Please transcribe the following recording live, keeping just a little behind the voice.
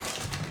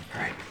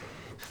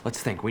let's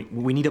think.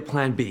 We need a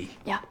plan B.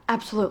 Yeah,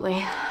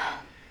 absolutely.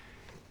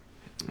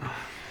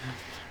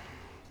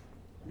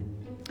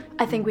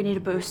 I think we need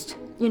a boost.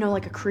 You know,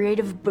 like a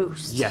creative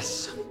boost.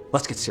 Yes.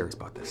 Let's get serious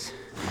about this.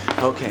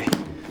 Okay.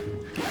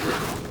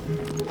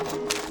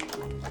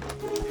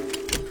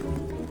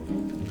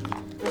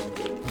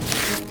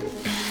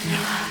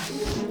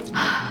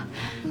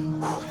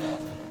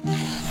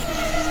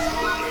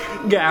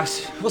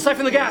 Gas. We'll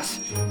siphon the gas.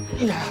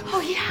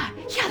 Oh, yeah.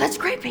 Yeah, that's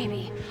great,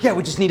 baby. Yeah,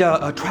 we just need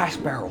a trash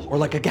barrel or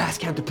like a gas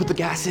can to put the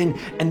gas in,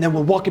 and then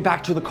we'll walk it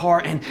back to the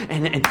car, and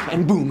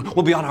boom,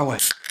 we'll be on our way.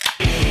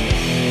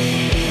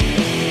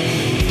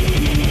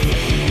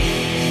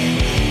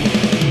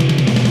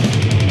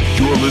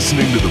 You're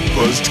listening to the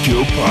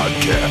Buzzkill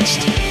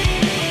Podcast.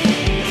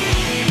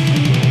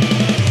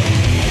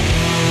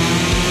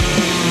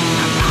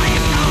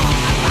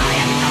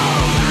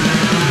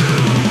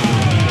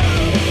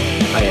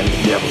 I am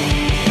the devil,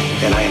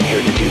 and I am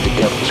here to do the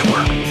devil's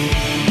work.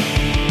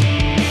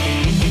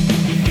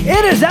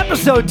 It is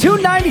episode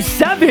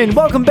 297.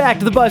 Welcome back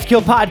to the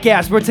Buzzkill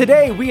Podcast, where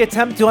today we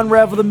attempt to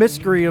unravel the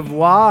mystery of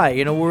why,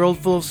 in a world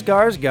full of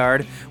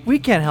Skarsgard, we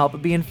can't help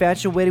but be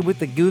infatuated with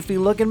the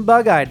goofy-looking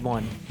bug-eyed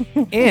one.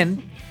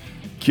 In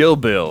Kill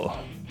Bill.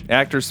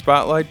 Actor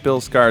Spotlight, Bill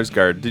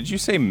Skarsgard. Did you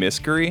say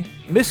mystery?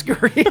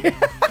 Mystery.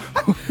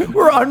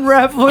 We're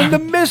unraveling the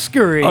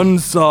mystery.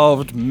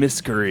 Unsolved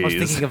mysteries. I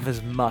was thinking of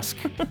his musk.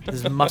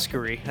 His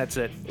muskery. That's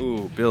it.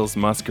 Ooh, Bill's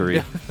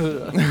muskery.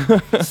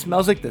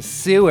 Smells like the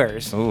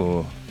sewers.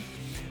 Ooh.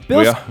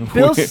 Bill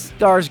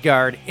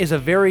Skarsgard is a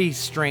very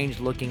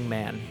strange-looking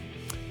man.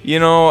 You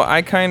know,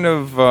 I kind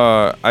of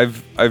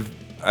I've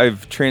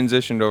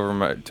transitioned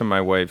over to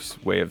my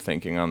wife's way of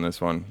thinking on this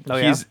one. Oh,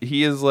 yeah?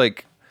 He is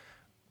like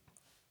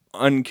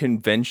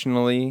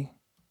unconventionally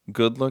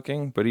good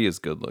looking, but he is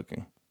good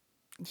looking.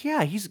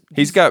 Yeah, he's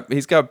got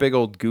big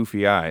old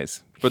goofy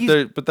eyes,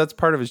 but that's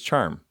part of his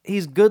charm.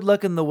 He's good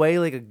looking the way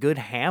like a good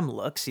ham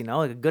looks, you know,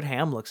 like a good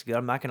ham looks good.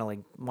 I'm not gonna like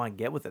want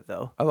to get with it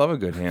though. I love a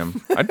good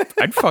ham.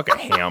 I'd fuck a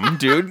ham,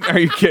 dude. Are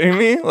you kidding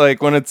me?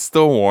 Like when it's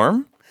still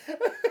warm?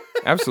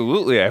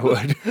 Absolutely, I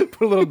would.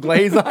 Put a little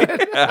glaze on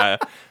it. Yeah.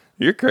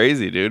 You're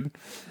crazy, dude.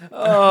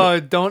 Oh,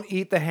 don't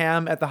eat the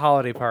ham at the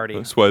holiday party.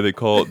 That's why they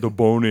call it the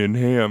bone-in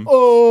ham.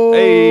 Oh.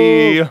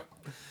 Hey.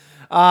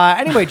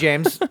 Anyway,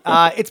 James,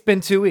 it's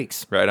been 2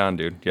 weeks. Right on,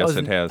 dude. Yes,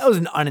 it has. That was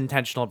an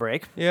unintentional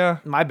break. Yeah.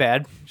 My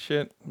bad.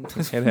 Shit.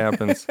 It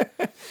happens.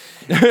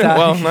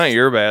 Well, not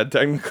your bad,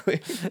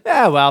 technically.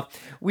 Yeah, well,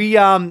 we,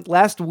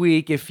 last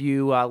week, if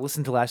you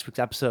listened to last week's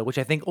episode, which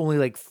I think only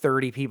like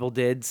 30 people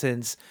did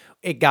since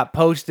it got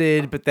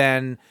posted, but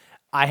then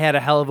I had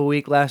a hell of a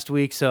week last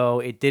week,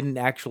 so it didn't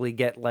actually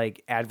get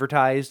like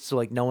advertised, so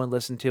like no one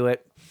listened to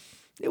it.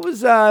 It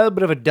was a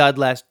bit of a dud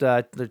last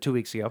 2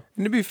 weeks ago.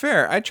 And to be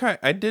fair,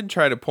 I did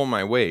try to pull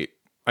my weight.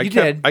 I You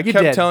kept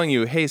did. telling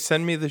you, hey,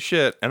 send me the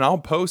shit and I'll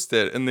post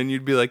it, and then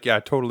you'd be like, yeah, I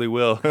totally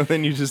will. And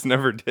then you just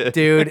never did.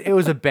 Dude, it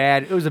was a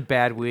bad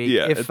week.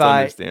 Yeah, it's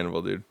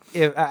understandable, dude.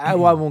 I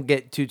won't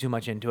get too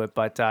much into it,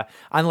 but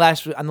on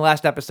the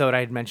last episode, I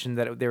had mentioned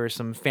that there were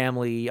some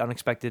family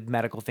unexpected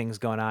medical things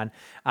going on.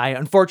 I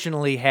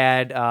unfortunately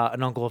had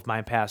an uncle of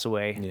mine pass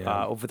away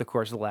over the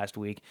course of the last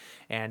week,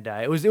 and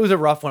it was a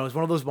rough one. It was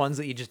one of those ones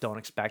that you just don't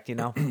expect, you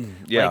know?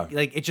 Yeah.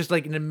 Like it's just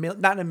like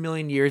not in a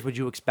million years would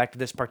you expect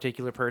this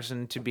particular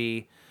person to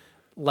be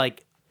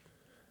like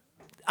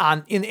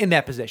in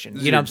that position.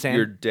 You know what I'm saying?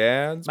 Your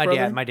dad's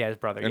brother? My dad's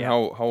brother. And yeah.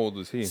 how old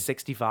was he?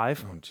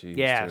 65. Oh, jeez.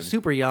 Yeah, dude.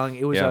 super young.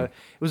 It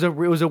was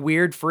a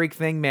weird freak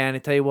thing, man. I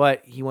tell you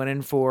what, he went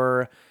in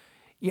for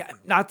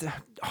not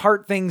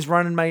heart things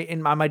running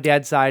on my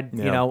dad's side,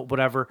 you know,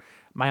 whatever.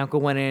 My uncle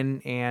went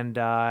in and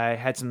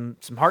had some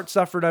heart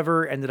stuff or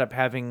whatever, ended up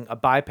having a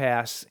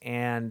bypass,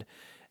 and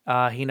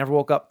he never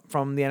woke up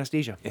from the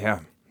anesthesia. Yeah.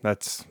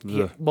 That's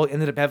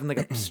Ended up having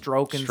like a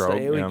stroke and stuff.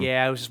 It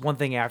was just one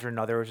thing after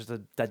another. It was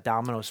just the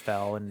dominoes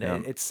fell, and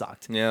it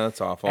sucked. Yeah,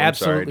 that's awful.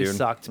 Absolutely I'm sorry, dude.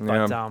 sucked.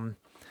 But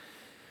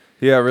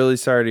yeah, really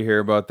sorry to hear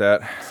about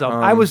that. so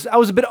I was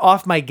a bit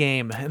off my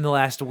game in the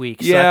last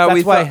week. So Yeah,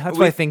 that's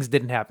why things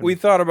didn't happen. We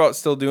thought about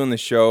still doing the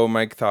show.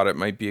 Mike thought it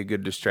might be a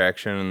good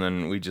distraction, and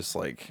then we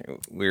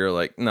were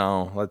like,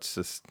 no, let's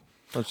just.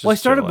 I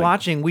started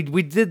watching. We're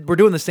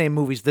doing the same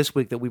movies this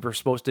week that we were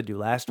supposed to do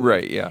last week.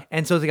 Right, yeah.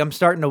 And so it's like I'm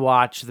starting to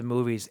watch the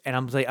movies, and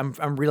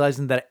I'm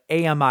realizing that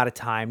I'm out of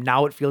time.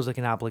 Now it feels like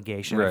an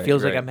obligation. Right, it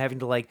feels like right. I'm having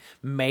to like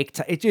make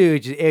time. It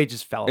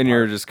just fell And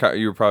apart.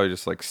 you were probably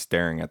just like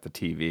staring at the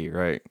TV,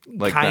 right?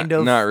 Like Kind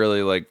of. not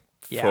really like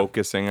Yeah.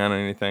 focusing on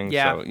anything.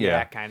 Yeah, so,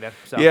 yeah, kind of.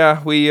 So.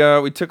 Yeah,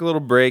 we took a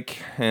little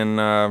break, and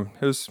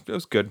it was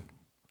good.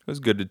 It was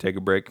good to take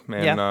a break,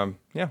 and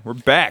we're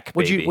back.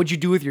 What'd you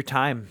do with your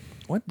time?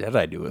 What did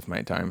I do with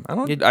my time? I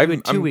don't. You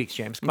had 2 weeks,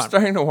 James. Come I'm on.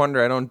 starting to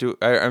wonder.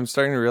 I'm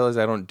starting to realize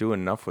I don't do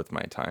enough with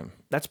my time.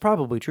 That's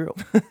probably true.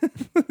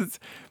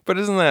 But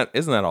isn't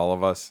that all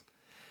of us?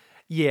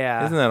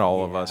 Yeah. Isn't that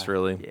all of us,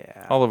 really?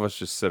 Yeah. All of us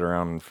just sit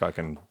around and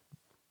fucking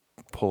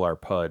pull our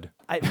pud.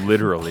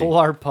 Literally. Pull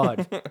our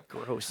pud.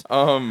 Gross.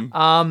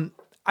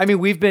 I mean,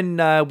 we've been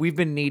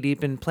knee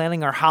deep in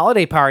planning our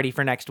holiday party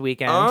for next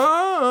weekend.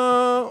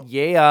 Oh,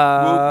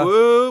 Yeah. whoop,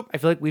 whoop. I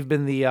feel like we've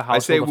been the I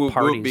household say of whoop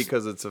parties. whoop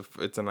because it's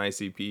an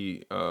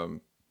ICP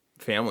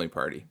family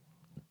party.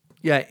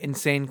 Yeah,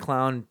 insane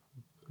clown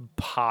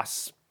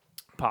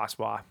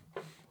paswa.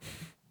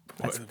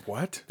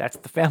 What? That's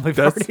the family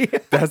That's party.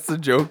 that's the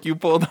joke you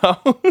pulled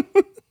out.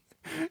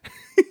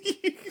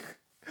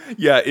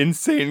 Yeah,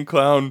 insane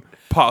clown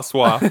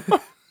paswa.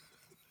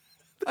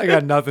 I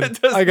got nothing.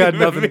 It doesn't I got even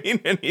nothing. mean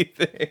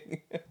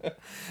anything.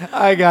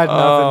 I got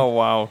nothing. Oh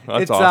wow,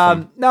 that's It's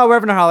awesome. no, we're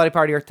having a holiday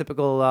party, our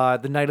typical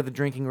the night of the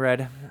drinking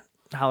red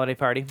holiday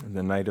party,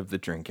 The night of the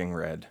drinking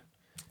red.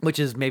 which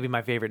is maybe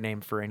my favorite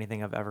name for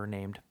anything I've ever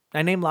named.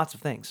 I name lots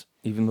of things.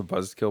 Even the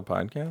Buzzkill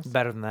podcast.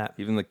 Better than that.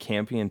 Even the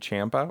Campy and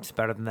Champ out. It's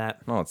better than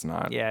that. No, it's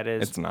not. Yeah, it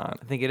is. It's not.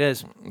 I think it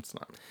is. It's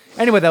not.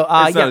 Anyway, though,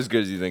 It's yeah, not as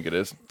good as you think it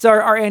is. it's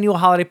our annual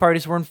holiday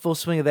party, so we're in full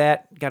swing of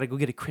that. Got to go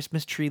get a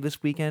Christmas tree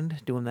this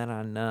weekend. Doing that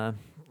on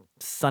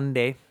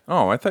Sunday.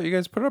 Oh, I thought you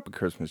guys put up a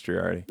Christmas tree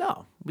already.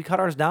 No, we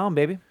cut ours down,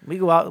 baby. We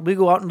go out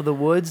into the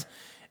woods,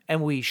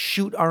 and we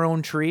shoot our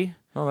own tree.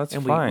 Oh, that's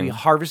and fine. we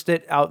harvest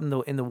it out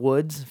in the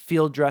woods,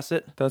 field dress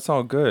it, That's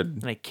all good.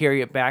 and I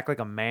carry it back like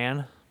a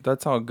man.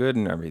 That's all good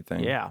and everything.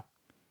 Yeah.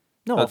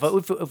 No,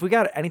 if we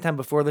got it anytime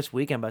before this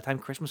weekend, by the time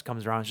Christmas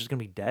comes around, it's just gonna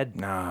be dead.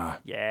 Nah.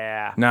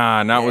 Yeah.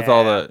 Nah, not with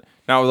all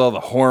the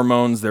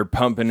hormones they're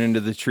pumping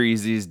into the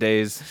trees these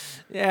days.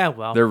 Yeah.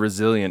 Well, They're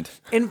resilient.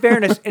 in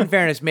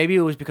fairness, maybe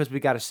it was because we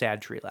got a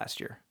sad tree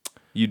last year.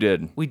 You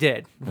did. We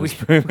did.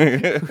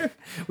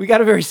 We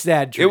got a very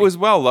sad tree. It was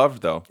well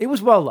loved though. It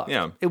was well loved.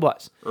 Yeah. It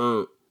was.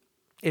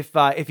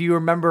 If you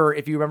remember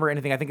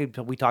anything, I think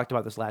we talked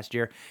about this last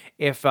year.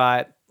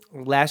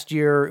 Last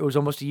year, it was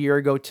almost a year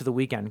ago to the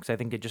weekend, because I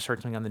think it just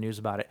heard something on the news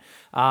about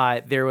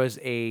it. There was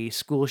a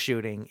school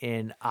shooting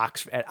at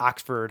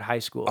Oxford High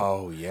School.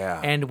 Oh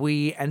yeah. And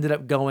we ended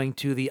up going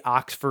to the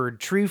Oxford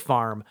tree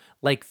farm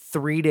like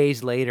 3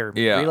 days later.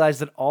 We Yeah.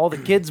 realized that all the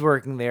kids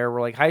working there were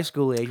like high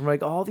school age. And we're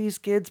like, all these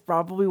kids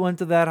probably went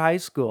to that high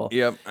school.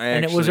 Yep.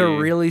 And it was a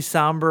really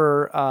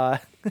somber.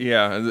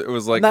 Yeah, it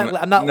was like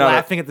I'm not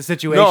laughing at the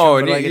situation.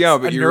 No, but like, yeah,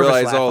 it's but a you nervous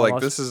realize, laugh like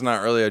almost. this is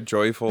not really a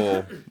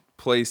joyful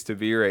place to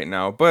be right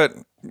now. But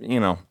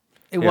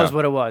It was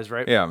what it was,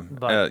 right? Yeah,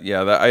 But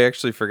I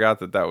actually forgot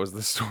that was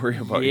the story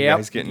about you Yep,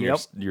 guys getting yep.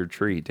 your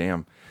tree.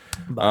 Damn.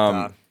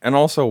 But, And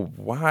also,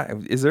 why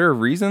is there a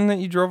reason that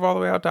you drove all the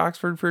way out to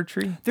Oxford for a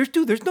tree?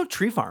 there's no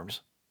tree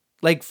farms.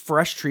 Like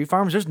fresh tree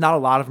farms, there's not a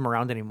lot of them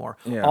around anymore.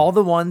 Yeah. All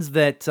the ones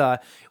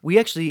that we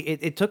actually,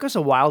 it took us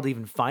a while to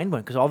even find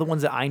one, because all the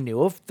ones that I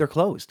knew of, they're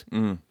closed.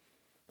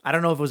 I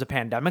don't know if it was a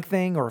pandemic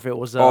thing or if it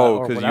was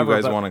or Because you whatever,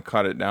 guys but- want to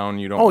cut it down.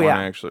 You don't Oh, want to yeah.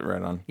 actually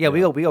right on. Yeah, we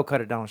go cut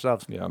it down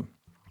ourselves. Yeah.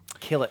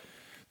 Kill it.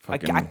 I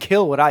Fucking-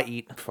 kill what I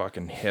eat.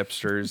 Fucking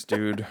hipsters,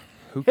 dude.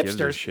 Who gives a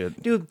Hipsters,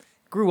 shit? dude.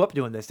 Grew up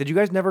doing this. Did you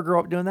guys never grow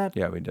up doing that?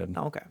 Yeah, we did.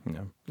 Oh, okay.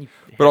 Yeah.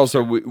 But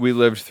also, we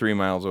lived 3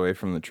 miles away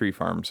from the tree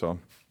farm, so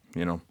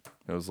it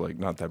was like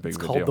not that big It's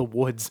of a called deal. the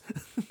woods.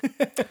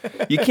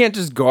 You can't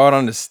just go out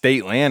onto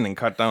state land and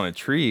cut down a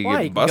tree. You Why?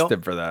 get You can go-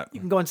 busted for that. You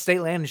can go on state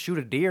land and shoot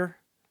a deer.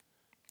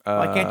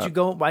 Why can't you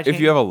go? If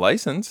you have a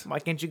license, Why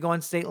can't you go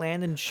on state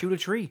land and shoot a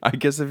tree? I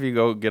guess if you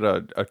go get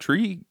a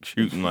tree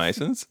shooting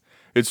license,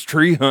 it's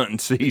tree hunting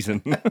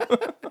season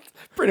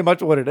Pretty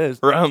much what it is.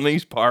 around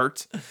these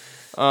parts.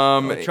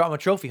 I'm a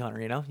trophy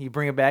hunter, You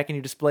bring it back and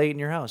you display it in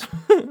your house.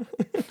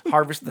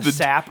 Harvest the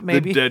sap,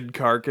 maybe. The dead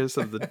carcass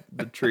of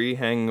the tree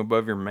hanging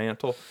above your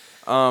mantle.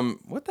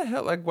 What the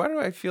hell? Like, why do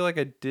I feel like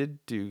I did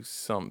do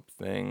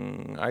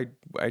something?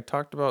 I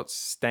talked about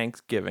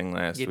Thanksgiving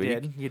last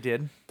week. You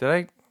did. Did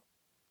I?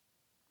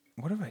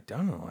 What have I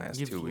done in the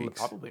last 2 weeks?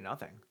 Probably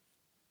nothing.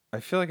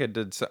 I feel like I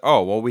did.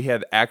 Oh, well, we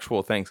had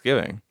actual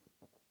Thanksgiving.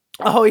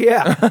 Oh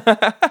yeah.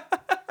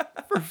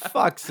 For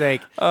fuck's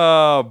sake.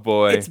 Oh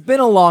boy. It's been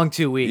a long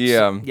 2 weeks.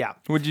 Yeah. Yeah.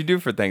 What'd you do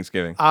for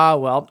Thanksgiving?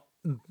 Well,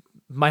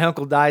 my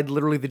uncle died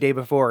literally the day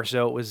before,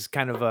 so it was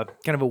kind of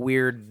a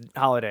weird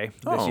holiday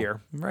this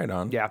year. Right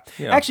on. Yeah.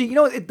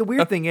 Actually, the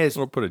weird thing is,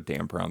 We'll put a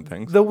damper on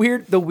things. the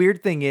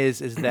weird thing is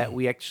that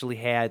we actually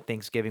had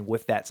Thanksgiving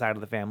with that side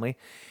of the family,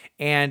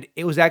 and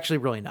it was actually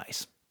really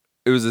nice.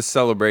 It was a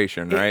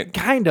celebration, right?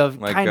 Kind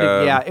of, Like,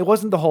 yeah. It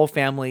wasn't the whole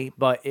family,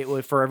 but it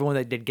was for everyone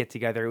that did get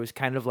together. It was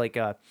kind of like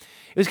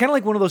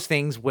one of those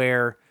things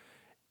where,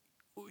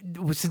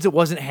 since it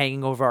wasn't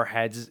hanging over our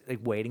heads, like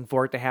waiting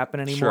for it to happen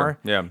anymore.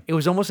 Sure, yeah. It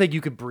was almost like you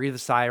could breathe a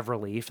sigh of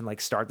relief and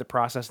like start the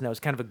process, and that was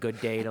kind of a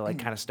good day to like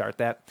kind of start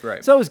that.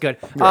 Right. So it was good.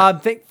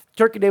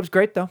 Turkey Day was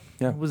great though.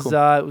 Yeah, It was cool.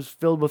 it was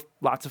filled with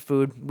lots of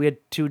food. We had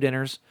 2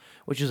 dinners,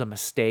 which is a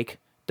mistake.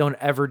 Don't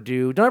ever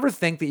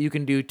think that you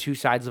can do 2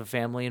 sides of a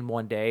family in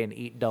one day and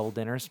eat double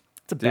dinners.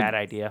 It's a bad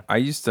idea. I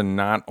used to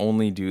not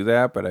only do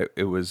that, but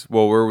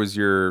where was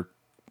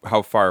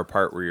how far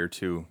apart were your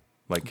two?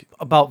 Like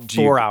About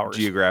 4 hours.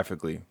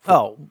 Geographically.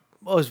 Oh,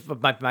 it was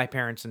my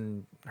parents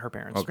and her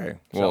parents. Okay.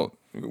 So-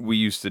 Well, we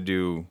used to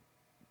do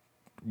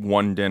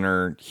one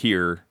dinner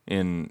here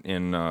in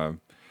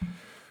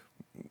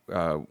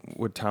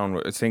what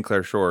town? St.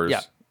 Clair Shores.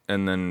 Yeah.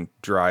 and then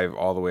drive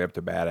all the way up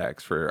to Bad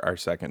Axe for our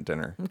second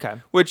dinner. Okay.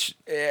 Which,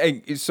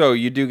 so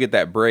you do get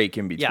that break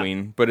in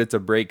between, but it's a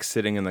break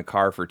sitting in the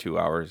car for 2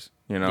 hours,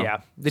 you know?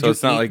 Yeah.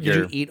 It's not like did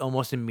you eat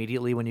almost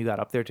immediately when you got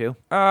up there too?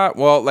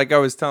 Well, like I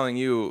was telling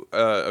you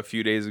a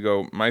few days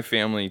ago, my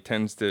family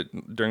tends to,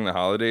 during the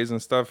holidays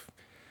and stuff,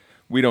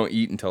 we don't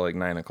eat until like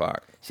 9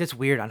 o'clock. See, it's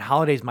weird. On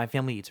holidays, my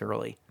family eats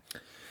early.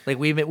 Like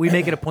we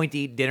make it a point to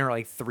eat dinner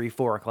like 3,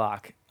 4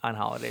 o'clock on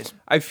holidays.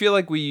 I feel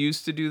like we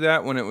used to do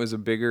that when it was a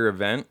bigger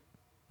event,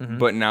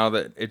 but now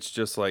that it's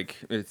just like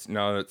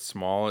now that it's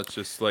small, it's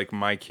just like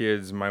my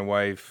kids, my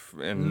wife,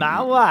 and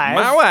my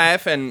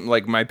wife, and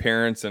like my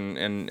parents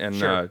and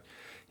Sure.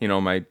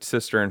 My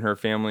sister and her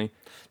family.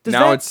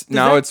 Does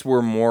It's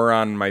we're more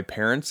on my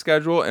parents'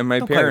 schedule, and my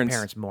Don't call your parents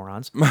parents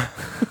morons.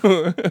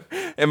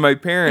 and my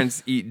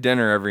parents eat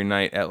dinner every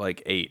night at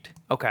like 8.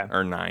 Okay.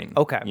 Or 9.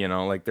 Okay.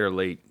 Like they're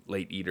late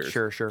eaters.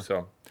 Sure.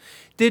 So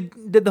Did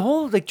the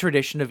whole like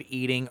tradition of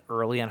eating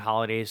early on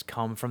holidays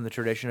come from the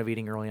tradition of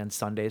eating early on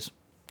Sundays?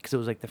 Because it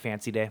was like the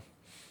fancy day,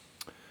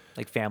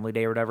 like family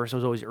day or whatever. So it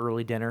was always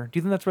early dinner. Do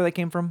you think that's where that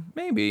came from?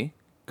 maybe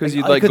because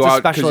Like, you'd like it's go a out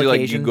special you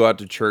occasion. go out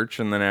to church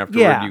and then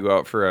afterward Yeah. you go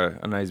out for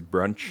a nice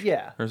brunch.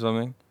 Yeah. Or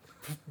something.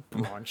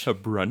 Brunch. A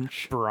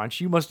brunch. Brunch.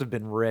 You must have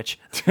been rich.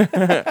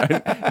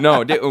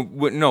 No,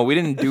 we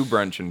didn't do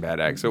brunch in Bad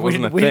Axe. So it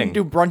wasn't a we thing. didn't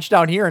do brunch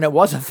down here, and it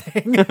was a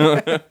thing.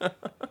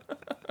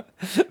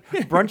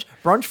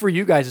 brunch for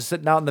you guys is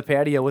sitting out in the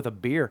patio with a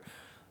beer.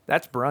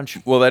 That's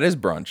brunch. Well, that is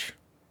brunch.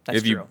 That's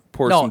if you true.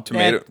 pour No, some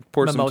tomato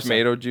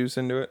mimosa. juice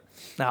into it.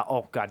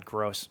 Oh God,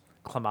 gross.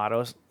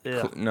 Clamatos.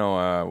 Ugh.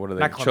 No, what are they?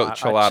 Not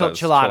Chiladas.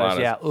 Chiladas.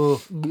 Yeah.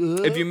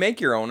 Ugh. If you make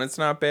your own, it's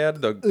not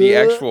bad. The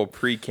actual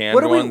pre-canned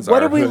What ones did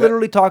are. we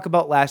literally talk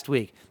about last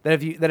week?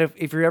 That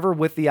if you're ever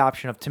with the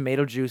option of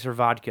tomato juice or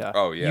vodka,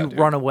 Oh, yeah, you dude.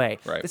 run away.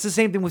 Right. It's the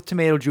same thing with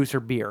tomato juice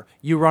or beer.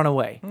 You run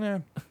away. Yeah,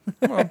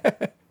 well,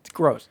 It's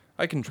gross.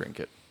 I can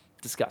drink it,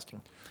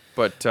 Disgusting.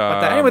 but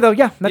Anyway, though,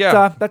 yeah,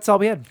 that's all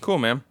we had. cool,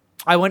 man.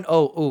 I went.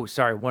 Oh,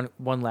 sorry.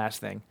 One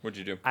last thing. What'd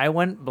you do? I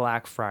went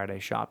Black Friday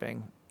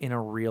shopping in a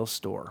real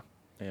store.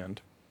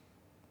 And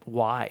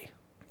Why?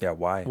 yeah,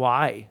 why?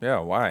 Why? Yeah,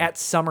 why? At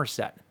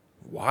Somerset.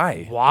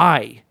 Why?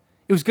 Why?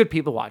 It was good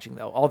people watching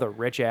though. All the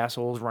rich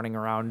assholes running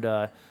around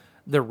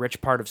the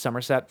rich part of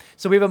Somerset.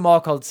 So we have a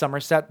mall called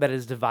Somerset that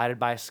is divided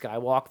by a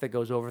skywalk that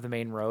goes over the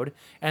main road,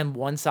 and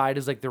one side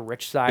is like the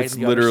rich side, It's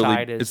and the other literally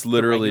side is it's the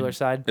literally regular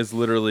side. it's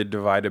literally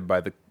divided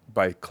by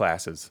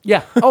classes.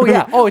 Yeah. Oh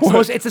yeah. Oh,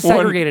 it's a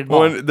segregated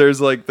mall. There's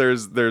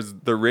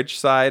the rich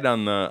side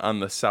on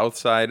the south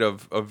side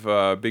of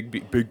Big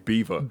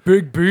Beaver.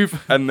 Big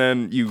beef. And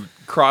then you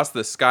cross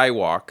the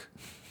skywalk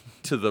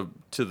to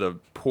the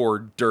poor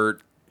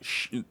dirt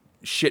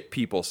shit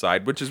people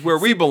side, which is where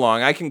we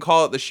belong. I can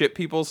call it the shit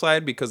people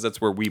side because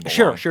that's where we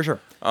belong. Sure.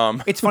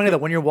 It's funny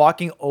that when you're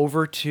walking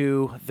over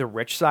to the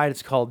rich side,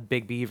 it's called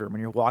Big Beaver.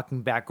 When you're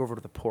walking back over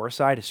to the poor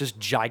side, it's just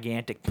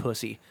gigantic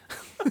pussy.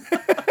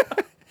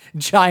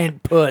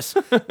 Giant puss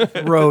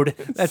road.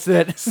 That's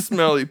it.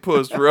 Smelly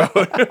Puss Road.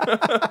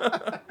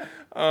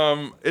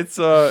 It's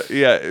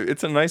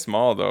a nice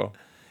mall though,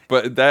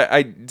 but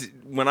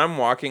when I'm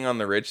walking on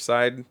the rich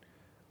side,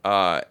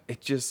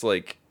 it just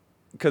like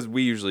because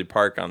we usually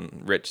park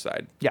on rich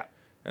side. Yeah.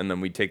 And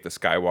then we take the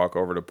skywalk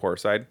over to poor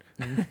side.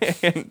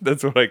 And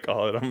that's what I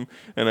call it. I'm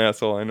an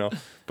asshole, I know.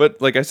 But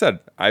like I said,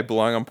 I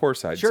belong on poor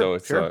side, so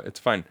it's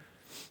fine.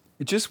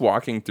 Just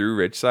walking through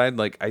rich side,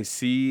 like I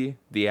see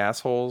the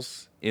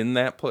assholes in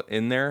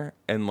there,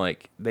 and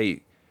like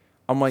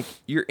I'm like,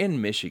 you're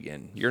in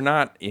Michigan. You're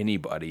not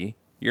anybody.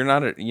 You're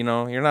not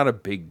a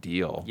big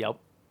deal. Yep.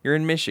 You're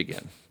in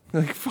Michigan.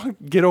 Like, fuck,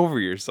 get over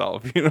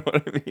yourself. You know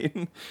what I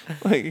mean?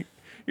 Like,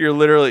 you're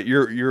literally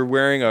you're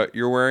wearing a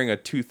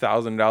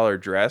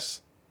 $2,000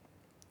 dress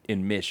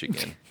in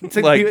Michigan. It's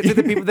like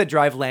the people that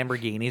drive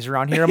Lamborghinis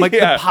around here. I'm like,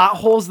 Yeah. the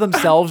potholes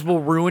themselves will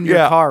ruin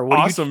your car. What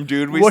awesome,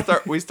 dude.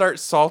 We start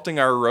salting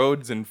our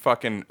roads in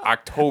fucking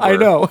October. I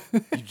know.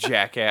 You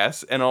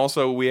jackass. And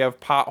also we have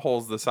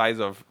potholes the size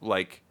of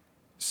like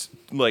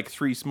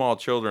 3 small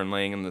children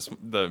laying in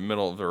the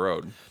middle of the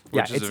road,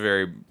 which Yeah, is a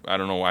very, I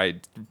don't know why I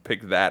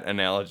picked that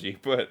analogy,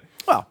 but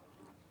Well,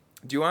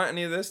 do you want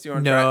any of this? Do you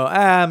want to try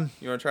no. it?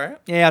 You want to try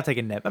it? Yeah, I'll take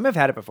a nip. I mean, I've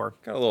had it before.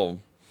 Got a little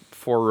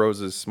Four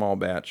Roses small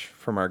batch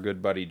from our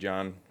good buddy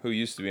John, who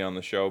used to be on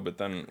the show, but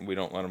then we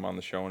don't let him on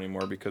the show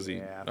anymore because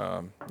he,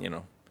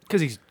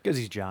 Because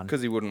he's John.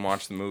 because he wouldn't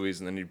watch the movies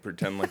and then he'd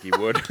pretend like he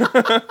would.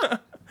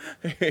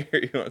 Here,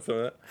 you want some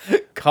of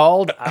that?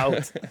 Called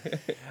out.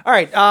 All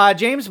right,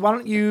 James, why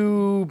don't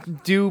you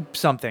do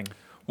something?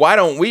 Why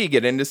don't we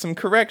get into some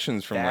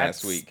corrections from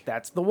last week?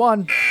 That's the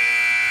one.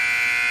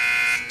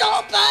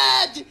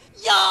 Stupid!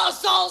 You're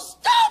so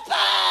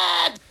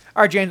stupid!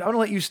 All right, James, I'm going to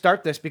let you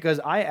start this because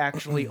I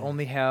actually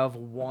only have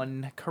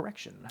one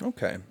correction.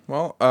 Okay.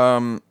 Well,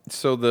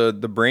 so the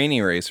brain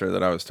eraser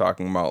that I was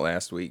talking about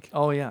last week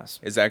Oh, yes.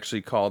 is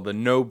actually called the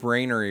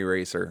no-brainer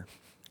eraser,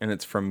 and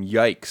it's from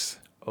Yikes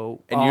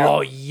Oh, And you know-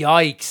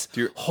 yikes.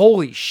 Do you-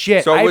 Holy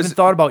shit. So I was- haven't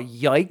thought about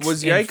yikes.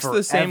 Was in Yikes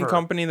the same forever.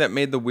 company that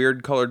made the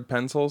weird colored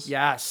pencils?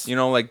 Yes. You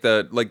know, like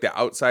the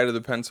outside of the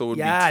pencil would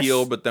Yes. be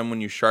teal, but then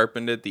when you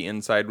sharpened it, the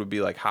inside would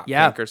be like hot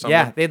Yeah. pink or something.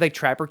 Yeah. They had like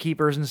Trapper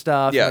Keepers and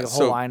stuff. Yeah, And, like, a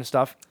whole so- line of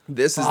stuff.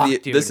 This Fuck, is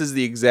dude. this is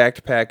the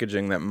exact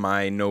packaging that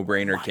my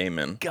no-brainer came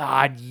in.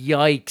 God,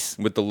 yikes.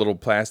 With the little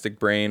plastic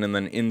brain, and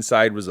then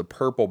inside was a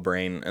purple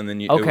brain, and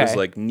then it was Okay.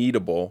 like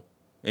kneadable,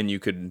 and you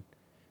could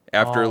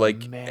after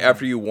man.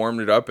 after you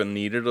warmed it up and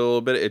kneaded it a little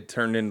bit, it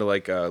turned into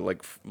like a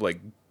like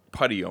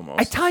putty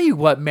almost. I tell you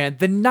what, man,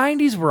 the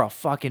 90s were a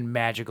fucking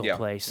magical yeah,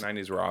 place.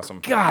 90s were awesome.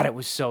 God, it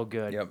was so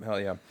good. Yep, hell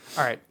yeah.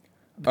 All right.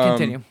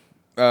 Continue.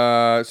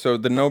 So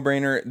the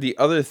no-brainer. The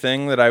other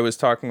thing that I was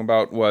talking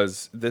about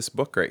was this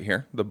book right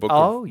here, the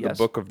book yes.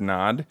 the Book of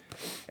Nod,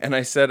 and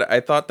I said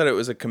I thought that it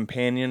was a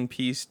companion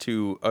piece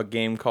to a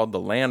game called The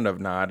Land of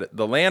Nod.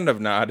 The Land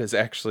of Nod is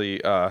actually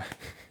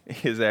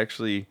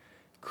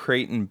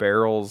Crate and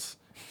Barrel's,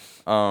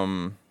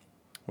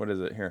 what is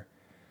it here?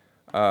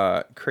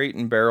 Crate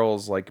and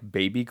Barrel's like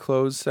baby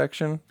clothes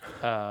section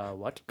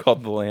What?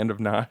 called The Land of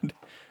Nod.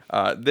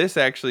 This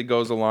actually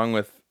goes along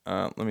with.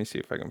 Let me see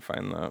if I can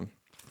find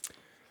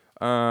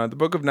the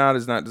Book of Nod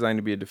is not designed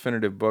to be a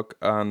definitive book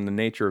on the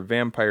nature of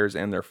vampires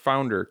and their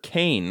founder,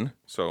 Cain.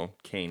 So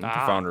Cain, the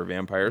founder of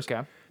vampires.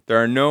 Okay. There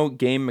are no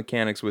game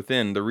mechanics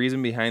within. The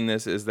reason behind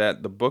this is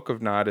that the Book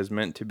of Nod is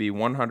meant to be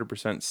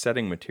 100%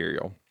 setting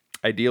material.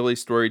 Ideally,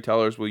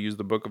 storytellers will use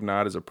the Book of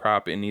Nod as a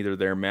prop in either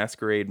their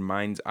Masquerade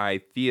Mind's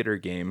Eye theater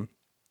game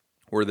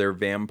or their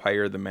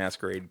Vampire the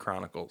Masquerade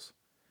Chronicles.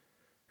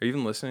 Are you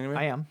even listening to me?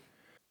 I am.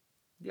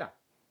 Yeah.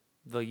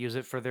 They'll use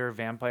it for their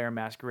Vampire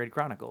Masquerade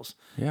Chronicles.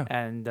 Yeah.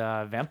 And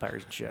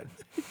vampires and shit.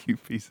 You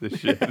piece of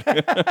shit.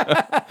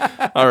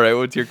 All right,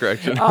 what's your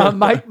correction?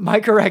 My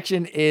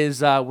correction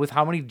is with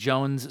how many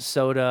Jones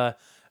Soda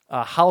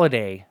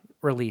holiday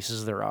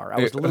releases there are. I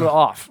was a little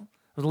off.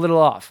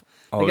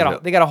 Oh,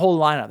 They got a whole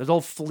lineup. There's a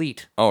whole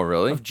fleet Oh,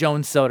 really? of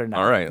Jones Soda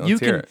now. All right, let's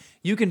hear it.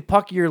 You can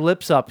puck your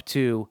lips up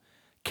to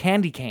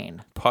Candy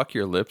Cane. Puck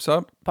your lips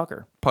up?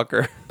 Pucker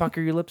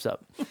your lips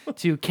up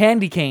to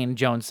Candy Cane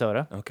Jones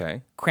Soda.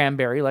 Okay.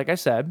 Cranberry, like I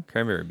said.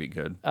 Cranberry would be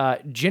good.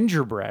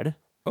 Gingerbread.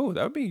 Oh,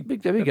 that would be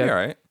That'd be good. all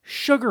right.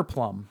 Sugar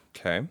plum.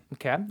 Okay.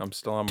 Okay. I'm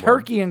still on board.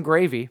 Turkey and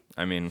gravy.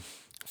 I mean,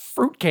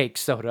 Fruitcake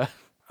soda.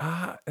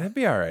 that'd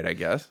be all right, I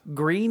guess.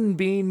 Green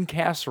bean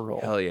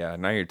casserole. Hell yeah.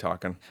 Now you're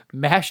talking.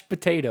 Mashed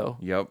potato.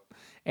 Yep.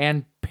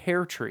 And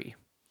pear tree.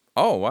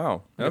 Oh,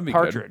 wow. That'd be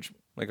partridge. good.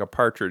 Like a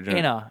partridge.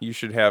 And you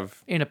should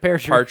have In a pear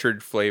tree.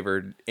 partridge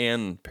flavored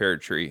and pear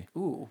tree.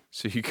 Ooh.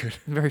 So you could.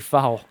 Very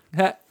foul.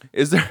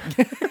 Is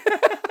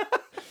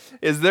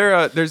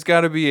there. There's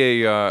got to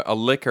be a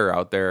liquor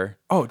out there.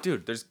 Oh,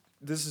 dude, this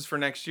is for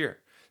next year.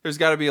 There's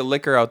got to be a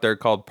liquor out there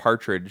called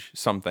Partridge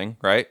something,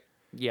 right?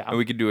 Yeah. And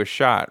we could do a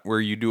shot where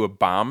you do a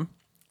bomb,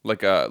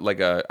 like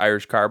a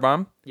Irish car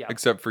bomb. Yeah.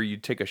 Except for you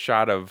take a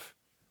shot of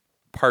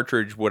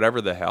Partridge,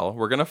 whatever the hell.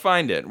 We're gonna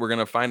find it. We're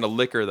gonna find a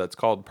liquor that's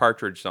called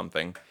Partridge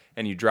something,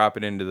 and you drop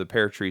it into the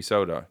pear tree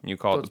soda. And you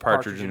call it the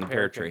Partridge in the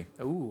pear tree.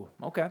 Ooh,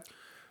 okay.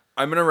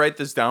 I'm gonna write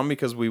this down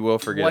because we will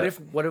forget.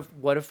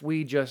 What if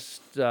we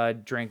just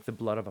drank the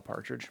blood of a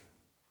partridge,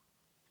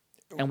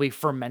 and we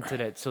fermented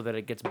it so that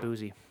it gets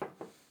boozy?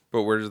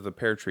 But where does the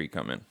pear tree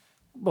come in?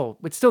 Well,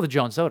 it's still the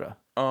Jones Soda.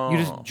 You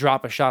just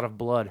drop a shot of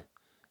blood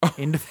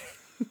into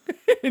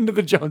into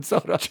the Jones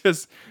Soda.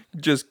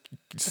 Just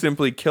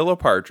simply kill a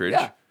partridge,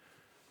 Yeah.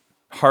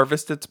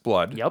 harvest its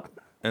blood, Yep.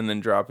 and then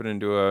drop it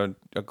into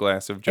a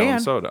glass of Jones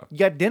And soda. you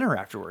got dinner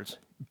afterwards.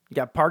 You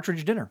got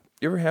partridge dinner.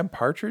 You ever had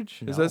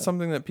partridge? Is that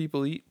something that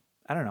people eat?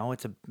 I don't know.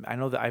 I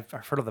know that I've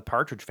heard of the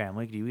partridge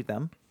family. Do you eat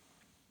them?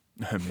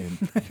 I mean,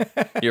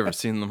 you ever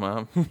seen the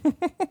mom?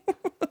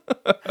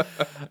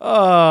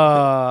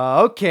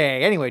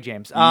 Okay. Anyway,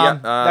 James.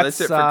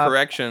 That's it for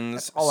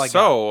corrections. all I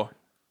So,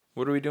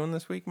 what are we doing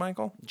this week,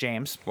 Michael?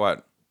 James.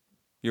 What?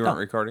 You weren't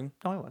recording?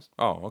 No, I was.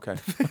 Oh, okay.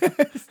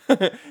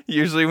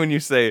 Usually when you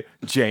say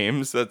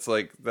James, that's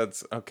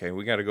okay.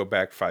 We got to go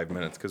back 5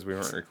 minutes because we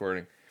weren't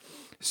recording.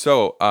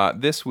 So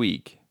this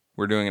week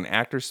we're doing an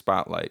actor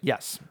spotlight.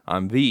 Yes.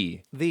 On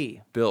the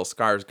Bill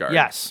Skarsgard.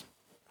 Yes.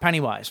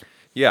 Pennywise.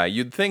 Yeah,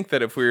 you'd think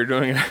that if we were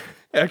doing an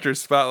actor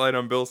spotlight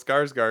on Bill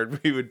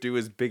Skarsgard, we would do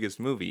his biggest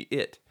movie,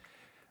 It.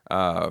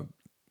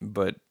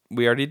 But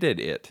we already did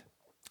It.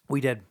 We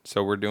did.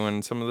 So we're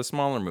doing some of the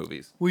smaller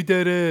movies. We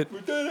did it.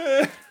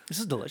 This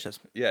is delicious.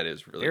 Yeah, it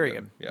is really Very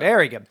good. Yeah.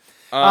 Very good.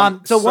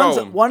 So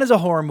one is a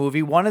horror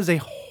movie. One is a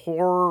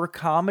horror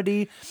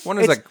comedy. One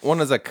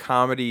is a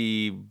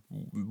comedy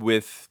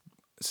with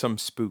some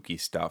spooky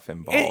stuff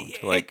involved.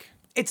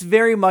 It's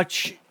very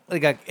much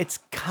it's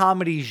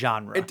comedy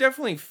genre. It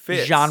definitely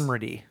fits.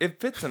 Genre-y. It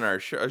fits in our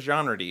show.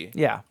 Genre-y.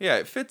 Yeah. Yeah,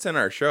 it fits in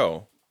our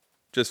show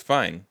just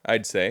fine,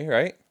 I'd say,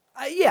 right?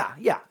 Yeah,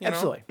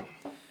 absolutely.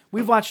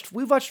 We've watched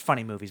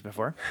funny movies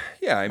before.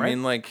 Yeah, I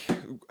mean,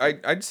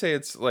 I'd say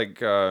it's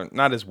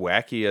not as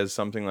wacky as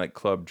something like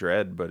Club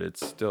Dread, but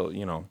it's still,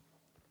 No,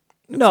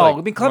 like,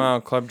 I mean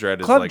Club Club Dread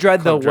is Club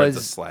Dread though Dread's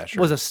was a slasher.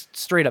 was a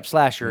straight up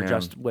slasher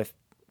just with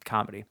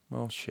comedy.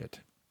 Well,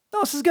 shit. No,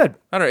 this is good.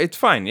 I don't know. It's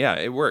fine. Yeah,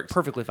 it works.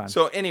 Perfectly fine.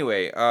 So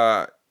anyway,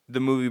 the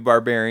movie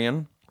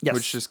Barbarian, Yes.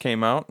 which just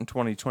came out in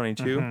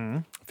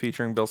 2022,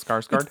 featuring Bill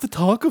Skarsgard. the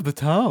talk of the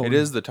town. It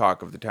is the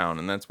talk of the town,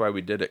 and that's why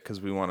we did it,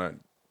 because we want to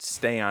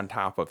stay on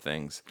top of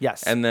things.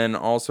 Yes. And then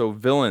also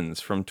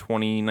Villains from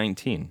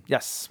 2019.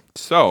 Yes.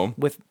 So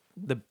With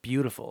the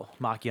beautiful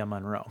Makia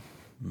Monroe.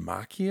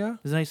 Makia?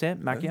 Isn't that how you say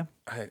it? Makia?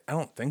 I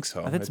don't think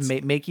so. I think it's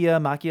Makia,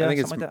 I think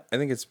it's something like that. I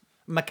think it's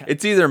Maca-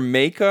 it's either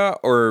Maka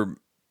or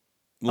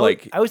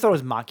like I always thought it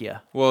was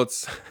Makia, well,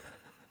 it's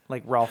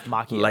like Ralph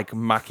Macchio. like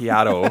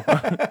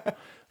macchiato,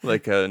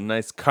 like a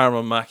nice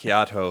caramel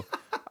macchiato.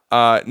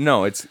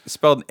 No, it's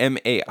spelled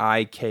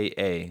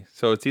Maika.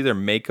 So it's either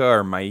Maka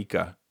or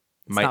Maika.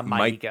 It's not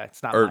Maika.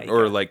 It's not or Maika.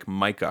 or like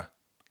Micah.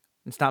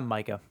 It's not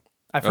Micah.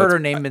 I've No, heard it's- her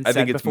name been I said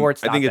think it's, before.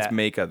 It's I not think that. it's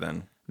Maka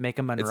then.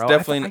 Makia Monroe.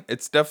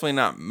 It's definitely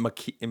not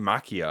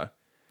Makia,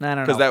 I don't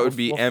know. because that would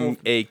be We'll-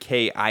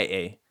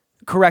 Makia.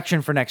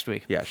 correction for next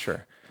week. Yeah,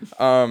 sure.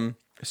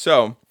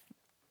 So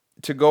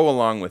to go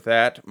along with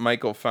that,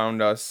 Michael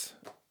found us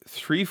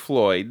 3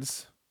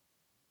 Floyds.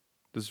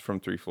 This is from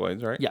 3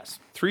 Floyds, right? Yes.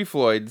 3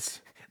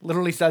 Floyds.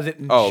 Literally says it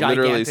in Literally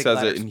gigantic says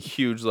letters. it in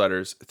huge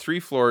letters. 3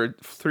 Floyds.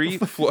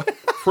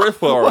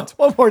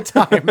 One more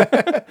time.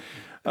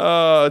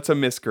 It's a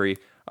mystery.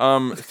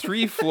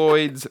 3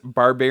 Floyds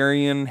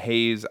Barbarian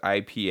Haze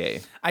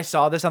IPA. I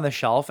saw this on the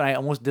shelf and I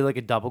almost did like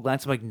a double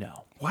glance. I'm like,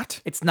 no,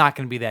 What? it's not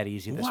going to be that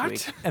easy this What?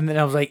 week. And then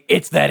I was like,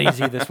 it's that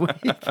easy this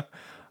week.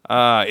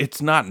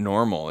 It's not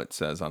normal, it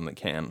says on the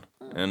can.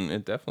 And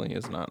it definitely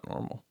is not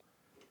normal.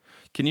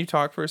 Can you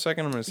talk for a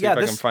second? I'm going to see if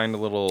I can find a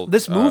little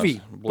This movie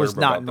blurb was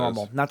not about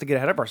normal. this. Not to get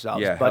ahead of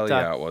ourselves. Yeah, but,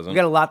 hell yeah, it wasn't. We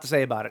got a lot to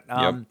say about it.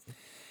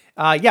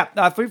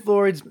 Three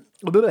Floyds.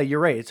 You're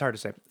right. It's hard to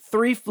say.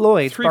 3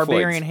 Floyds 3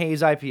 Barbarian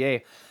Floyds. Haze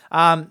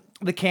IPA.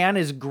 The can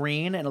is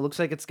green and it looks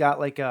like it's got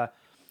like a.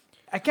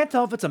 I can't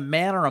tell if it's a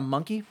man or a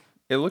monkey.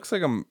 It looks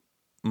like a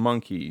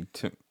monkey,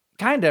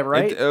 Kind of,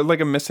 right? like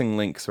a missing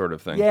link sort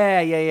of thing. Yeah.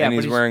 And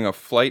but he's wearing a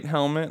flight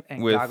helmet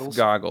and with goggles.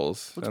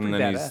 goggles. Looks And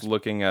pretty then badass. he's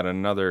looking at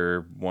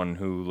another one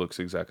who looks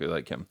exactly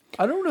like him.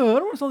 I don't know. I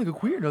don't want to sound like a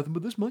queer or nothing,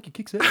 but this monkey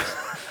kicks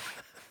ass.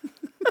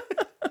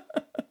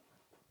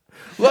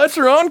 Lights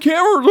are on,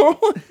 cameras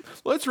rolling.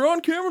 Lights are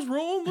on, cameras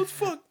rolling. Let's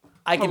fuck.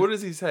 I can- What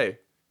does he say?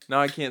 Now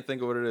I can't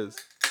think of what it is.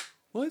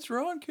 Lights are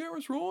on,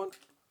 cameras rolling.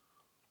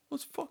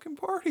 Let's fucking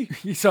party.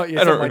 You saw I don't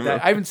something like remember.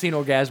 that. I haven't seen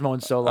Orgasmo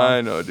in so long.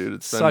 I know, dude.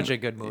 It's Such a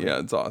good movie. Yeah,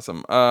 it's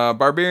awesome.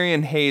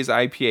 Barbarian Haze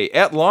IPA.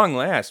 At long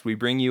last, we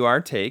bring you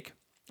our take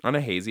on a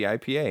hazy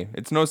IPA.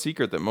 It's no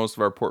secret that most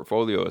of our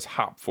portfolio is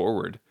hop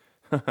forward.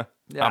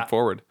 Hop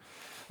forward.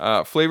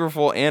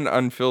 Flavorful and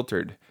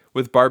unfiltered.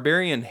 With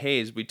Barbarian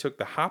Haze, we took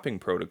the hopping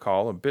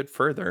protocol a bit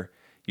further,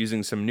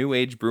 using some new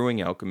age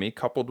brewing alchemy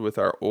coupled with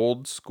our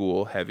old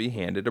school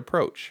heavy-handed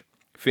approach.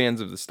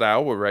 Fans of the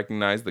style will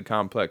recognize the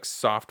complex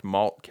soft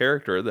malt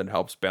character that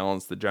helps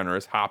balance the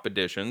generous hop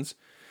additions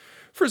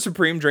for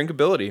supreme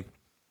drinkability.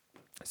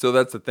 So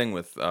that's the thing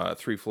with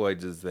 3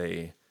 Floyds is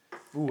they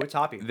Ooh, it's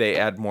hoppy.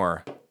 add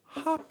more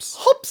hops.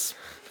 Hops.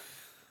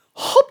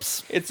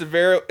 It's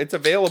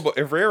available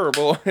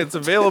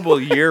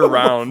year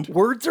round.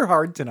 Words are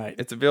hard tonight.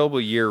 It's available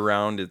year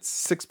round. It's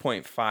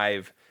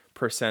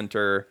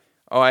 6.5%er.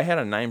 Oh, I had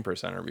a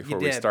 9%er before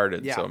we did,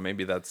 started, yeah. so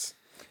maybe that's.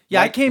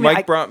 Yeah,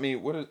 Mike brought me.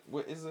 What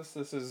is this?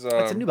 This is.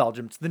 It's a New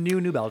Belgium. It's the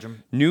New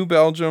Belgium. New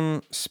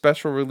Belgium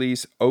special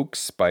release Oak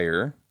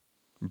Spire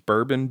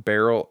Bourbon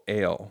Barrel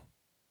Ale.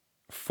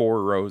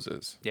 4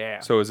 Roses. Yeah.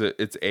 So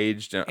it's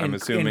aged. I'm In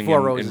assuming 4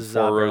 in Roses,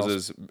 4 barrels.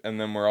 Roses, and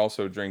then we're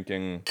also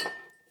drinking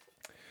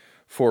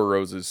 4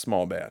 Roses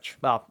small batch.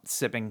 Well,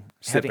 sipping.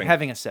 Sipping.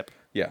 Having a sip.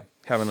 Yeah,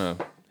 having a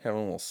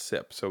little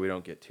sip so we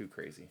don't get too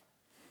crazy.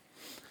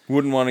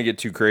 Wouldn't want to get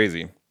too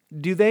crazy.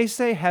 Do they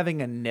say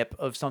having a nip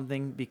of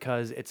something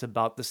because it's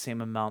about the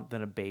same amount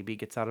that a baby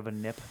gets out of a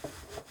nip?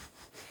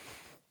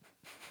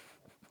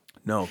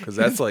 No, because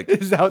that's like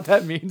Is that what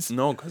that means?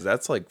 no, because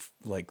that's like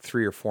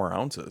 3 or 4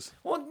 ounces.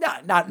 Well,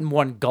 not in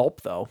one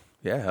gulp though.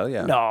 Yeah, hell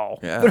yeah. No.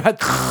 Yeah. They're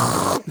not-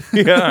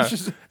 Yeah.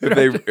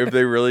 if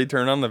they really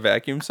turn on the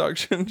vacuum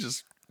suction,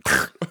 just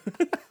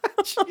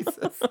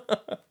Jesus.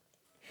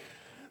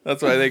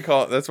 that's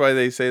why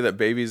they say that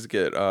babies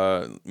get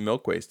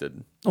milk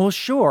wasted. Well,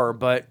 sure,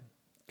 but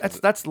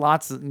that's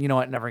lots of, you know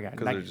what, never again.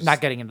 they're just-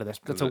 Not getting into this.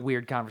 That's a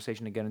weird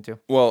conversation to get into.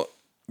 Well,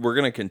 we're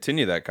gonna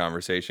continue that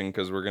conversation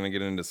because we're gonna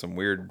get into some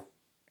weird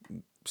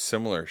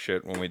similar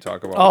shit when we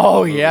talk about.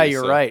 Oh, movies, yeah,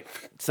 you're so right.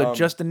 So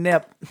just a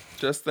nip.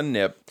 Just the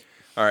nip.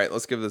 All right,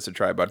 let's give this a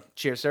try, bud.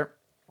 Cheers, sir.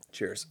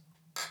 Cheers.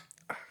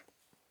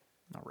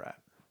 All right.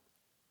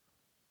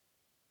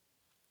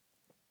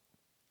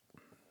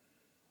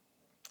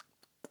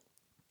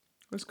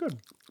 That's good.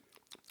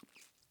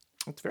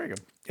 It's very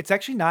good. It's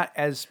actually not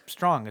as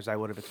strong as I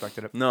would have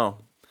expected it. No,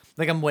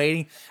 Like I'm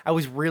waiting. I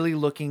was really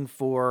looking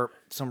for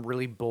some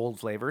really bold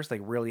flavors,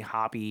 like really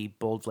hoppy,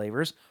 bold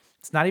flavors.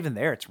 It's not even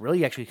there. It's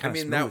really actually I kind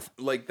of mean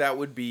smooth. that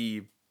would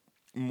be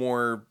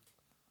more.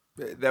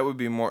 That would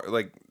be more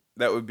like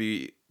that would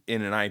be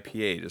in an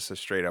IPA, just a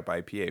straight up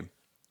IPA.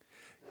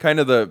 kind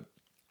of the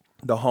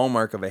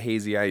hallmark of a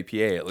hazy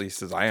IPA, at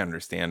least as I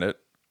understand it,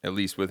 at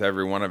least with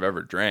every one I've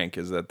ever drank,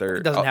 is that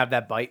It doesn't have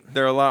that bite.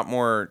 They're a lot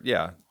more,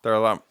 they're a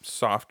lot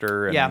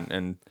softer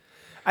and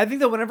I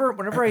think that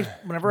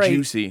whenever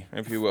juicy,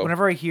 if you will.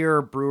 Whenever I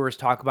hear brewers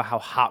talk about how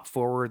hop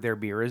forward their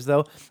beer is,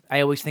 though,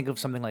 I always think of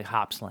something like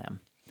Hop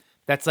Slam.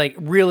 That's like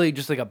really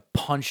just like a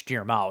punch to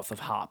your mouth of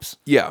hops.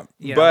 Yeah,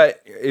 You know?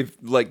 but if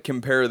like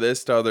compare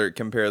this to like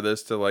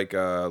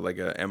a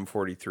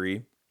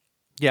M43.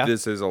 Yeah,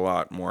 This is a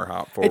lot more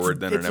hop forward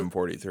than an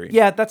M43.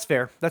 Yeah, that's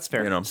fair. That's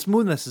fair. You know?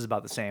 Smoothness is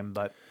about the same,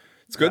 but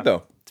It's good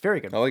though. it's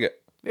very good. I like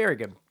it. Very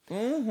good.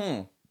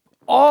 Mm-hmm.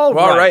 All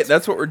right,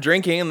 that's what we're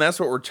drinking and that's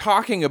what we're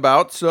talking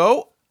about.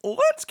 So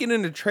let's get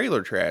into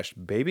trailer trash,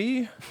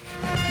 baby.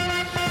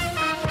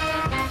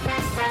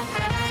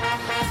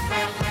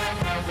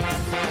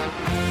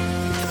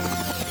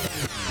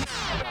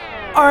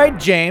 All right,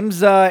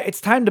 James, it's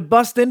time to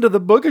bust into the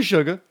book of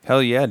sugar.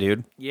 Hell yeah,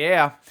 dude.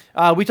 Yeah.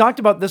 We talked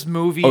about this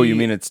movie. Oh, you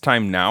mean it's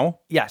time now?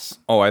 Yes.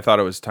 Oh, I thought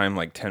it was time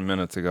like 10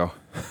 minutes ago.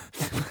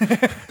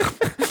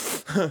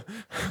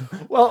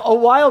 Well, a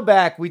while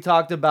back, we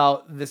talked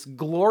about this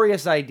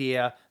glorious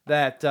idea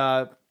that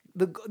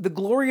the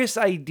glorious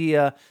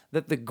idea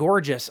that the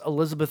gorgeous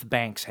Elizabeth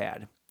Banks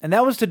had. And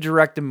that was to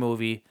direct a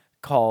movie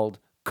called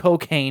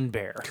Cocaine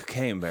Bear.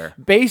 Cocaine Bear.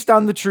 Based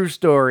on the true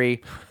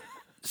story,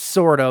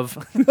 sort of,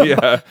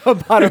 Yeah.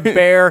 about a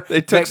bear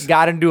They took that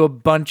got into a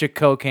bunch of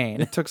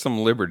cocaine. Took some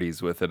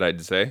liberties with it,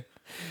 I'd say.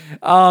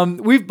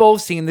 We've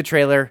both seen the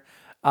trailer,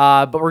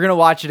 but we're going to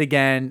watch it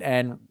again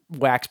and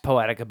wax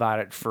poetic about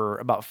it for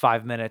about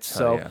 5 minutes.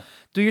 So yeah.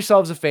 do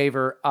yourselves a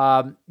favor.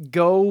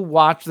 Go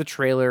watch the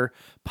trailer,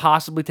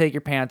 possibly take your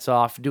pants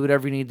off, do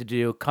whatever you need to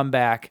do, come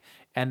back,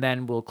 and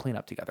then we'll clean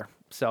up together.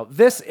 So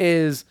this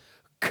is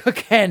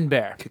Cocaine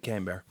Bear.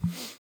 Cocaine Bear.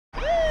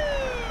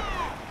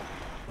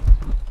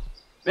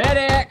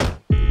 Medic!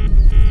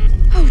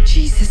 Oh,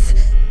 Jesus.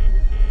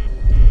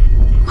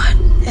 What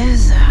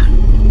is that?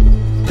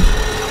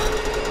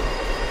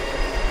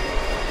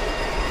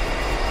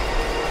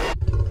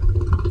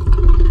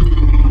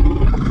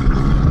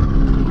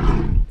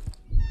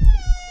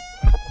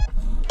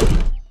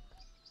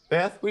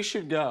 Beth, we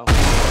should go.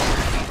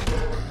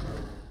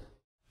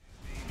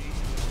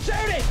 Shoot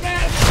it,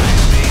 Beth!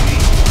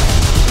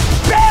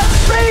 Beth,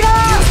 speed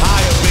up!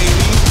 Higher,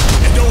 baby,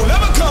 and don't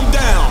ever come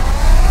down.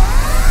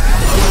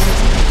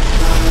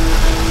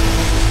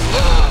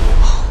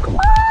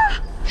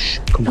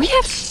 We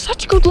have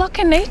such good luck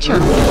in nature.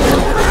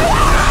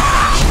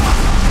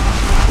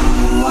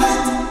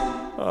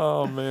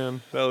 Oh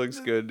man, that looks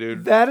good,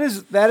 dude. That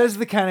is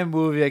the kind of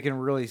movie I can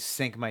really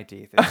sink my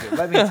teeth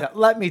into.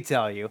 Let me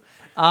tell you.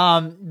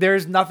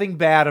 There's nothing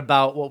bad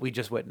about what we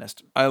just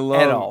witnessed. I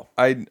love at all.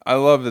 I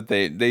love that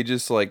they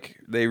just like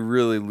they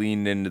really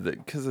leaned into the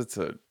because it's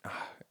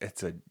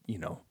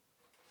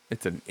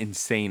an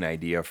insane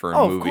idea for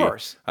a movie. Of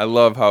course. I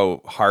love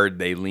how hard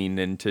they leaned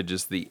into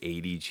just the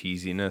 80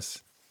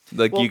 cheesiness.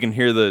 Like you can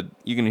hear the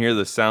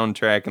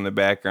soundtrack in the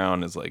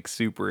background is like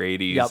super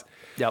 80s.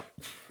 Yep.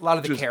 A lot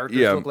of the characters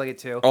look like it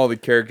too. All the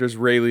characters.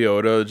 Ray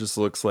Liotta just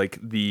looks like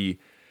the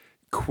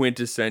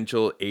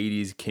quintessential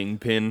 80s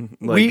kingpin.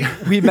 Like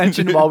We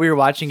mentioned while we were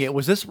watching it,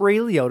 was this Ray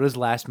Liotta's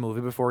last movie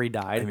before he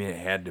died? I mean, it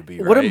had to be.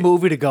 What a right?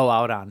 movie to go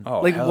out on!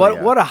 Oh, like hell what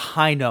yeah. what a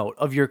high note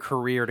of your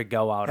career to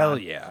go out Hell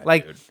on. yeah,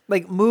 like dude.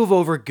 like move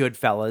over,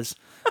 Goodfellas,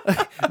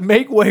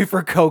 make way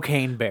for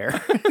Cocaine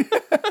Bear.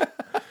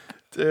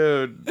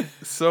 Dude,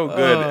 so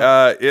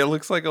good. It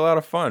looks like a lot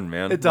of fun,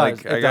 man. It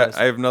does, Like, it does.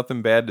 I have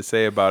nothing bad to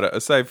say about it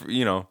aside from,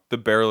 the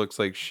bear looks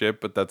like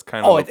shit, but that's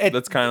kind of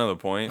that's kind of the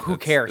point. Who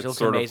cares? It It's looks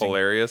sort amazing. of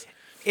hilarious.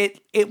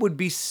 It would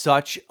be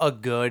such a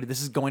good.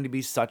 This is going to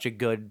be such a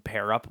good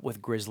pair up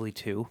with Grizzly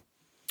 2,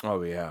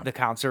 Oh yeah. the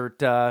concert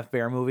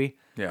bear movie.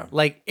 Yeah.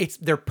 like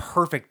they're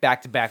perfect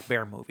back to back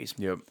bear movies.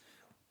 Yep.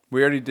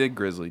 We already did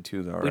Grizzly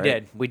too, though,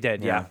 right? We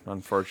did, yeah.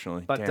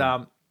 Unfortunately, But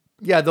Damn.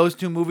 yeah, those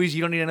two movies.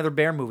 You don't need another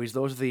bear movies.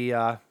 Those are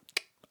the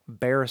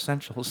bear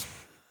essentials.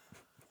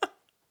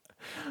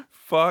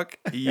 Fuck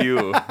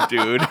you,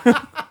 dude.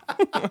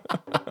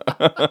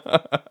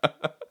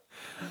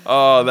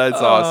 Oh, that's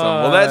awesome.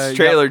 Well, that's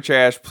trailer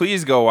trash.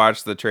 Please go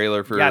watch the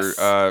trailer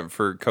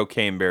for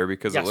Cocaine Bear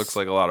because it looks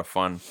like a lot of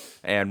fun,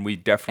 and we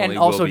definitely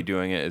And also- will be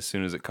doing it as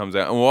soon as it comes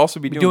out. And we'll also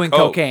be doing Doing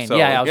coke, cocaine. So,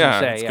 Yeah, I was gonna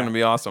say, it's yeah. gonna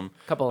be awesome.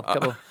 Couple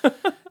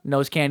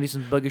nose candies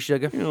and booger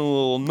sugar.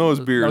 Little nose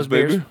beers, Nose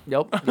baby. beers.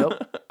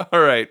 Yep. All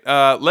right,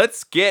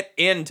 let's get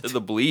into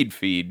the bleed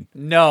feed.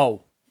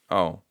 No.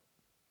 Oh,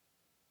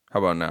 how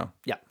about now?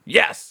 Yeah.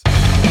 Yes.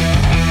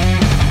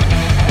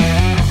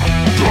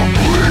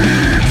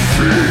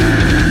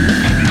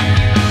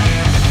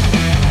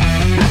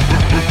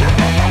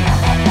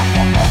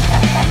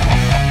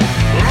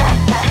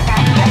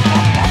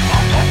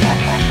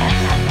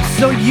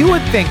 So you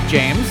would think,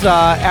 James,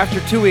 after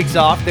 2 weeks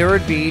off, there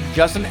would be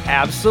just an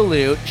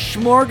absolute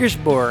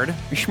smorgasbord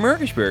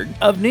Schmurgisburg.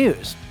 of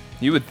news.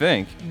 You would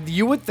think.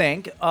 You would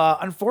think.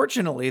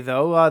 Unfortunately,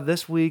 though,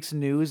 this week's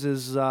news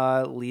is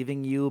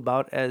leaving you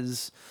about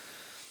as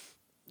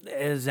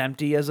as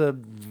empty as a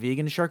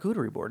vegan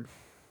charcuterie board.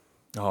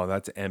 Oh,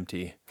 that's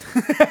empty.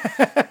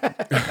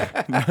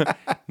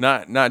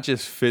 not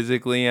just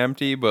physically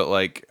empty, but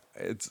like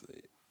it's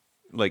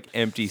like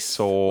empty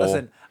soul.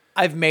 Listen,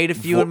 I've made a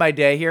few in my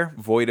day here.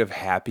 Void of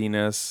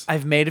happiness.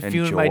 I've made a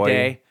few in my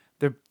day.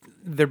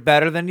 They're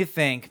better than you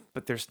think,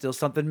 but there's still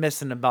something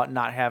missing about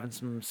not having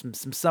some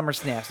summer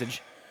snappage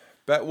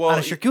But well, on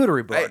a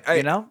charcuterie board.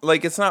 You know,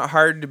 like it's not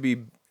hard to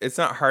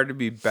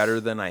be better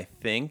than I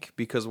think,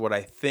 because what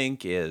I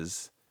think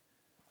is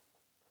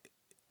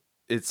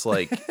it's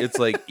like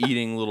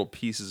eating little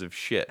pieces of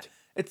shit.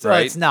 it's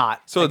right? It's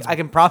not. So I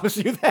can promise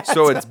you that.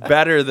 So it's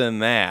better than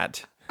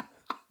that,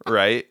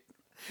 right?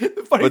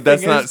 Funny But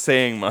that's thing not is,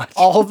 saying much.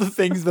 all the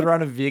things that are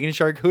on a vegan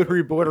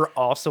charcuterie board are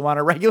also on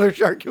a regular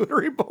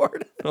charcuterie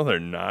board. No, they're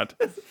not.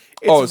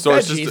 It's so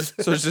it's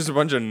veggies. just a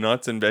bunch of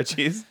nuts and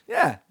veggies.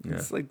 Yeah.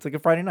 It's like a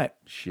Friday night.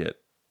 Shit.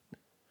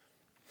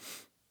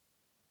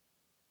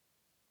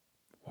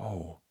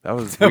 Whoa, that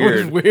was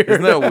weird.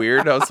 Isn't that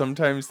weird how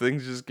sometimes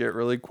things just get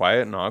really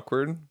quiet and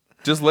awkward?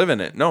 Just live in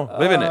it. No,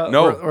 live in it.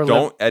 No, or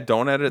don't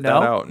edit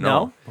that out.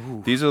 No.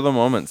 These are the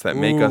moments that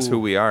make us who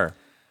we are.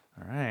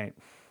 All right.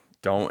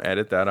 Don't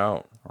edit that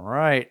out. All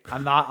right.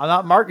 I'm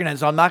not marking it,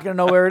 so I'm not going to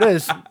know where it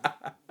is.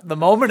 The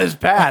moment has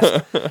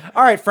passed.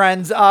 All right,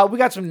 friends. We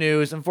got some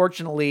news.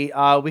 Unfortunately,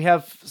 we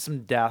have some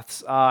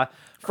deaths.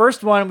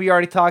 First one we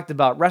already talked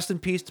about. Rest in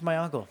peace to my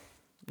uncle.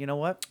 You know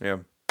what? Yeah.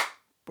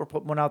 We're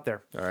putting one out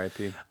there.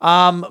 R.I.P.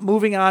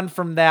 Moving on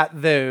from that,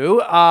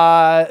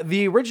 though,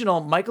 the original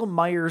Michael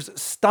Myers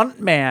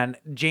stuntman,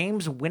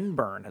 James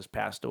Winburn, has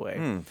passed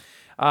away.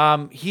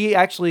 He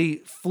actually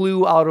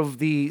flew out of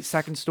the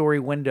second-story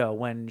window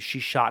when she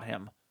shot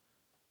him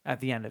at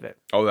the end of it.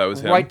 Oh, that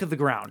was him? Right to the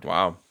ground.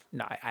 Wow.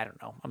 No, I don't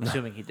know. I'm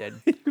assuming he did.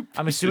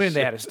 I'm assuming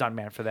they had a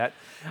stuntman for that.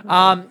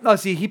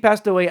 Let's see. He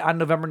passed away on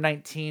November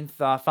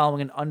 19th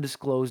following an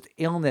undisclosed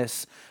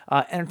illness.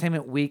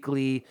 Entertainment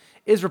Weekly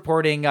is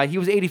reporting he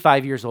was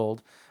 85 years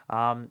old.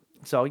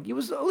 So he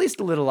was at least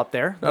a little up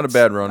there. Not a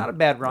bad run. Not a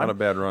bad run. Not a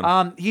bad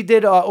run. He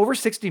did over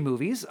 60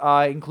 movies,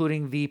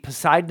 including The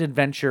Poseidon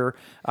Adventure,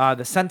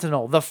 The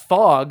Sentinel, The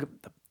Fog,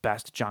 the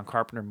best John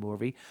Carpenter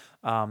movie.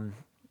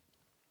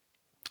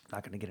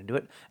 Not going to get into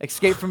it.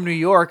 Escape from New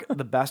York,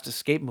 the best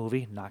escape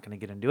movie. Not going to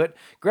get into it.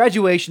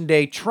 Graduation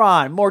Day,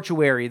 Tron,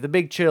 Mortuary, The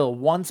Big Chill,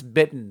 Once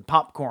Bitten,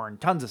 Popcorn,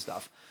 tons of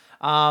stuff.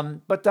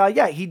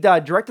 He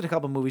directed a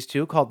couple movies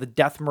too called The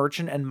Death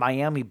Merchant and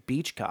Miami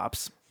Beach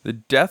Cops. The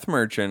Death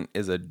Merchant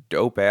is a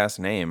dope-ass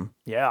name.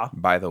 Yeah.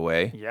 By the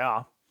way.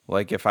 Yeah.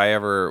 Like if I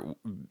ever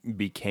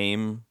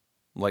became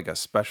like a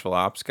special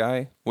ops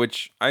guy,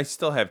 which I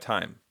still have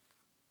time.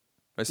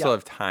 I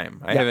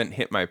haven't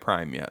hit my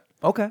prime yet.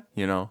 Okay.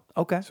 You know?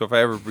 Okay. So if I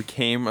ever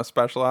became a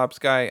special ops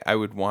guy, I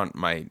would want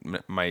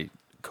my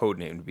code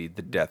name to be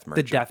the Death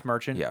Merchant. The Death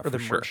Merchant? Yeah, or the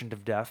for sure. Merchant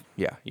of Death?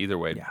 Yeah, either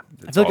way. Yeah.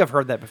 I feel like I've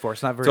heard that before.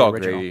 It's not very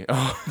original. Great.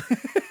 Oh.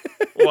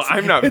 Well,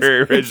 I'm not very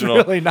original.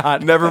 It's really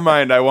not. Never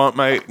mind. I want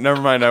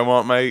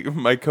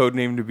my code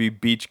name to be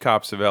Beach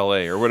Cops of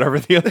LA or whatever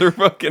the other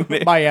fucking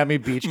name. Miami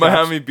Beach Cops.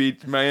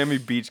 Miami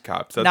Beach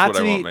Cops. That's not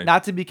what I want.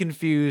 Not to be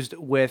confused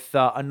with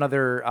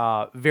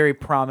another very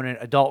prominent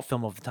adult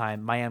film of the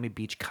time, Miami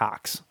Beach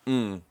Cocks.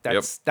 I'm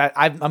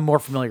more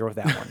familiar with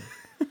that one.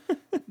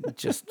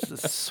 Just a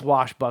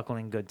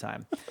swashbuckling good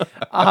time.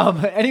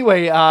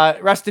 Anyway,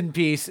 rest in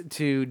peace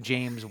to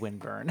James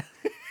Winburn.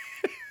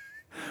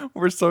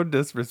 We're so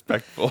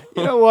disrespectful.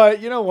 You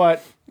know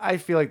what? I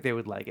feel like they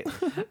would like it.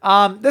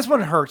 This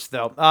one hurts,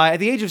 though. At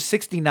the age of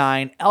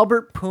 69,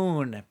 Albert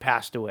Poon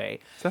passed away.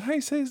 Is that how you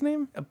say his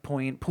name?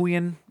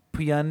 Puyen.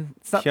 Pyun?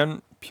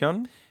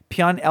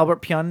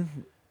 Albert Pyun.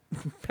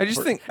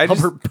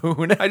 Albert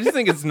Poon. I just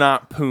think it's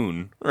not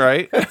Poon,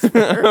 right? That's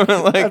fair.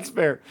 That's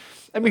fair.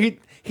 I mean,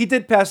 he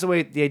did pass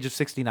away at the age of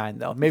 69,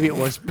 though. Maybe it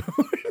was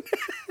Poon.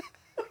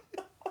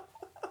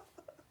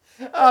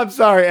 I'm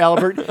sorry,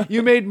 Albert.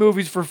 You made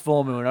movies for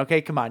Full Moon.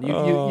 Okay, come on. You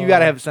got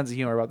to have a sense of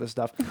humor about this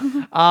stuff.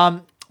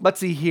 Let's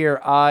see here.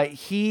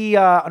 He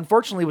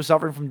unfortunately was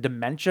suffering from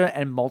dementia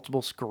and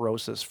multiple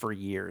sclerosis for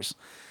years.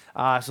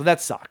 So that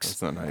sucks.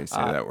 That's not how you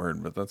say that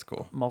word, but that's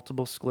cool.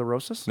 Multiple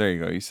sclerosis? There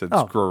you go. You said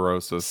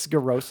sclerosis.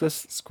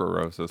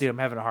 Sclerosis. Dude, I'm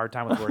having a hard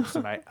time with words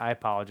tonight. I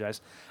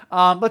apologize.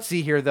 Let's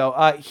see here,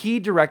 though.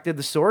 He directed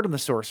The Sword and the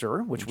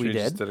Sorcerer, which we did.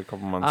 Just did a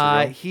couple months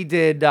ago. He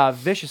did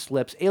Vicious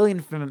Lips, Alien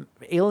from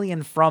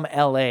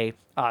L.A.,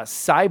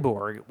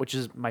 Cyborg, which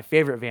is my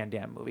favorite Van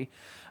Damme movie.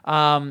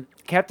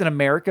 Captain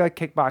America,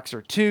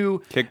 Kickboxer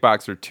 2.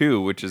 Kickboxer 2,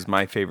 which is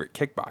my favorite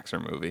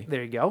kickboxer movie.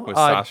 There you go. With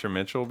Sasha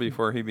Mitchell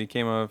before he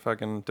became a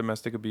fucking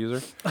domestic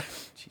abuser.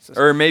 Jesus.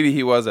 Or maybe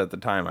he was at the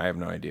time. I have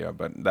no idea,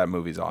 but that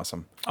movie's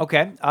awesome.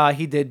 Okay.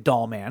 He did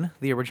Doll Man,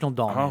 the original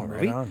Doll Man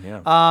movie. Right on,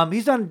 yeah.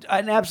 He's done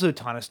an absolute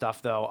ton of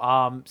stuff,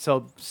 though.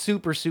 So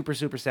super, super,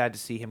 super sad to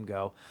see him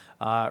go.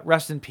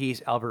 Rest in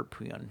peace, Albert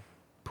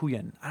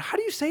Puyen. How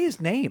do you say his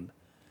name?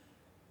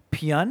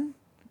 Pyun?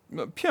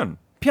 Pyun.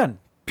 Pyun.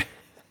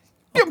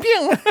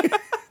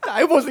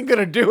 I wasn't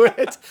gonna do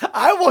it.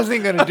 Now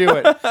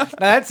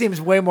that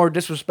seems way more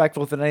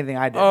disrespectful than anything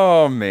I did.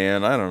 Oh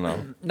man, I don't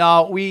know.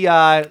 No, we.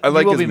 I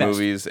like will his be missed.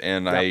 movies,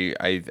 and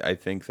I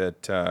think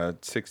that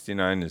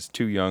 69 is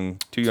too young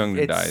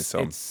to die. So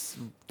it's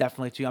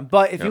definitely too young.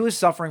 But if he was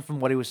suffering from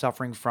what he was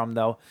suffering from,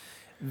 though,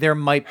 there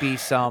might be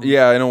some.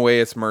 yeah, in a way,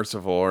 it's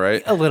merciful,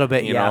 right? A little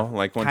bit, you yeah. know,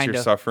 like once you're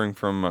suffering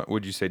from,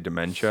 would you say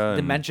dementia?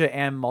 Dementia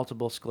and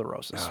multiple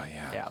sclerosis. Oh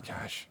yeah,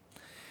 gosh,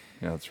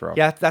 yeah, that's rough.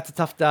 Yeah, that's a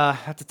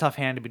tough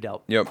hand to be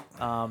dealt. Yep.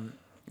 All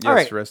Yes,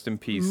 right. rest in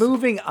peace.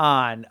 Moving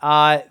on.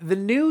 The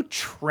new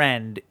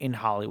trend in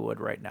Hollywood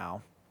right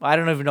now. I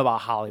don't even know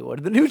about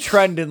Hollywood. The new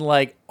trend in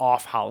like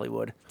off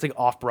Hollywood. It's like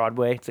off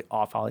Broadway. It's like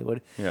off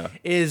Hollywood. Yeah.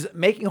 Is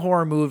making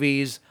horror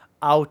movies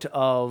out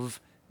of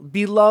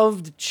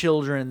beloved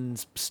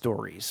children's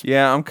stories.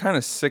 Yeah, I'm kind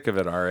of sick of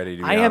it already.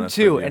 To be I am honest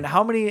too. with you. And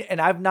how many? And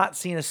I've not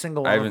seen a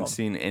single one I of them. haven't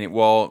seen any.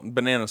 Well,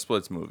 Banana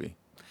Split's movie.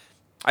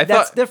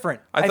 That's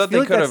different. I thought feel they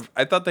like could that's- have.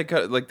 I thought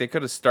they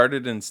could have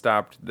started and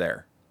stopped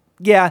there.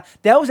 Yeah,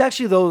 that was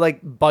actually though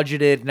like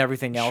budgeted and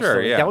everything else. Sure, so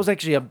yeah. That was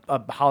actually a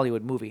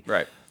Hollywood movie.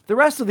 Right. The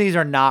rest of these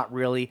are not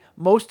really.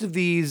 Most of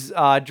these,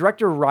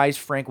 director Rice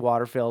Frank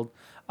Waterfield,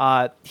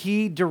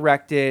 he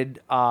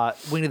directed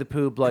Winnie the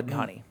Pooh, Blood and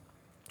Honey,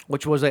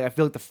 which was like I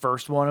feel like the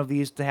first one of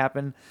these to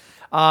happen.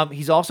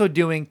 He's also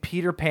doing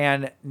Peter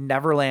Pan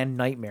Neverland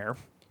Nightmare.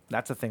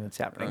 That's a thing that's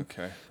happening.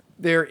 Okay.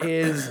 There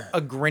is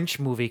a Grinch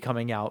movie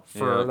coming out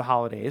for Yeah. the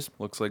holidays.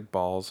 Looks like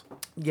balls.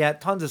 Yeah,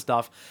 tons of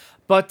stuff.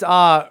 But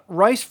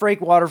Rice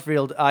Frank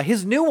Waterfield,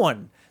 his new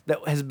one that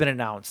has been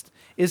announced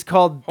is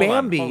called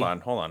Bambi. Hold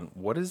on.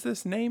 What is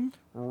this name?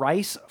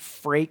 Rice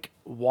Frank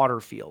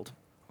Waterfield.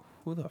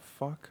 Who the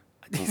fuck?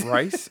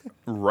 Rice?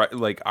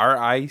 Like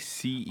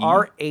RICE?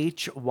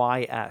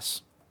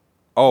 RHYS.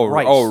 Oh,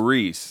 Rice.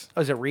 Reese.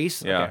 Oh, is it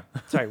Reese? Yeah. Okay.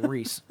 Sorry,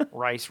 Reese.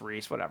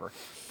 Reese, whatever.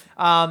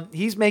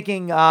 He's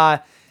making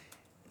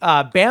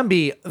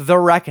Bambi The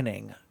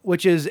Reckoning,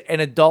 which is an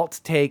adult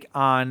take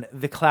on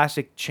the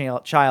classic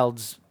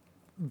child's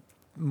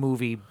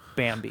movie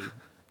Bambi.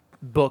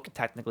 Book,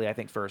 technically, I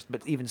think first,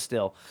 but even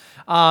still.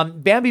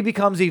 Bambi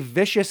becomes a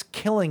vicious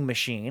killing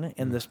machine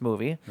in this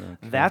movie. Okay.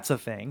 That's a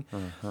thing.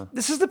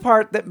 This is the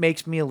part that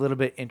makes me a little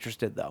bit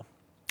interested, though.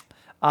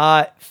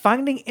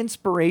 Finding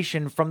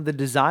inspiration from the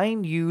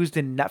design used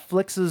in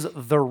Netflix's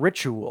The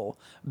Ritual,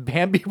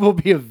 Bambi will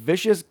be a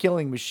vicious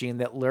killing machine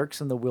that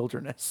lurks in the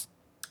wilderness.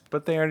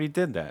 But they already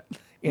did that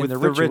In with The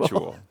the Ritual.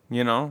 ritual.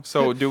 You know.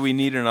 So do we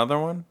need another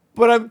one?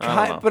 But I'm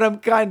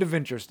kind of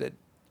interested.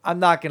 I'm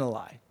not gonna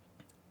lie.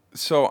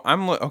 So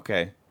I'm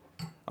looking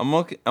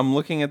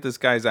at this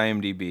guy's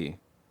IMDb,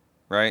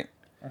 right?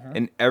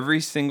 And every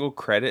single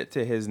credit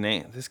to his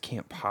name. This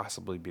can't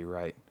possibly be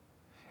right.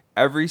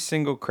 Every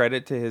single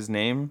credit to his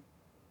name.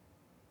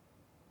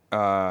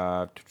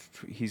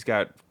 He's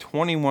got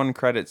 21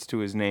 credits to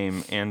his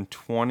name, and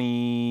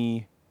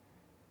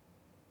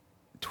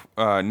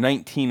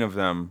 19 of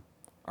them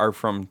are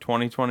from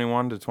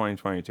 2021 to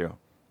 2022.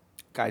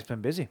 Guy's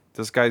been busy.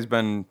 This guy's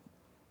been,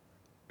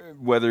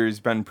 whether he's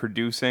been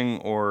producing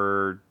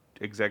or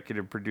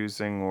executive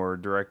producing or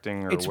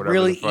directing or It's whatever.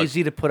 really the fuck.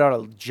 easy to put out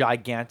a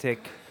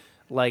gigantic,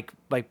 like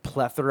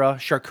plethora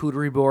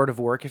charcuterie board of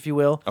work, if you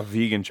will. A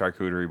vegan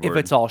charcuterie board. If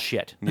it's all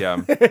shit.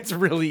 Yeah. It's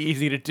really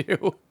easy to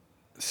do.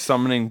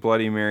 Summoning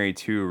Bloody Mary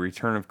 2,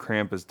 Return of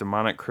Krampus,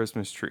 Demonic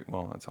Christmas Tree.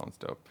 Well, that sounds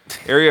dope.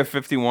 Area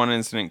 51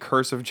 Incident,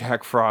 Curse of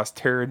Jack Frost,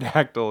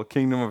 Pterodactyl,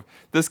 Kingdom of...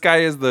 This guy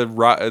is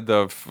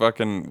the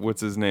fucking... What's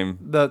his name?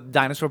 The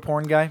dinosaur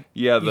porn guy?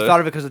 Yeah. You thought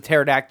of it because of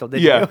pterodactyl,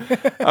 didn't you?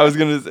 I was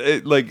going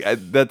to say,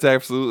 that's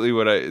absolutely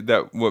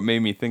what made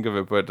me think of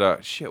it.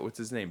 But, shit, what's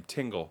his name?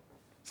 Tingle.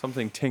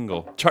 Something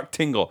Tingle. Chuck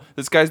Tingle.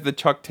 This guy's the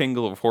Chuck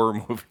Tingle of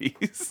horror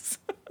movies.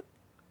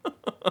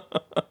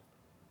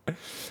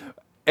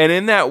 And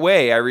in that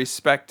way, I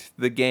respect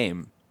the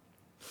game.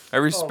 I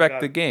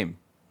respect the game.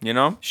 You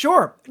know?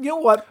 Sure. You know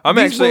what? I'm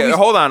These actually movies-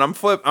 hold on. I'm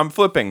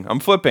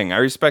flipping. I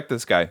respect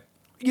this guy.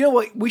 You know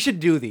what? We should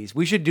do these.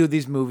 We should do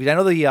these movies. I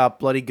know the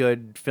Bloody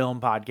Good Film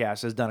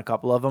Podcast has done a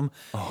couple of them.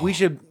 We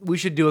should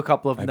do a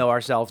couple of them though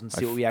ourselves and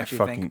see what we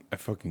actually think. I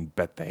fucking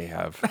bet they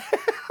have.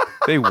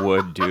 They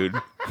would, dude.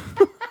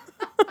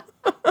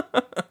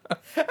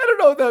 I don't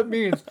know what that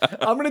means.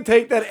 I'm going to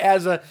take that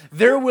as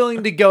they're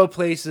willing to go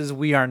places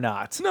we are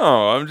not.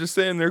 No, I'm just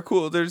saying they're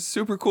cool. They're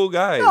super cool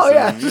guys. Oh,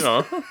 yeah. And, you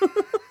know.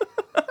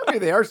 I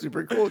mean, they are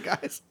super cool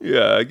guys.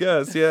 Yeah, I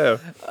guess. Yeah.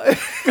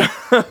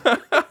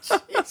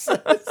 Jesus.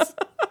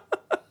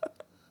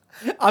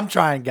 I'm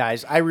trying,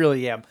 guys. I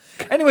really am.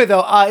 Anyway,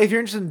 though, if you're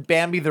interested in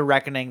Bambi: The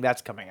Reckoning,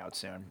 that's coming out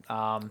soon.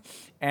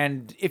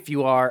 And if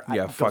you are,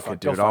 Yeah, fuck it,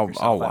 dude. go fuck I'll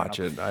yourself. I don't watch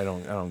know. it. I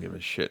don't give a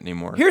shit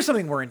anymore. Here's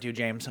something we're into,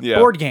 James. Yeah.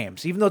 Board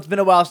games. Even though it's been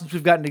a while since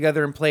we've gotten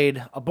together and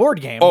played a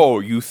board game. Oh,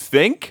 you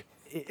think?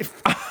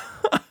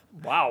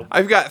 Wow.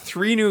 I've got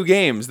 3 new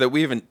games that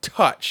we haven't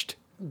touched.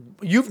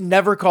 You've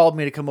never called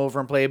me to come over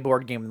and play a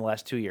board game in the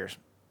last 2 years.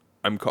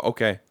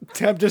 Okay.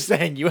 I'm just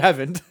saying, you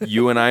haven't.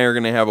 You and I are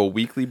gonna have a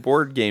weekly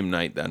board game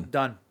night then.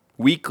 Done.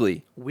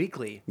 Weekly.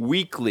 Weekly.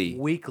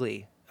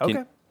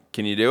 Okay.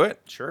 Can you do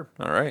it? Sure.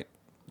 All right.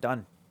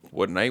 Done.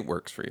 What night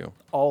works for you?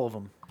 All of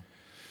them.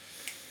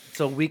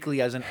 So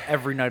weekly as in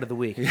every night of the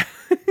week.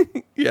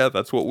 Yeah,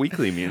 that's what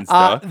weekly means.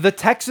 The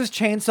Texas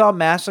Chainsaw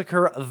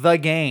Massacre, the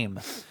game,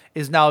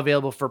 is now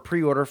available for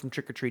pre-order from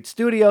Trick or Treat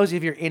Studios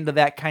if you're into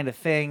that kind of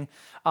thing.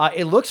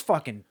 It looks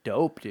fucking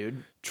dope,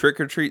 dude. Trick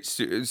or Treat.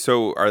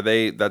 So are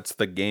they? That's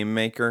the game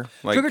maker.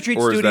 Like, Trick or Treat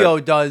Studio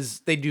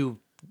They do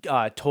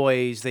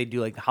toys. They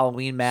do like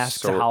Halloween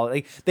masks.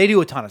 They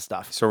do a ton of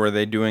stuff. So are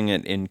they doing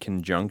it in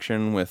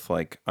conjunction with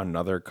like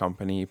another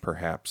company,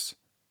 perhaps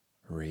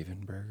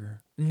Ravenburger?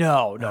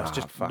 No, it's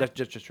just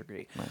Trick or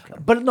Treat. Okay.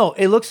 But no,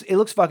 it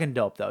looks fucking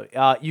dope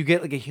though. You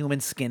get like a human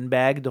skin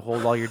bag to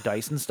hold all your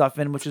dice and stuff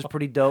in, which is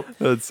pretty dope.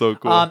 That's so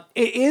cool.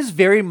 It is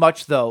very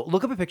much though.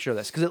 Look up a picture of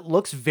this because it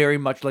looks very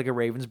much like a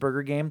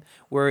Ravensburger game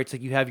where it's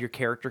like you have your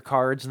character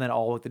cards and then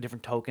all of the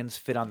different tokens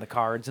fit on the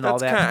cards and all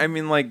that. I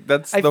mean, like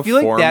that's the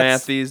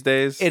format these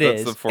days.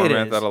 That's the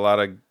format that a lot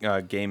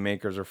of game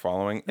makers are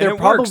following. And it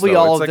probably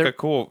works,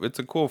 though. It's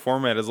a cool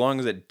format as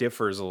long as it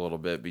differs a little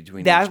bit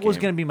between. That was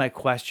going to be my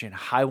question.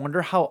 I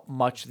wonder how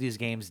much these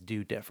games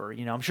do differ.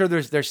 You know, I'm sure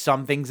there's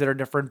some things that are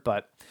different,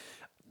 but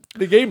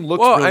the game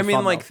looks really I mean,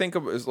 fun, like though. think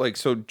of it as like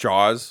so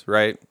Jaws,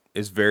 right?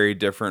 Is very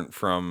different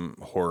from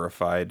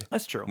Horrified.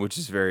 That's true. Which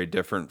is very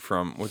different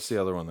from what's the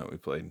other one that we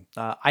played?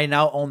 I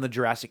now own the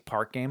Jurassic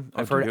Park game.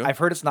 I've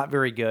heard it's not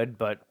very good,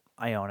 but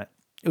I own it.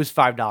 It was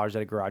 $5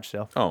 at a garage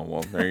sale. Oh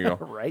well, there you go.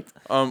 Right.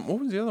 What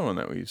was the other one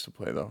that we used to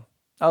play though?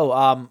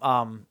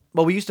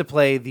 Well, we used to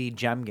play the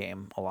Gem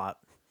game a lot.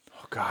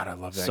 Oh God, I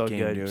love that so game,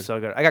 good, dude.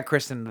 So good. I got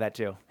Kristen into that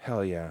too.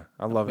 Hell yeah,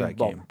 I love that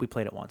game. We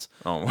played it once.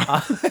 Oh,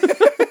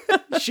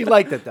 she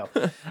liked it though.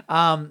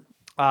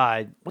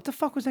 What the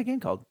fuck was that game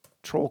called?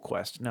 Troll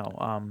Quest?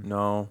 No.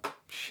 No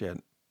shit.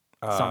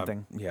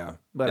 Something. Yeah,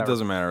 Whatever. It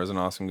doesn't matter. It was an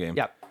awesome game.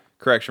 Yeah.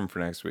 Correction for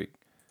next week.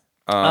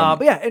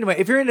 But yeah, anyway,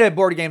 if you're into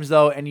board games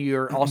though, and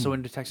you're also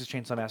into Texas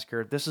Chainsaw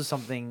Massacre, this is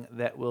something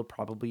that will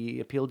probably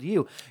appeal to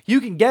you. You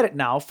can get it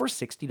now for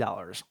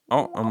 $60.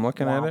 Oh, I'm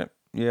looking at it.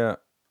 Yeah.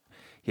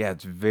 Yeah,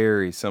 it's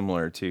very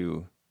similar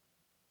to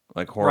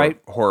like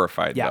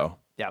Horrified though.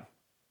 Yeah.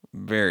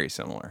 Very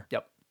similar.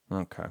 Yep.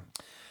 Okay.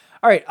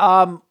 All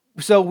right.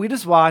 So we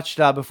just watched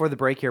before the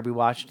break here. We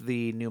watched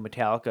the new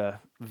Metallica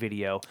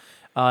video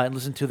and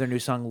listened to their new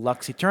song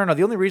 "Lux Eterna."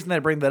 The only reason that I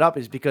bring that up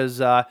is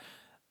because am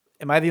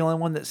I the only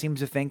one that seems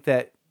to think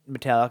that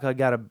Metallica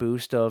got a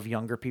boost of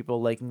younger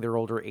people liking their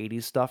older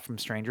 '80s stuff from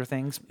Stranger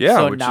Things? Yeah.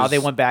 So now they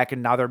went back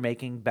and now they're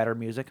making better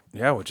music.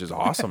 Yeah, which is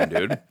awesome,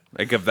 dude.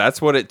 Like if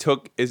that's what it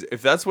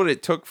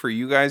took for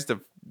you guys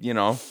to,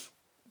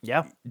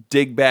 Yeah.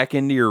 dig back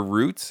into your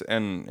roots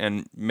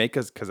and make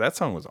us, because that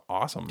song was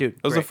awesome. Dude,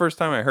 it was the first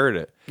time I heard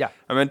it. Yeah.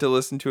 I meant to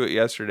listen to it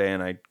yesterday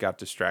and I got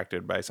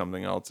distracted by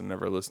something else and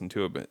never listened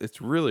to it, but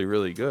it's really,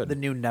 really good. The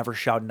new Never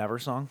Shout Never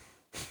song.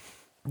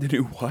 The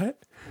new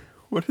what?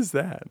 What is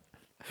that?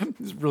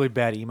 This really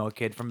bad emo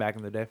kid from back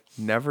in the day.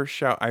 Never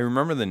Shout. I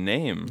remember the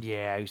name.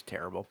 Yeah, he was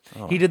terrible.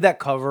 Oh. He did that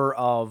cover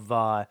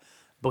of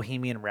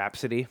Bohemian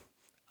Rhapsody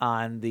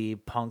on the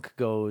Punk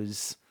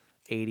Goes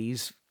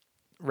 80s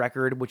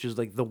record, which is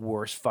like the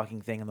worst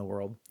fucking thing in the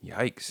world.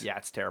 Yikes. Yeah,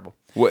 it's terrible.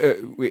 What,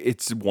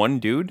 it's one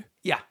dude?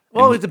 Yeah.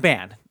 Well, it's a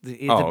band.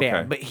 It's a band.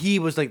 Okay. But he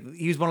was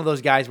one of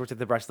those guys where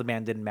the rest of the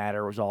band didn't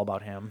matter. It was all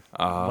about him.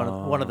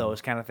 One of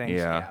those kind of things.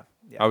 Yeah.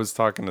 I was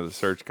talking to the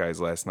Search guys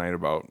last night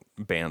about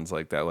bands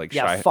like that. Like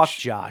fuck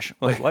Josh.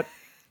 Wait, what?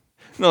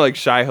 No, like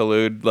Shai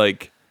Hulud,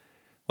 like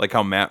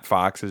how Matt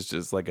Fox is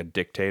just like a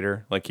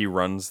dictator. Like he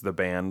runs the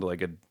band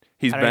like a.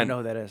 I don't even know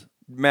who that is.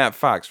 Matt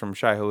Fox from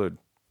Shai Hulud.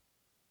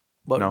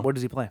 What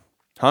does he play?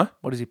 Huh?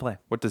 What does he play?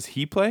 What does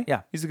he play?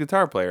 Yeah. He's a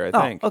guitar player,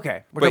 I think.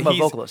 Okay. We're talking about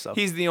vocalists, though.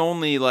 He's the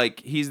only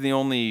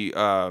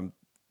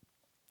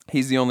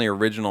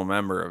original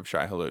member of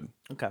Shai Hulud.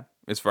 Okay.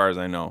 As far as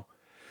I know.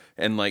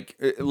 And like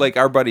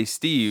our buddy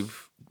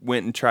Steve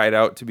went and tried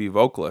out to be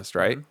vocalist,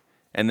 right? Mm-hmm.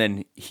 And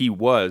then he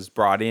was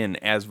brought in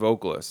as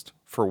vocalist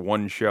for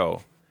one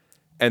show.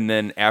 And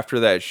then after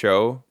that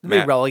show,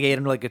 they relegate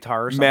him to like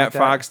guitar or something. Matt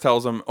Fox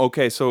tells him,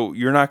 "Okay, so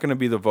you're not going to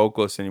be the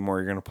vocalist anymore.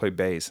 You're going to play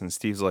bass." And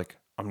Steve's like,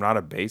 "I'm not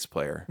a bass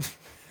player."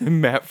 And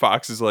Matt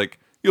Fox is like,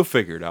 "You'll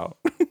figure it out."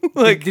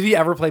 Like, did he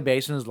ever play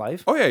bass in his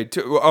life? Oh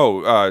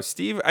yeah.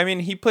 Steve. I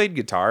mean, he played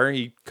guitar.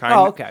 He kind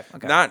of. Okay.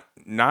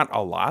 Not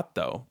a lot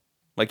though.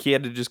 Like he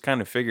had to just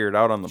kind of figure it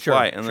out on the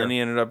fly, and then he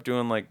ended up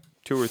doing like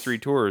 2 or 3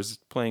 tours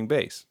playing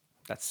bass.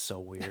 That's so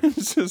weird.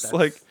 It's just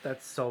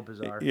that's so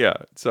bizarre. Yeah.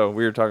 So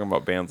we were talking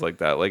about bands like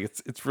that. Like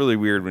it's really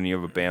weird when you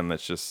have a band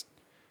that's just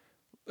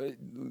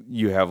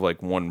you have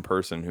like one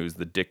person who's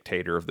the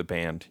dictator of the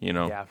band,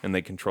 Yeah. and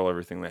they control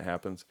everything that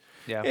happens.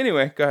 Yeah.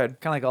 Anyway, go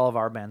ahead. Kind of like all of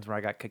our bands where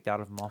I got kicked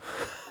out of them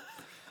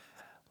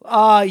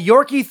all.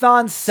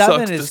 Yorkie-thon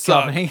 7 is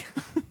coming.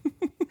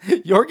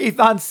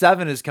 Yorkie-thon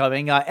 7 is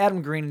coming.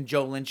 Adam Green and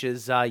Joe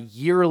Lynch's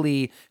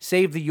yearly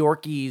Save the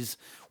Yorkies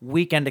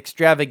weekend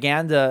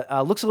extravaganza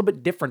looks a little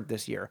bit different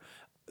this year.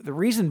 The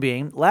reason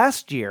being,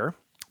 last year,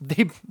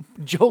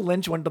 Joe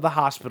Lynch went to the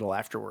hospital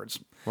afterwards.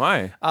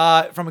 Why?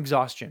 From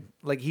exhaustion.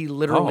 Like he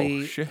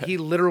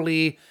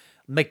literally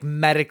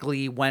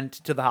medically went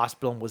to the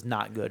hospital and was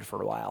not good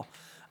for a while.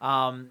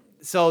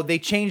 So they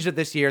changed it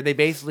this year. They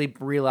basically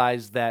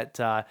realized that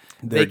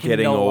they're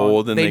getting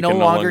old and they can no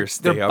longer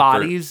stay their up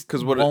bodies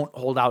won't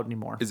hold out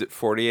anymore. Is it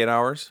 48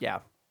 hours? Yeah.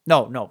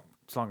 No,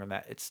 it's longer than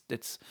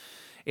that.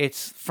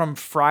 It's from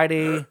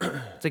Friday.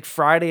 It's like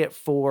Friday at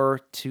 4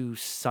 to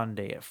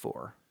Sunday at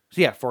 4.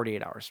 So yeah,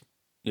 48 hours.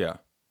 Yeah.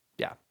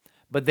 Yeah.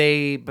 But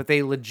they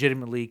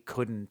legitimately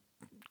couldn't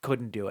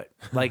do it.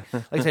 Like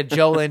I said,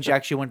 Joe Lynch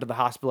actually went to the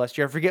hospital last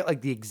year. I forget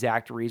like the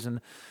exact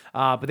reason,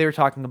 but they were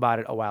talking about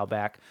it a while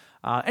back.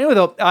 Anyway,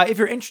 though, if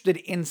you're interested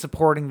in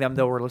supporting them,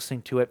 though, we're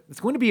listening to it. It's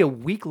going to be a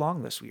week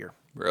long this year.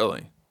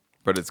 Really?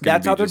 But it's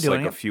going to be just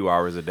like a few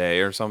hours a day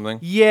or something?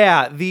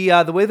 Yeah.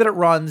 The way that it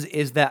runs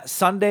is that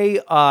Sunday,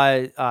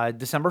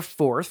 December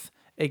 4th,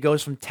 it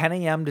goes from 10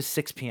 a.m. to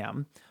 6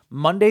 p.m.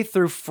 Monday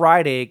through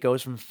Friday, it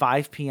goes from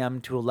 5 p.m.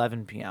 to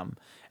 11 p.m.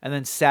 And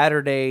then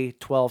Saturday,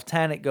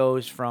 12/10, it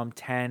goes from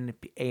 10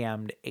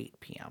 a.m. to 8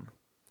 p.m.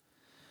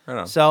 Right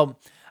on. So,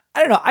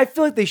 I don't know. I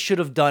feel like they should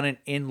have done it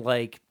in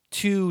like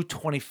 2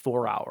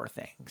 24-hour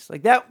things.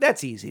 Like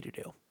that's easy to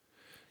do.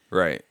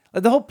 Right.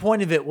 Like the whole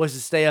point of it was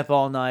to stay up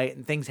all night,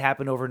 and things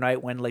happen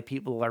overnight when like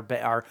people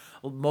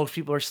most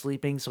people are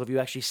sleeping. So if you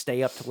actually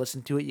stay up to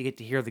listen to it, you get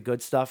to hear the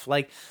good stuff.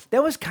 Like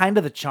that was kind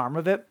of the charm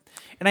of it.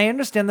 And I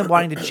understand them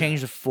wanting to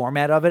change the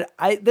format of it.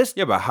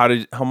 Yeah, but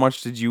how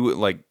much did you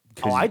like?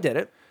 Oh, I did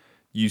it.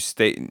 You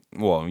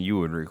you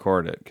would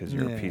record it because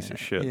you're a piece of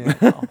shit. Yeah,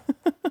 no.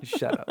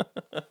 Shut up.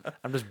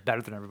 I'm just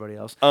better than everybody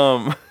else.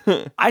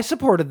 I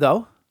supported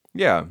though.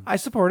 Yeah. I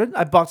supported.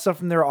 I bought stuff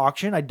from their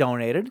auction. I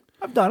donated.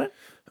 I've done it.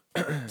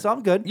 So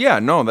I'm good. Yeah,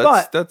 no,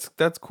 that's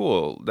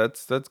cool.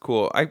 That's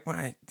cool.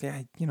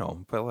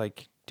 But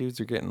like dudes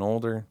are getting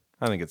older.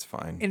 I think it's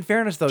fine. In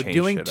fairness though, Change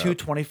doing shit two up.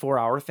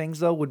 24-hour things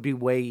though would be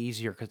way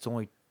easier because it's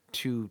only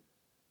two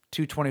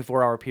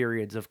 24-hour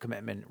periods of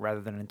commitment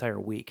rather than an entire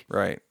week.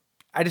 Right.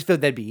 I just feel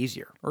that'd be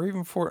easier. Or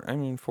even 4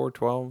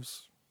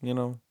 12s, you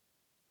know.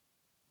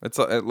 It's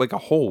like a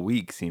whole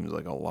week seems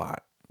like a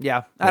lot.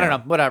 Yeah, I don't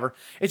know, whatever.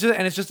 It's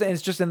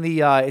just in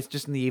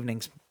the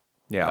evenings.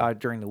 Yeah.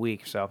 During the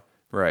week, so.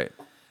 Right.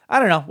 I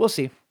don't know. We'll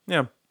see.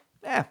 Yeah.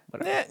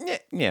 Whatever.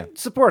 Yeah.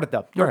 Support it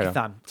though. Right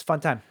Yorkie-thon. It's a fun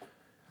time.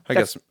 I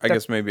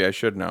guess maybe I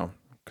should now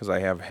because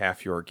I have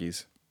half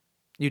Yorkies.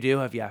 You do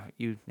have I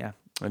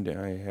do.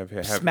 I have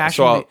half. Smash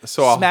I'll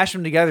smash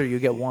them together. You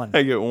get one.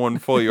 I get one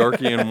full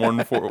Yorkie and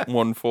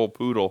one full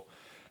poodle.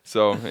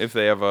 So if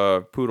they have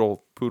a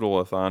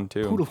poodle-a-thon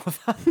too.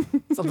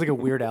 Poodle-a-thon. Sounds like a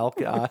Weird Al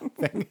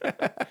thing.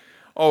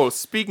 Oh,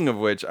 speaking of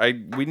which,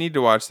 we need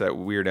to watch that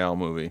Weird Al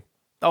movie.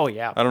 Oh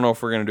yeah. I don't know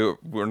if we're gonna do it.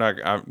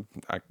 I'm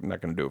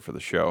not gonna do it for the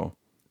show.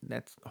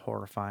 That's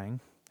horrifying.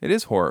 It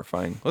is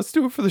horrifying. Let's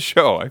do it for the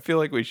show. I feel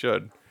like we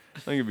should. I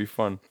think it'd be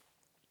fun.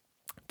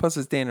 Plus,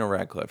 it's Daniel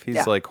Radcliffe.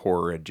 He's like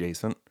horror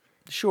adjacent.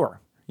 Sure.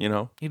 You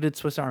know. He did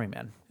Swiss Army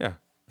Man. Yeah.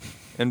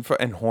 And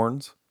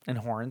horns. And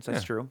horns.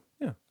 That's true.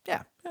 Yeah.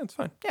 Yeah. Yeah, it's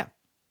fine. Yeah.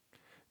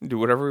 Do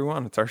whatever we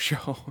want. It's our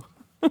show.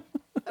 I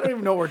don't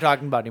even know what we're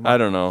talking about anymore. I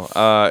don't know.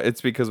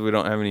 It's because we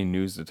don't have any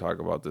news to talk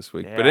about this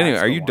week. Yeah, but anyway,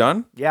 are you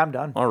done? Yeah, I'm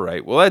done. All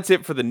right. Well, that's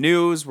it for the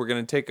news. We're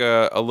going to take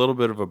a little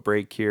bit of a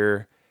break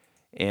here.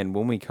 And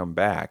when we come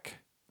back,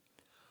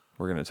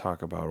 we're going to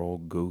talk about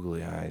old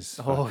googly eyes.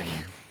 Oh, yeah.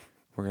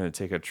 We're going to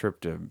take a trip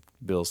to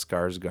Bill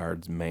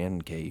Skarsgard's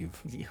man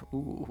cave.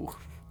 Ooh.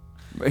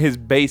 His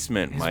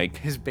basement, Mike.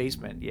 His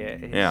basement, yeah.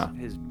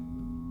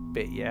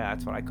 Yeah,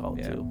 that's what I call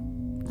it too.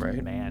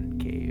 Right. Man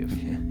cave.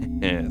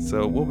 Yeah,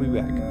 so we'll be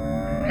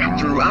back.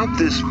 Throughout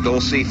this,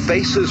 they'll see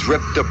faces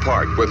ripped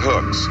apart with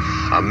hooks,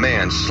 a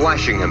man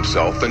slashing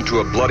himself into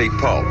a bloody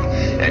pulp,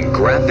 and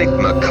graphic,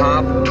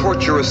 macabre,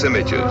 torturous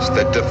images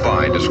that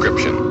defy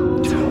description.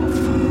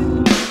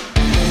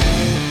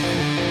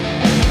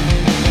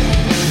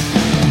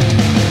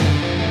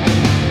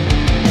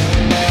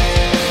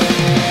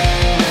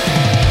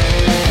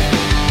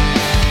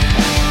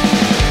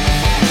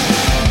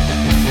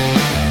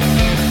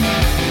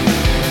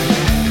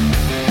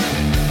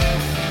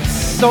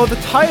 So the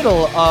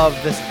title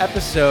of this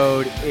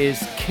episode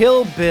is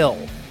Kill Bill.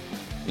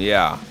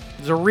 Yeah.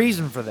 There's a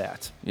reason for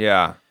that.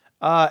 Yeah.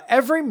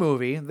 Every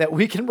movie that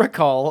we can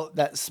recall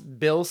that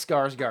Bill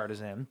Skarsgard is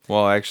in.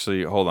 Well,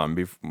 actually, hold on.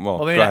 Maybe go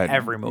not ahead.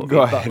 every movie,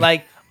 Go but ahead.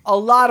 like a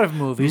lot of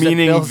movies.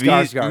 Meaning that Bill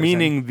Skarsgard is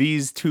meaning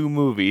these two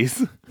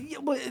movies.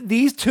 in.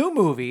 These two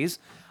movies,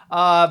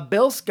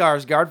 Bill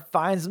Skarsgard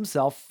finds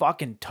himself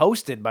fucking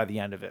toasted by the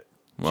end of it.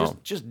 Well.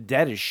 Just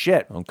dead as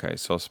shit. Okay,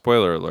 so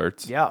spoiler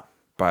alerts. Yeah.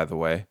 By the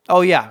way.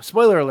 Oh yeah,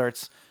 spoiler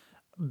alerts.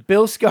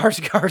 Bill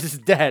Skarsgard is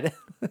dead.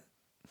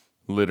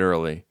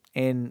 Literally.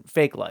 In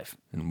fake life.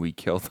 And we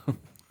killed him.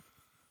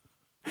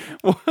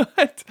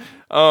 What?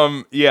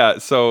 Yeah,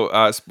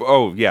 so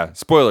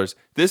spoilers.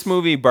 This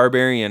movie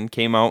Barbarian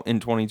came out in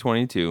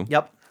 2022.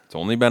 Yep. It's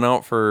only been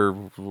out for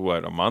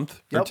what, a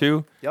month or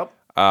two? Yep.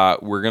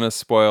 We're going to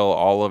spoil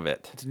all of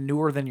it. It's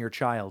newer than your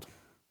child.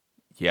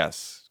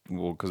 Yes.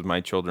 Well, cuz my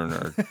children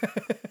are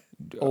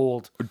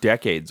old.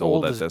 Decades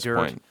old at as this dirt.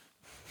 point.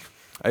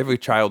 I have a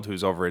child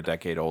who's over a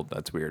decade old.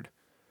 That's weird.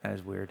 That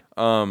is weird.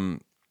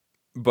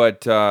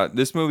 But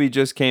this movie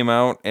just came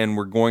out, and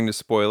we're going to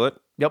spoil it.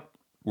 Yep.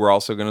 We're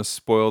also going to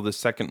spoil the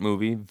second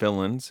movie,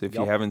 Villains. If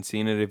you haven't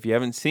seen it, if you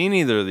haven't seen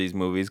either of these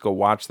movies, go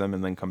watch them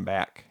and then come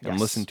back and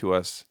listen to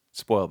us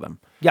spoil them.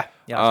 Yeah.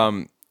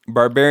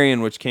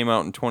 Barbarian, which came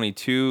out in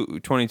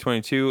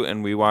 2022,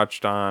 and we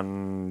watched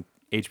on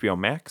HBO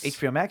Max.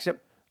 HBO Max, yep.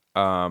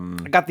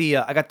 I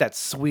got that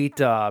sweet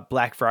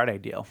Black Friday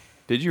deal.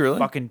 Did you really?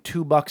 Fucking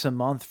 $2 a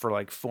month for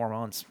like 4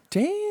 months.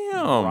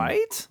 Damn.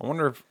 Right? I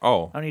wonder if I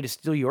don't need to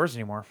steal yours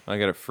anymore. I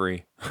get it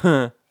free.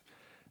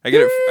 I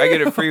get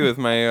it free with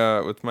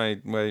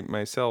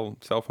my cell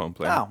phone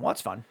plan. Oh, well,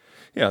 that's fun.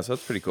 Yeah, so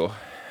that's pretty cool.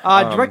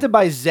 Directed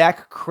by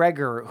Zach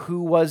Kreger,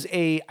 who was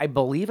I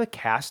believe a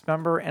cast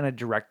member and a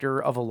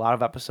director of a lot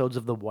of episodes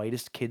of The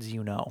Whitest Kids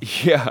You Know.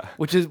 Yeah.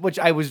 Which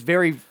I was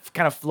very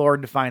kind of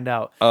floored to find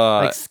out.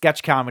 Like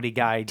sketch comedy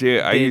guy.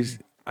 Dude,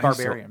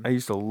 Barbarian. I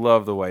used to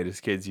love The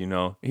Whitest Kids You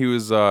Know. He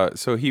was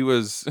he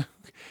was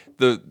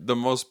the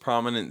most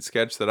prominent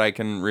sketch that I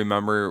can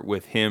remember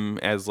with him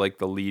as like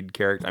the lead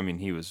character. I mean,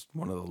 he was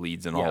one of the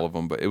leads in all of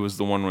them, but it was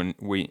the one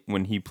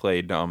when he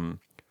played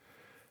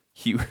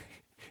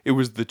it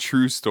was the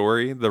true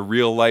story, the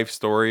real life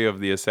story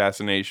of the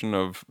assassination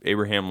of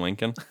Abraham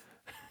Lincoln.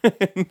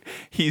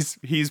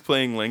 he's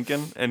playing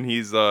Lincoln, and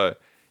he's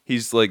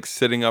like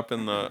sitting up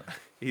in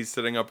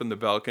the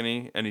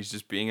balcony, and he's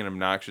just being an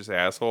obnoxious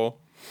asshole,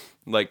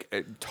 like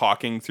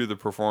talking through the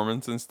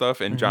performance and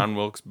stuff. And John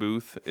Wilkes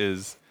Booth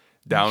is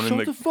down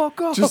Shut the fuck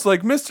up. Just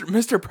like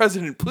Mr.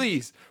 President,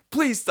 please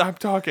stop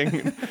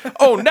talking.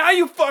 Oh, now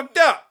you fucked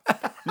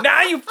up.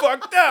 Now you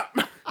fucked up.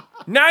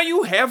 Now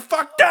you have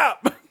fucked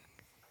up.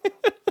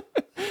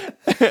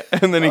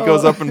 And then he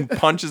goes up and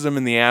punches him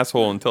in the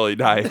asshole until he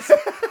dies.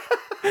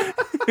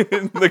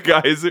 And the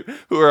guys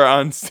who are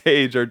on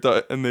stage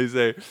and they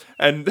say,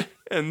 and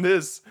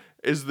this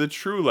is the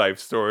true life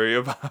story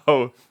of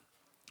how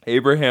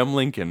Abraham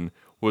Lincoln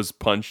was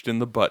punched in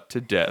the butt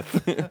to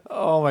death.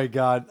 Oh my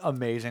God,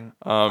 amazing!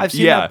 I've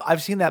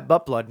seen that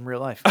butt blood in real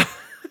life.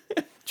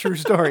 True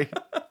story.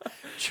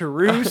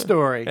 True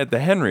story. At the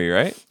Henry,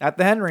 right? At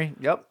the Henry.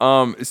 Yep.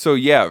 So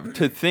yeah,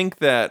 to think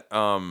that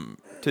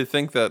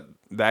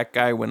that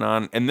guy went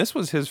on, and this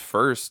was his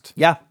first.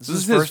 Yeah, this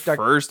is his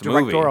first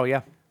directorial. movie.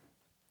 Yeah.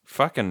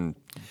 Fucking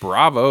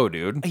bravo,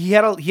 dude. He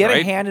had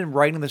a hand in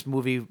writing this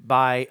movie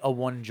by a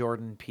one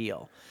Jordan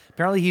Peele.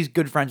 Apparently, he's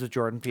good friends with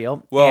Jordan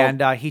Peele,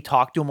 and he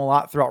talked to him a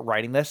lot throughout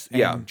writing this.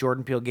 And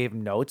Jordan Peele gave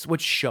him notes,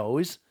 which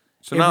shows.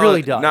 So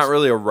really does. Not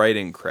really a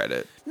writing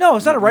credit. No,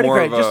 it's not a writing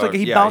credit. Just like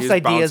he bounced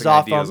ideas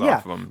off him.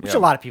 Yeah, which a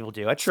lot of people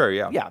do. Sure,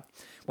 yeah. Yeah.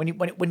 When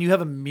you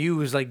have a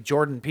muse like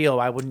Jordan Peele,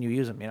 why wouldn't you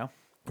use him? You know.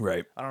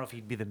 Right. I don't know if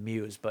he'd be the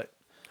muse, but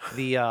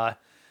the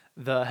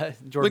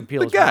Jordan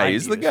Peele is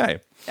He's the guy.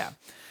 Yeah.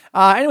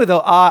 Anyway, though,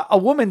 a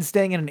woman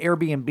staying in an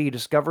Airbnb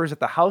discovers that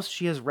the house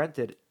she has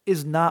rented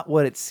is not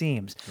what it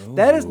seems. Ooh.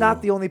 That is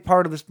not the only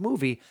part of this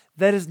movie.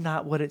 That is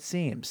not what it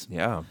seems.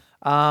 Yeah.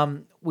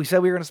 We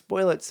said we were going to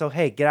spoil it, so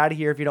hey, get out of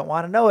here if you don't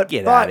want to know it.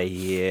 Get out of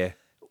here.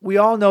 We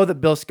all know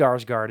that Bill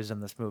Skarsgård is in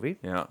this movie.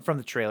 Yeah. From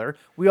the trailer.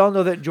 We all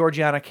know that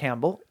Georgina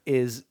Campbell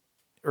plays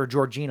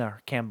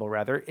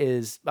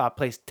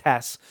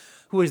Tess,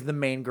 who is the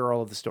main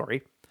girl of the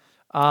story.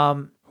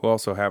 Who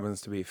also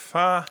happens to be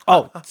fine.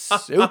 Oh,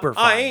 super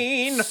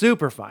fine.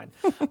 Super fine.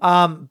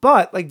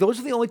 But like those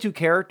are the only two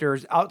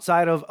characters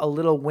outside of a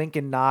little wink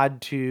and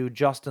nod to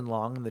Justin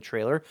Long in the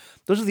trailer.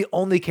 Those are the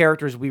only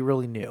characters we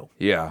really knew.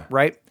 Yeah.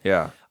 Right?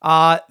 Yeah.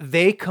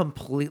 They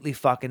completely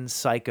fucking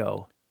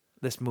psycho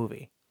this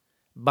movie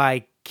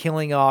by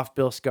killing off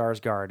Bill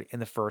Skarsgård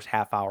in the first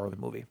half hour of the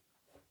movie.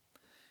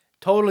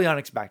 Totally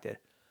unexpected.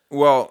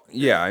 Well,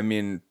 yeah, I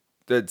mean,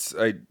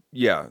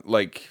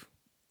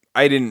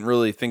 I didn't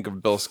really think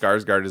of Bill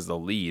Skarsgård as the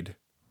lead.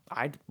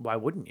 Why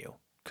wouldn't you?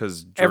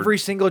 Because every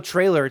single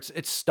trailer,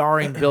 it's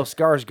starring Bill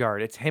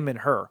Skarsgård. It's him and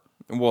her.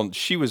 Well,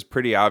 she was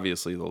pretty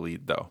obviously the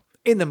lead, though.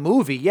 In the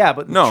movie, yeah,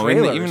 but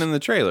even in the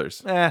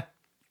trailers.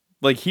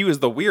 Like he was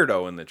the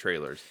weirdo in the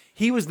trailers.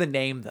 He was the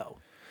name, though.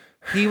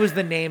 He was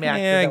the name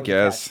actor. Yeah,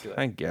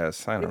 I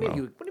guess. I don't know. What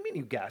do you mean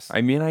you guess?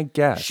 I mean, I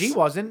guess. She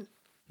wasn't.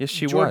 Yes,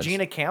 she was.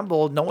 Georgina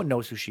Campbell, no one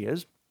knows who she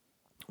is.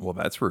 Well,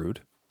 that's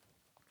rude.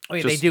 I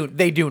mean,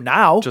 they do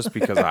now. Just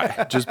because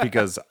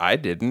I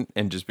didn't,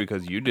 and just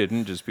because you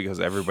didn't, just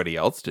because everybody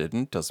else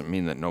didn't, doesn't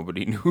mean that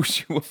nobody knew who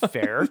she was.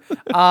 Fair.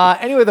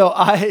 Anyway, though,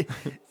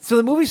 so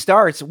the movie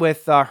starts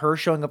with her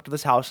showing up to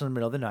this house in the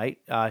middle of the night.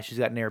 She's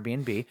got an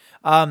Airbnb.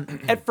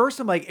 At first,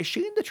 I'm like, is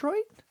she in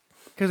Detroit?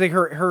 Because like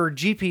her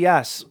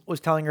GPS was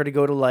telling her to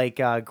go to like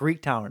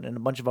Greektown and a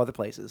bunch of other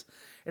places,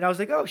 and I was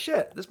like, oh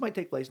shit, this might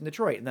take place in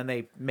Detroit. And then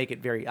they make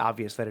it very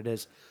obvious that it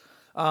is.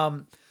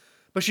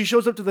 But she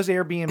shows up to this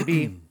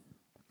Airbnb.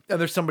 And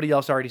there's somebody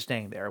else already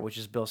staying there, which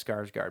is Bill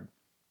Skarsgård.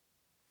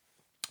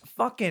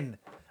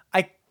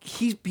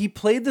 He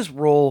played this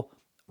role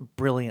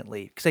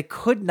brilliantly because I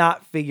could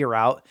not figure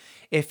out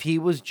if he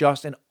was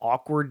just an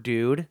awkward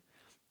dude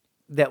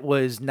that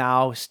was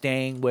now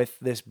staying with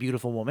this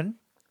beautiful woman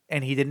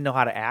and he didn't know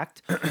how to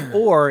act,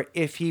 or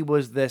if he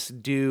was this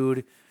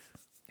dude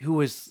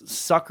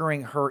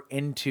suckering her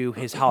into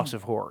his house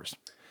of horrors.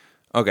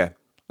 Okay.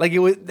 Like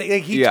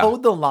he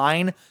told the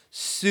line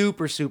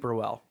super, super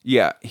well.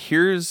 Yeah.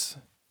 It's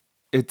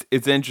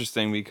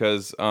interesting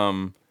because,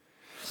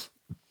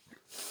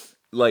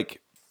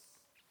 like,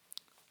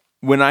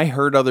 when I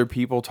heard other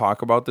people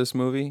talk about this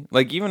movie,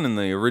 like even in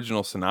the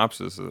original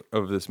synopsis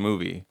of this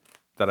movie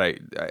that I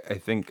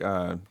think,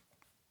 I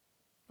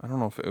don't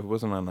know if it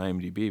wasn't on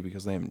IMDb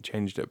because they haven't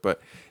changed it, but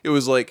it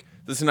was like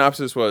the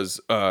synopsis was,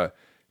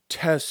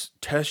 Tess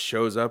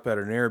shows up at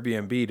an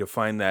Airbnb to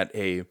find that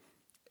a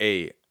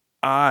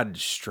odd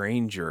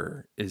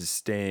stranger is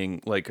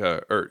staying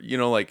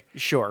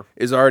Sure,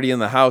 is already in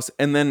the house.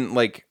 And then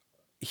like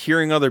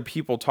hearing other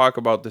people talk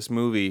about this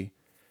movie,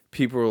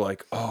 people were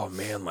like, oh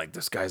man, like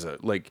this guy's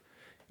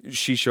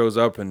she shows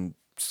up and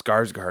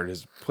Skarsgård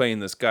is playing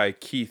this guy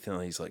Keith,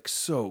 and he's like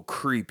so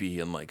creepy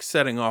and like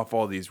sending up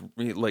all these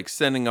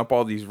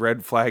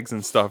red flags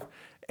and stuff.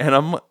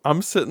 And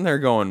I'm sitting there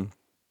going,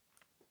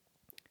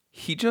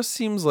 he just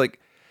seems like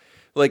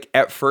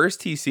at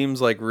first he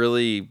seems like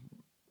really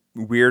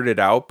weirded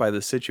out by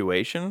the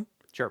situation.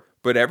 Sure.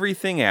 But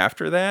everything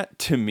after that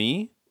to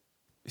me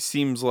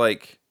seems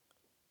like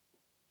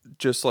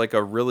just like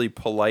a really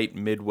polite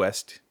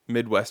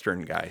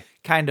Midwestern guy.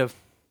 Kind of.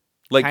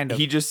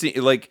 He just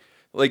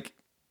like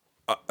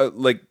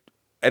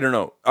I don't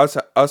know,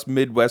 us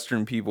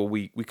Midwestern people,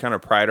 we kind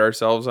of pride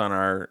ourselves on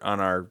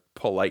our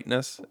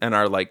politeness and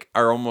our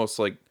almost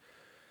like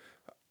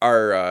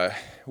our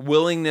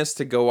willingness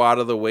to go out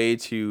of the way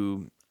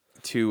to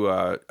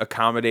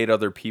accommodate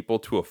other people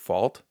to a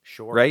fault.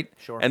 Sure. Right?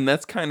 Sure. And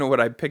that's kind of what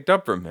I picked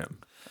up from him.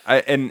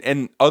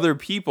 And other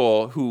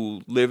people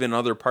who live in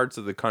other parts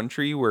of the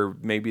country where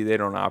maybe they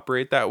don't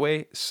operate that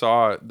way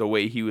saw the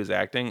way he was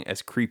acting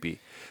as creepy.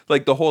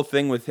 Like the whole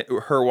thing with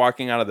her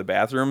walking out of the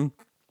bathroom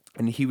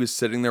and he was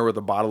sitting there with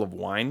a bottle of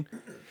wine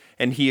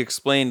and he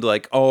explained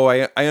like, oh,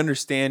 I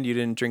understand you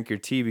didn't drink your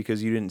tea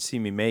because you didn't see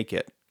me make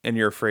it. And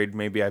you're afraid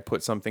maybe I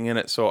put something in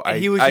it. So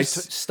he was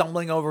just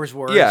stumbling over his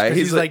words. Yeah,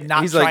 he's like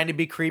not trying to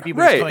be creepy,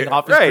 but he's coming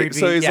off as creepy.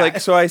 So he's like,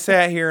 so I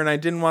sat here and I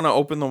didn't want to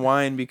open the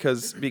wine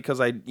because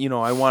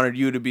I wanted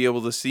you to be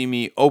able to see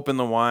me open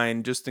the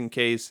wine just in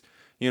case,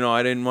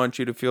 I didn't want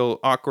you to feel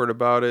awkward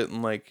about it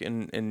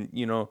and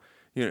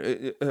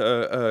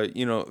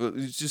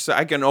it's just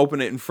I can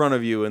open it in front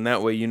of you and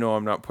that way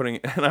I'm not putting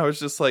it. And I was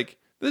just like,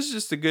 this is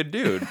just a good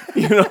dude,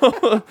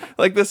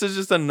 like this is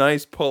just a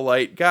nice,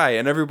 polite guy.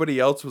 And everybody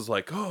else was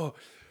like, oh,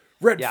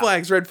 red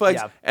flags.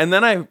 Yeah. And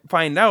then I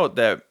find out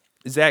that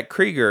Zach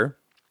Krieger,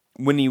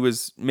 when he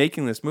was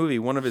making this movie,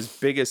 one of his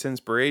biggest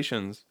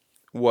inspirations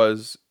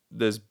was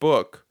this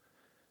book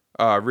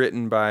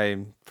written by,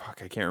 I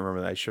can't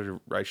remember that. I should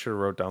have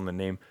wrote down the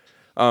name.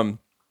 It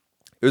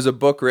was a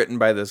book written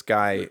by this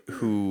guy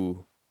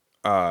who,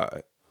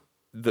 the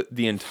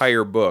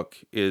entire book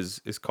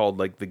is called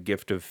like The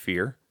Gift of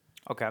Fear.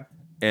 Okay.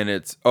 And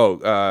it's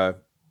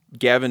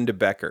Gavin de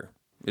Becker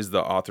is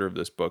the author of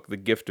this book, The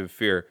Gift of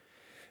Fear,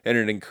 and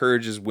it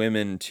encourages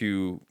women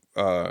to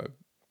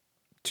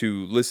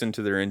listen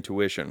to their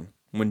intuition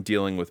when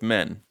dealing with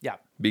men. Yeah.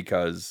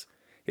 Because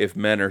if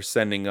men are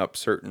sending up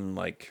certain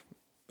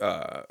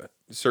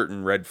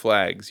red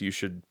flags, you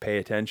should pay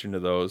attention to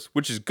those,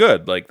 which is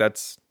good. Like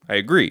I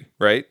agree,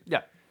 right?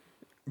 Yeah.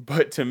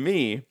 But to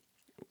me,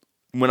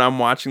 when I'm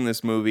watching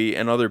this movie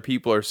and other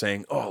people are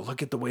saying, oh,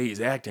 look at the way he's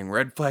acting,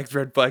 red flags,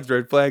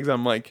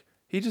 I'm like,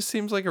 he just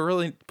seems like a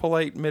really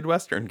polite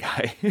Midwestern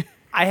guy.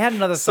 I had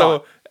another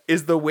thought. So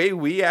is the way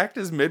we act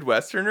as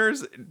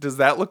Midwesterners, does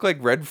that look like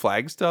red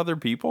flags to other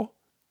people?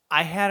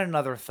 I had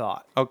another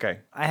thought. Okay.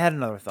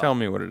 Tell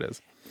me what it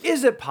is.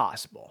 Is it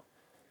possible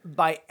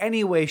by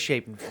any way,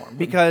 shape, and form?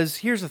 Because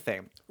here's the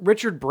thing.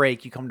 Richard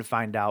Brake, you come to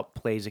find out,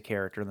 plays a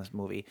character in this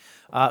movie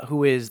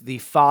who is the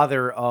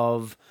father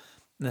of...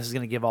 This is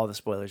going to give all the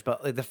spoilers,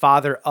 but like the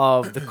father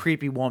of the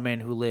creepy woman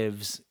who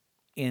lives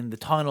in the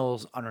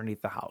tunnels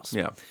underneath the house.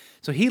 Yeah.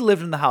 So he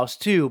lived in the house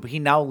too, but he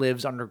now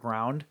lives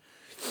underground.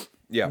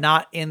 Yeah.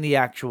 Not in the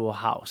actual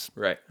house.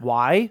 Right.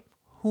 Why?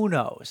 Who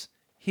knows?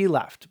 He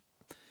left.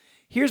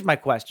 Here's my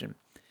question.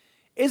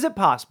 Is it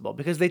possible?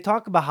 Because they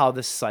talk about how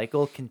this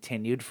cycle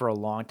continued for a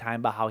long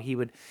time, about how he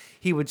would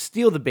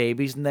steal the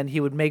babies and then he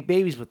would make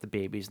babies with the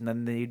babies and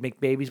then he'd make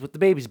babies with the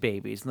babies'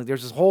 babies. And like,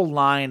 there's this whole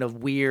line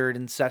of weird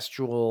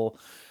ancestral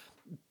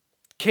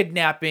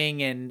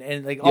kidnapping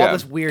and like all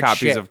this weird copies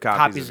shit. Of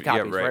copies. Yeah,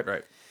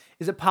 right.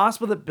 Is it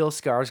possible that Bill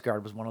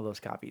Skarsgård was one of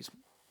those copies?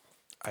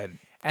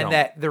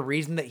 That the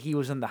reason that he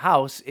was in the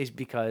house is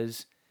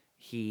because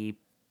he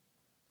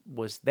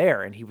was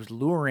there and he was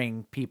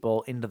luring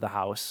people into the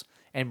house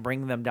and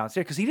bringing them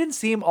downstairs because he didn't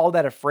seem all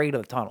that afraid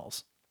of the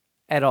tunnels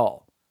at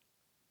all.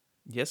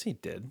 Yes, he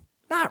did.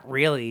 Not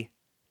really.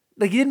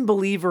 Like he didn't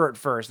believe her at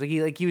first. Like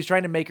he was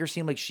trying to make her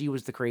seem like she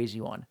was the crazy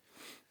one.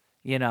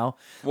 He was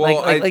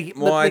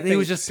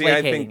just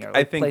placating her.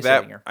 I think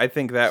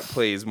that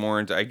plays more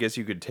into. I guess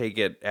you could take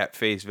it at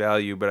face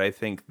value, but I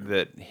think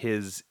that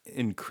his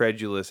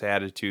incredulous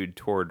attitude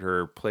toward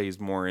her plays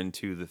more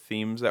into the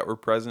themes that were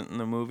present in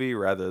the movie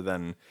rather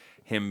than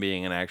him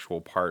being an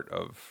actual part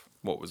of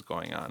what was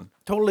going on.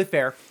 Totally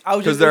fair.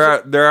 Because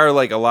there are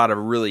like a lot of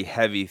really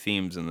heavy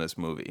themes in this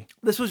movie.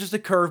 This was just a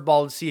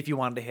curveball to see if you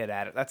wanted to hit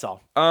at it. That's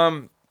all.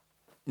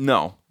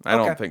 No, I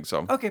don't think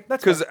so. Okay,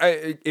 that's because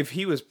if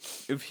he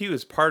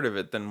was part of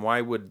it, then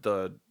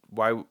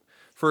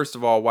first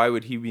of all, why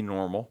would he be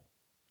normal,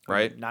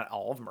 right? Not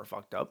all of them are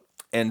fucked up.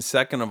 And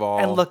second of all,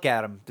 and look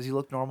at him. Does he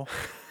look normal?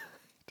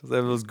 Does he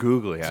have those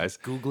googly eyes?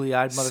 Googly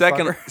eyed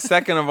motherfucker.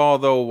 Second of all,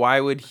 though, why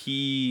would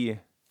the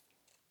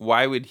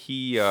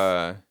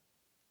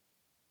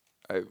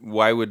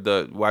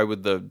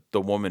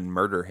woman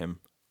murder him?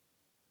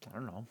 I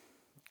don't know,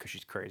 because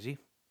she's crazy.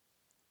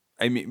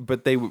 I mean,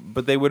 but they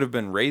would have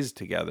been raised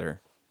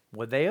together.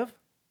 Would they have?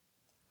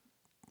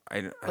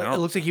 I don't. It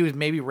looks like he was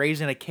maybe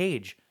raised in a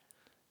cage,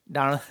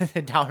 down in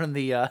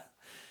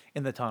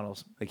the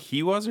tunnels. Like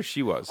he was or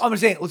she was. I'm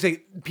just saying, it looks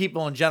like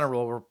people in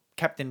general were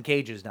kept in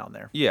cages down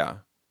there. Yeah,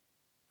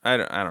 I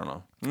don't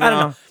know. No,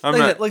 I don't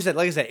know. Like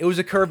I said, it was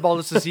a curveball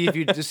just to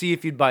see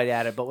if you'd bite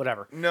at it, but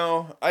whatever.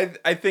 No,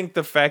 I think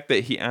the fact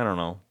that I don't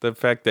know, the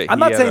fact that I'm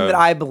not saying that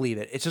I believe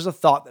it. It's just a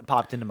thought that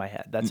popped into my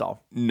head. That's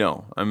all.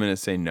 No, I'm gonna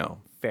say no.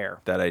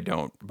 Fair. That I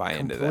don't buy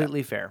into that.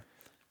 Completely fair.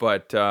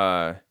 But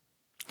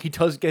he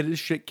does get his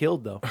shit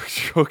killed though.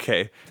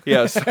 Okay.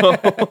 Yeah.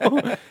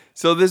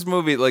 So this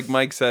movie, like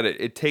Mike said,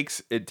 it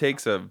takes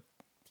a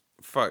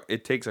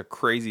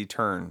crazy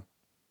turn.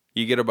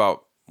 You get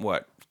about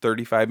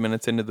 35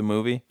 minutes into the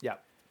movie. Yeah.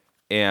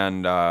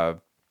 And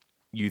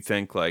you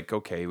think like,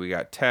 okay, we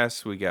got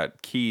Tess, we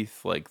got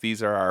Keith, like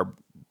these are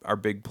our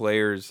big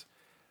players.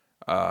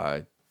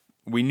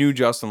 We knew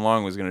Justin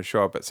Long was going to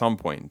show up at some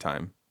point in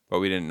time, but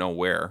we didn't know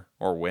where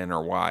or when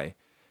or why.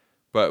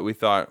 But we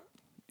thought,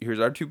 here's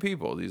our two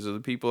people. These are the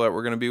people that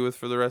we're going to be with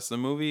for the rest of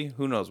the movie.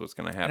 Who knows what's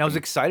going to happen? And I was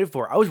excited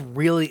for it. I was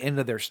really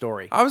into their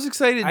story. I was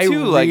excited I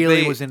too.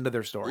 really was into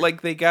their story.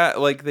 Like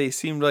they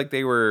seemed like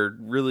they were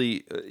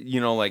really,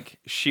 like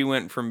she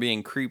went from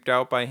being creeped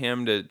out by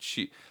him to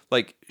she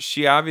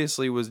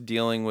obviously was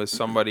dealing with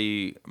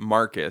somebody,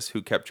 Marcus,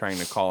 who kept trying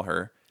to call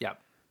her. Yeah.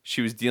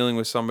 She was dealing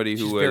with somebody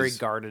who was very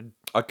guarded,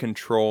 a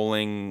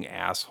controlling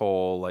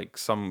asshole, like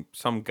some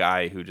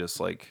guy who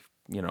just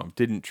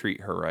didn't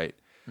treat her right.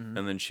 Mm-hmm.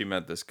 And then she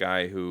met this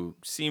guy who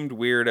seemed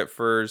weird at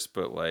first,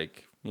 but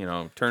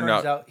turned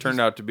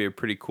out to be a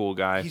pretty cool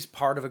guy. He's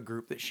part of a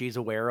group that she's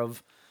aware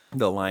of.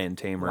 The Lion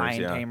Tamers.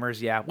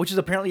 Tamers, yeah, which is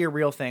apparently a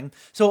real thing.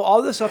 So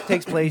all this stuff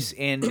takes place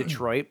in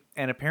Detroit,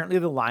 and apparently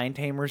the Lion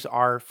Tamers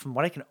are, from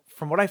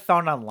what I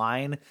found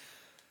online,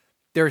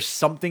 there's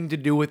something to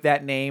do with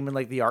that name in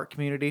like the art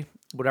community,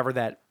 whatever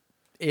that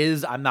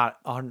is. I'm not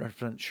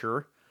 100%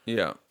 sure.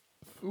 Yeah.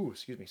 Ooh,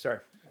 excuse me. Sorry.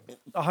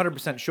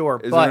 100%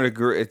 sure. Isn't it a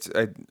group?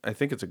 I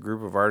think it's a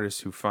group of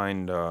artists who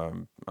find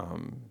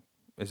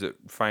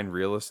find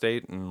real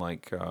estate and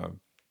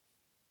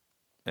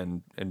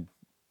and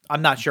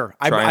I'm not sure.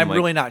 I'm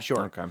really not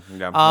sure. Okay,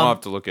 yeah, I'll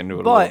have to look into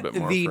it a little bit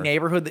more. But the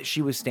neighborhood that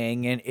she was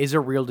staying in is a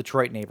real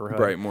Detroit neighborhood.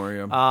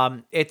 Brightmoor, yeah.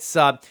 It's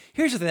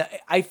here's the thing.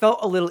 I felt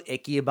a little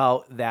icky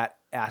about that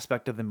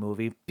aspect of the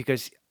movie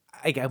because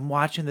I'm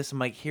watching this. I'm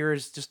like,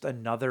 here's just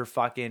another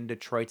fucking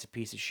Detroit's a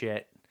piece of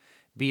shit.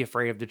 Be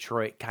afraid of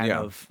Detroit kind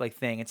of like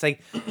thing. It's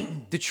like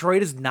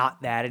Detroit is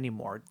not that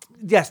anymore.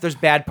 Yes, there's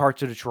bad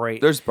parts of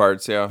Detroit. There's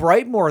parts, yeah.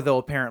 Brightmoor, though,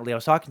 apparently, I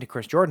was talking to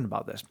Chris Jordan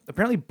about this.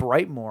 Apparently,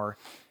 Brightmoor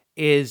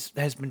has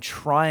been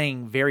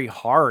trying very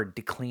hard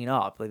to clean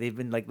up. They've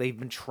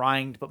been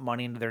trying to put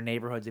money into their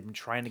neighborhoods. They've been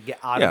trying to get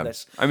out of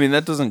this. I mean,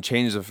 that doesn't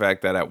change the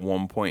fact that at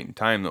one point in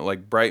time that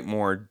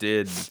Brightmoor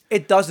did.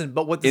 It doesn't.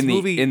 But what this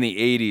movie in the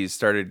 80s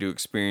started to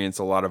experience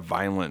a lot of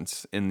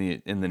violence in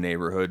the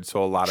neighborhood,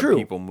 so a lot of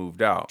people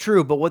moved out.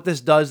 True, but what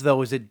this does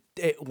though is it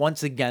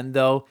once again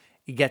though.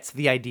 It gets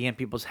the idea in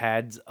people's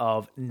heads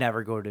of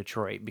never go to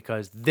Detroit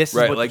because this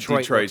is what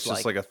Detroit's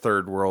just like a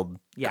third world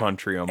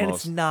country almost. And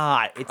it's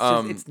not. It's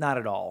just, it's not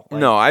at all.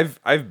 No, I've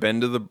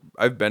been to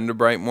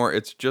Brightmoor.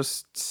 It's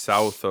just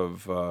south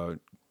of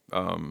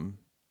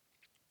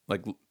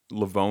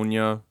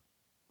Livonia,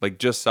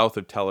 just south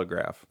of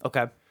Telegraph.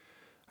 Okay.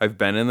 I've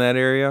been in that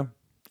area.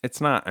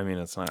 It's not. I mean,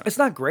 it's not. It's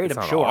not great.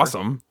 I'm sure.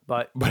 Awesome,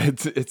 but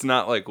it's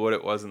not like what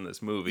it was in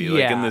this movie.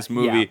 Yeah, in this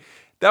movie. Yeah.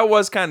 That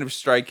was kind of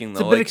striking,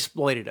 though. It's a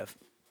bit exploitative.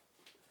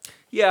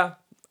 Yeah.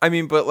 I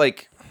mean, but,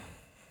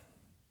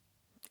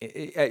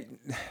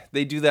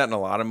 they do that in a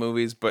lot of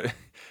movies, but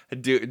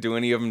do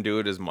any of them do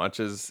it as much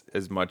as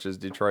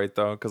Detroit,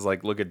 though? Because,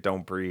 look at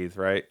Don't Breathe,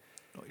 right?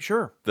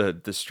 Sure.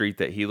 The street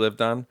that he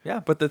lived on. Yeah.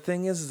 But the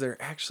thing is there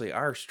actually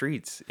are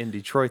streets in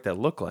Detroit that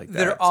look like that.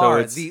 There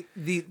are. So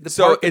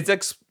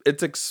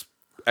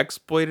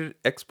exploitative?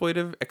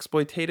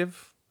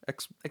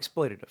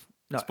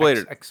 No,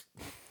 exploitative.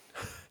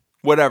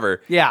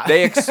 Whatever. Yeah.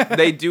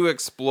 They do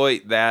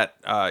exploit that,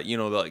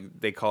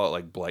 they call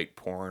it blight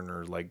porn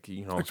or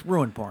it's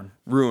ruin porn.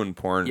 Ruin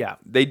porn. Yeah.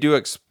 They do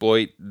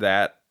exploit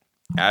that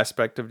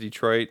aspect of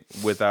Detroit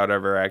without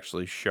ever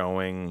actually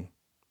showing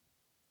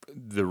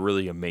the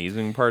really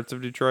amazing parts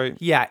of Detroit.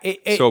 Yeah.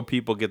 So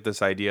people get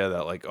this idea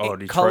that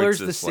Detroit's colors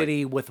this, the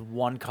city with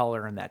one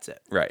color and that's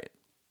it. Right.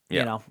 You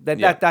Yeah. know,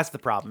 Yeah. that's the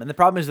problem. And the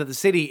problem is that the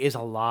city is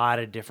a lot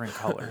of different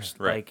colors.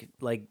 Right.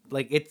 Like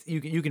it's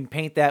you can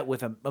paint that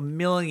with a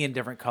million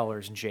different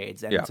colors and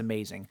shades, and Yeah. it's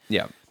amazing.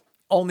 Yeah.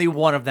 Only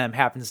one of them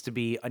happens to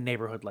be a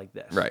neighborhood like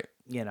this. Right.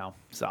 You know,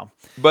 so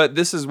But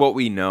this is what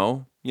we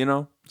know, you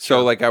know?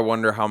 So, like, I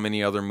wonder how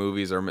many other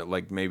movies are,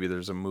 like, maybe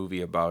there's a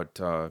movie about,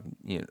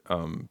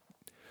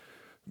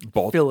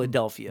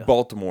 Philadelphia.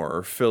 Baltimore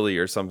or Philly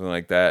or something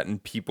like that,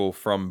 and people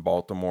from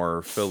Baltimore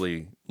or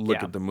Philly look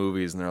Yeah. at the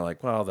movies and they're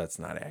like, well, that's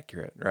not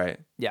accurate, right?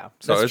 Yeah.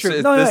 So that's it's, true.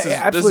 it's No, this, no, is, this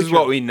absolutely is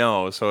what true. we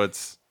know, so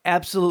it's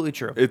Absolutely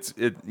true.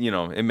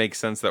 it makes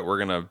sense that we're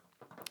gonna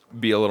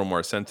be a little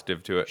more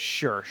sensitive to it.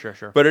 Sure.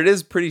 But it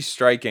is pretty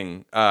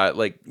striking.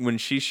 Like when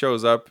she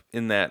shows up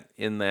in that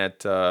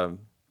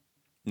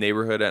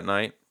neighborhood at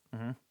night,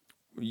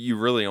 you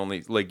really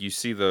only like you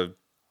see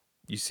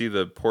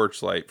the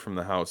porch light from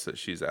the house that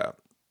she's at,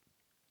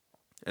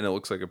 and it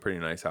looks like a pretty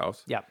nice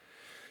house. Yeah.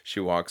 She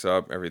walks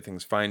up,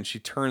 everything's fine. She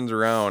turns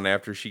around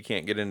after she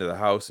can't get into the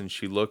house, and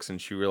she looks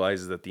and she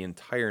realizes that the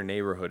entire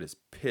neighborhood is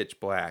pitch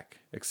black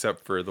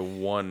except for the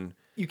one.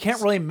 You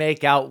can't really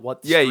make out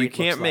what the Yeah, street you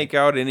can't looks make like.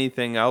 out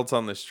anything else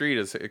on the street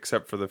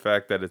except for the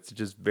fact that it's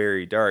just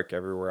very dark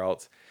everywhere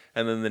else.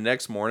 And then the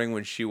next morning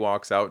when she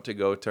walks out to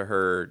go to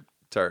her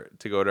her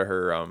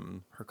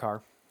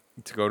car.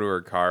 to go to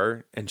her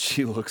car and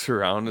she looks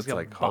around, it's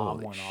gonna like, bomb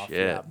holy one off, shit.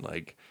 yeah.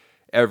 Like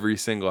every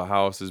single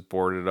house is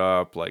boarded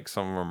up, like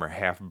some of them are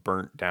half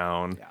burnt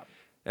down. Yeah.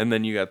 And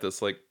then you got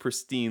this like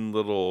pristine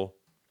little.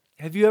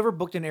 Have you ever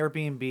booked an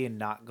Airbnb and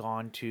not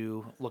gone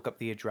to look up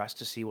the address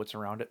to see what's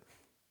around it?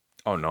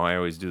 Oh no, I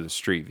always do the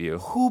street view.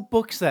 Who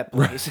books that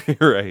place?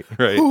 right.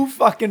 Who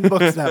fucking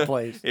books that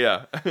place?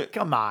 Yeah.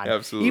 Come on.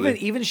 Absolutely.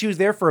 Even she was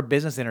there for a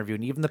business interview,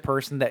 and even the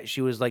person that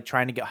she was like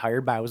trying to get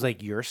hired by was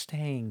like, "You're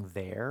staying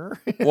there?"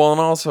 Well, and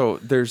also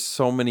there's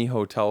so many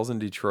hotels in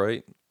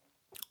Detroit.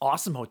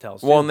 Awesome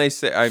hotels. Well, too. and they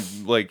say I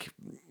like,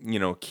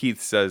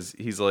 Keith says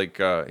he's like,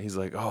 oh,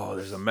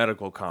 there's a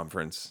medical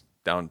conference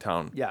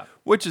downtown. Yeah.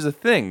 Which is a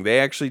thing. They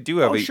actually do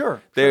have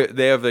sure.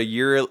 They have a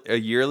yearly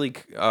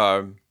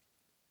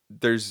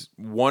there's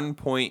one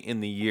point in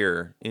the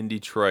year in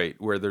Detroit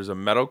where there's a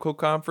medical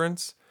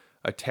conference,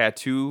 a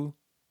tattoo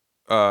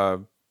This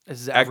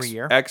is every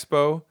year.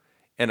 expo,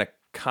 and a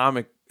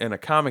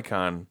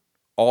Comic-Con,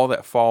 all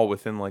that fall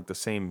within like the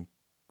same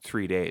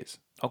 3 days.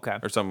 Okay.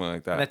 Or something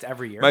like that. And that's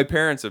every year? My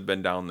parents have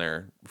been down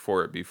there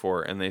for it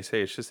before, and they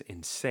say it's just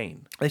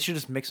insane. They should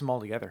just mix them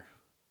all together.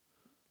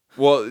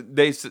 Well,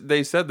 they said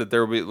that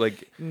there will be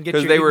like You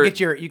because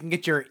can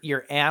get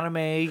your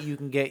anime, you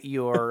can get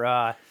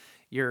your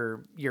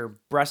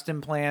breast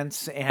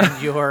implants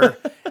and your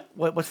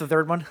what's the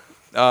third one?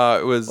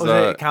 it was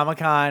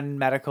Comic-Con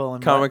medical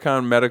and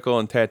Comic-Con Medical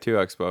and Tattoo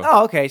Expo.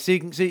 Oh, okay. So you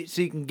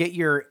can get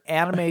your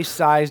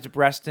anime-sized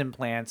breast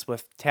implants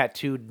with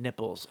tattooed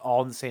nipples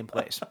all in the same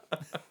place.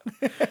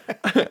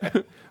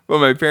 Well,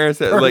 my parents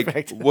said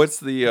Perfect. like, what's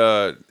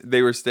the?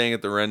 They were staying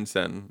at the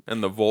Rensen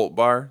and the Volt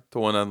Bar, the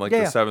one on like the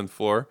 7th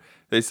floor.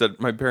 They said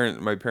my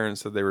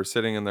parents said they were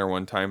sitting in there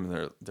one time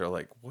and they're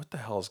like, what the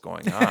hell's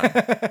going on?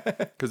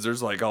 Because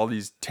there's like all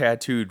these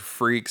tattooed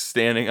freaks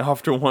standing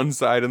off to one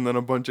side and then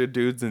a bunch of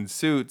dudes in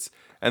suits.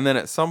 And then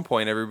at some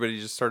point, everybody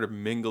just started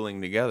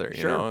mingling together.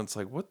 You know, it's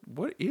like, what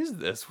is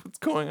this? What's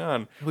going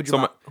on? Who'd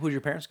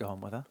your parents go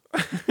home with? Huh?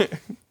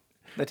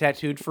 The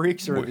tattooed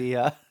freaks or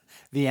the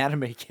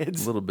anime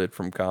kids? A little bit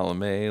from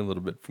column A, a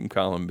little bit from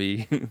column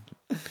B.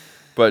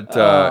 But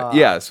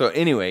yeah. So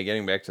anyway,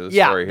 getting back to the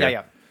story here.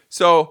 Yeah.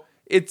 So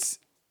it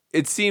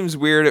seems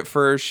weird at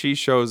first. She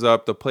shows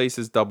up. The place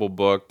is double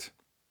booked.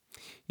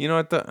 You know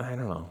what? I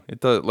don't know.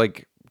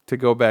 Like to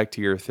go back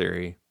to your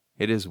theory.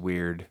 It is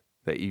weird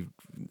that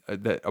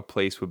that a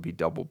place would be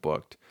double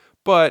booked.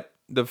 But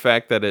the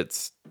fact that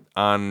it's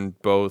on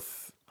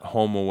both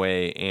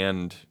HomeAway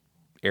and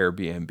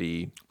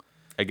Airbnb,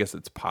 I guess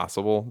it's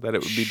possible that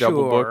it would be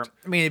double booked.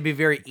 I mean, it'd be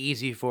very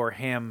easy for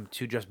him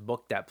to just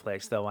book that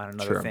place though on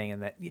another thing,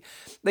 and that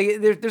like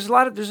there's a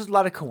lot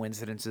of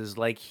coincidences.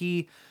 Like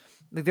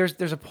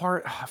there's a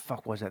part. Oh,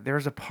 fuck, was it?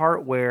 There's a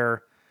part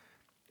where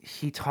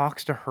he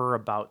talks to her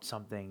about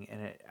something,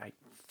 and did I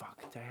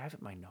have it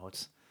in my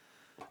notes?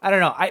 I don't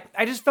know.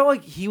 I just felt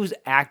like he was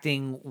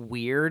acting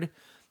weird,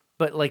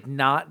 but like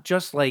not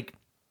just like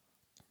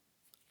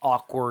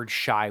awkward,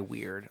 shy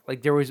weird.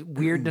 Like there was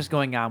weirdness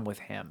going on with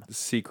him.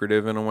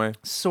 Secretive in a way.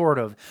 Sort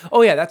of.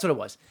 Oh yeah, that's what it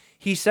was.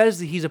 He says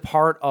that he's a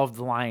part of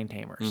the Lion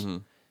Tamers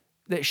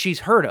that she's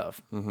heard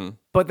of.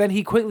 But then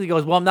he quickly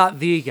goes, well, I'm not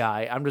the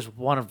guy. I'm just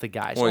one of the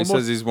guys. Well, he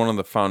says he's one of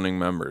the founding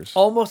members.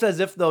 Almost as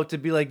if though to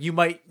be like, you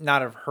might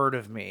not have heard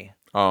of me.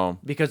 Oh,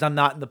 because I'm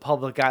not in the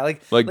public eye.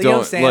 Like don't you know what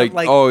I'm saying?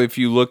 like oh, if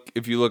you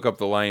look up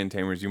the Lion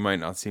Tamers, you might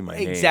not see my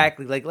name.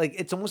 Exactly. Like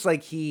it's almost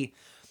like he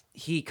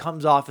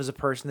comes off as a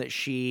person that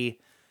she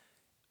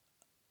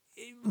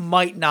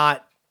might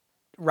not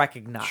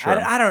recognize. Sure.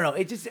 I don't know.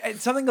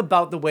 It's something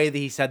about the way that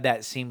he said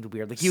that seemed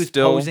weird. Like he was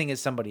posing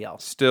as somebody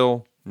else.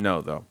 Still,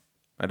 no, though.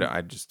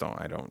 I just don't.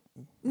 I don't.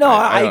 No,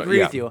 I don't- agree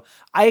yeah. with you.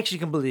 I actually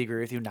completely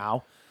agree with you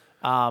now.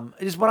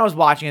 Just when I was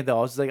watching it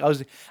though, I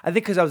think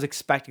because I was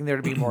expecting there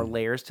to be more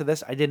layers to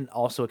this, I didn't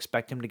also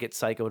expect him to get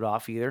psychoed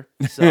off either.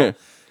 So,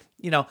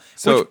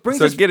 which brings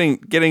us getting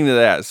to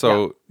that.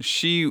 So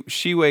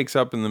she wakes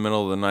up in the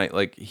middle of the night.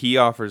 Like he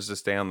offers to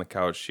stay on the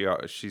couch.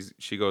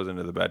 She goes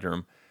into the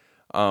bedroom,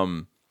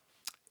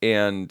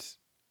 and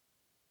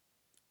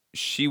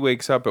she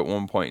wakes up at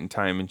one point in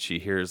time and she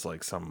hears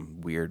like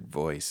some weird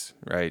voice.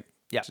 Right?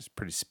 Yeah, it's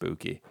pretty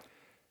spooky.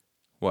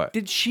 What?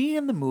 Did she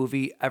in the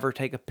movie ever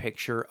take a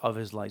picture of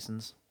his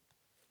license?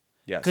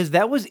 Yes. Because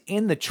that was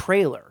in the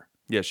trailer.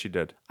 Yes, she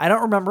did. I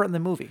don't remember it in the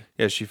movie.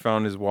 Yeah, she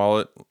found his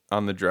wallet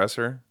on the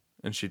dresser,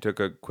 and she took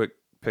a quick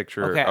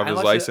picture of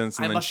his license,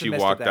 and then she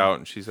walked out,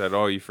 and she said,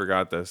 "Oh, you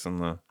forgot this."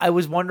 And I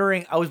was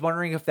wondering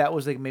if that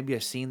was like maybe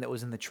a scene that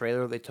was in the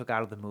trailer they took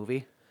out of the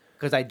movie,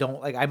 because I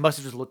must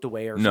have just looked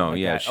away or something. No, like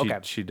yeah,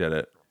 that. she did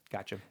it.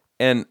 Gotcha.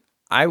 And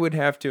I would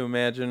have to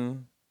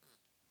imagine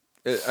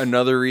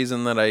another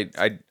reason that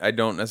I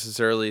don't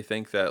necessarily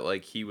think that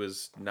like he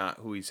was not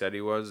who he said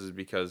he was is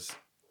because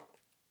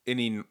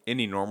any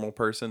normal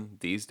person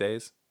these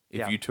days,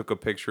 if you took a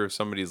picture of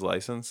somebody's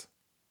license,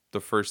 the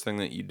first thing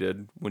that you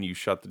did when you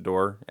shut the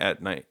door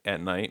at night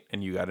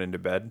and you got into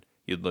bed,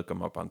 you'd look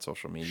them up on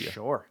social media.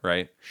 Sure.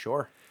 Right?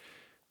 Sure.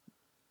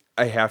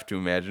 I have to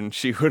imagine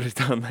she would have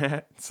done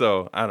that.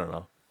 So I don't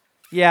know.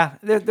 Yeah,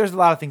 there's a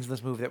lot of things in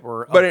this movie that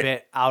were a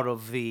bit out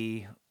of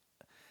the.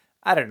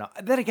 I don't know.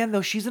 Then again,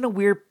 though, she's in a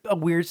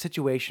weird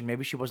situation.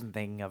 Maybe she wasn't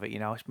thinking of it,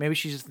 Maybe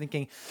she's just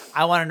thinking,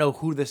 I want to know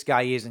who this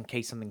guy is in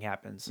case something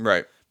happens.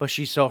 Right. But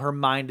her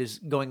mind is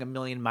going a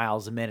million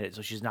miles a minute,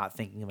 so she's not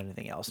thinking of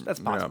anything else. That's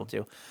possible,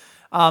 too.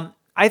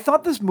 I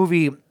thought this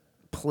movie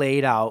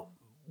played out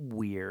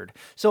weird.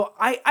 So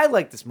I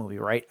like this movie,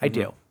 right? I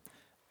do.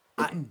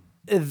 I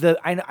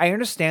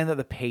understand that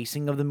the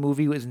pacing of the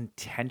movie was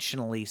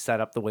intentionally set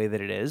up the way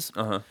that it is.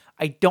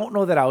 I don't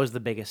know that I was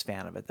the biggest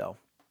fan of it, though.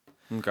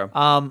 Okay.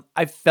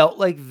 I felt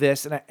like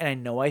this, and I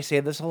know I say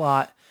this a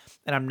lot,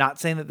 and I'm not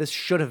saying that this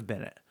should have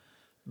been it,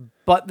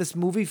 but this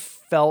movie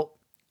felt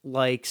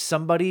like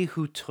somebody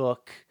who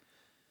took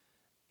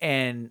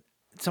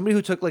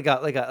like a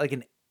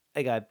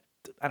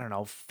I don't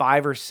know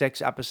 5 or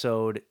 6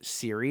 episode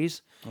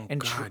series. Oh,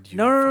 and God, you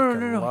no,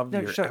 love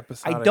your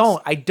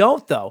episodics. I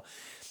don't though.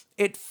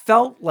 It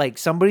felt like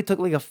somebody took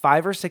like a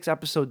 5 or 6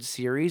 episode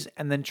series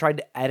and then tried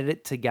to edit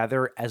it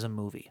together as a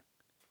movie.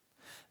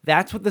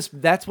 That's what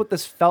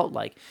this felt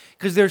like.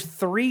 Because there's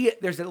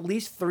at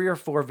least 3 or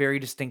 4 very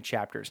distinct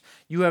chapters.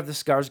 You have the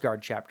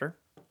Skarsgard chapter,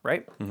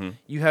 right? Mm-hmm.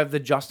 You have the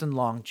Justin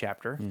Long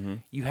chapter. Mm-hmm.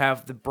 You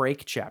have the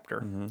break chapter.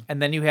 Mm-hmm. And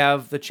then you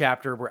have the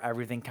chapter where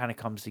everything kind of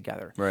comes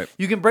together. Right.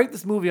 You can break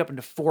this movie up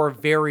into 4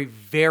 very,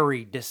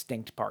 very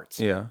distinct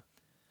parts. Yeah.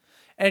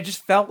 And it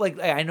just felt like,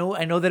 I know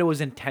that it was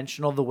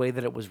intentional the way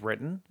that it was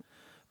written,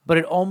 but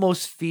it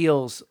almost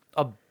feels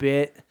a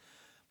bit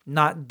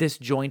not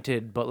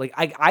disjointed, but like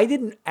I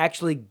didn't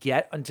actually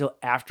get until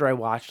after I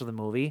watched the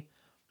movie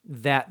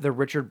that the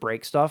Richard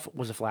Brake stuff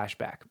was a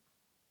flashback.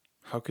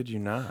 How could you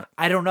not?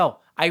 I don't know.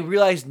 I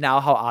realize now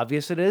how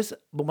obvious it is,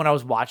 but when I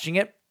was watching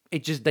it,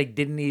 it just like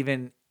didn't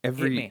even hit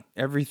me.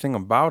 Everything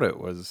about it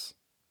was.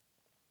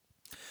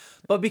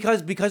 But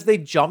because they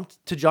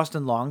jumped to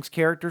Justin Long's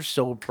character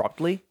so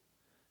abruptly,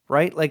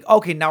 right? Like,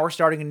 okay, now we're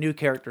starting a new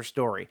character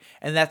story,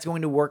 and that's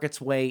going to work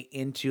its way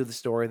into the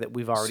story that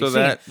we've already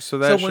seen. So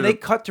when they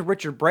cut to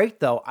Richard Brake,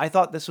 though, I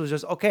thought this was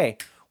just, okay,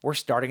 we're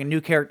starting a new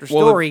character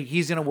story.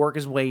 He's going to work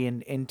his way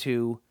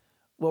into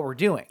what we're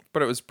doing.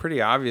 But it was pretty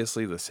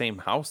obviously the same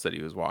house that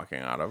he was walking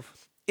out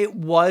of. It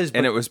was.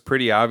 And it was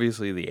pretty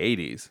obviously the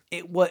 80s.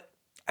 It was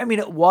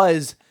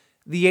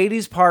the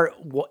 80s part.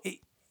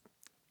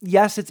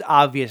 Yes, it's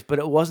obvious, but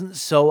it wasn't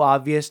so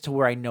obvious to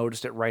where I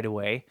noticed it right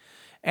away.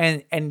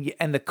 And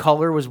the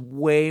color was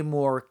way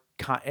more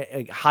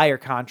higher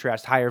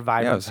contrast, higher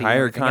vibrancy. Yeah,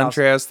 it was higher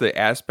contrast. The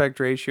aspect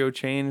ratio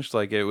changed.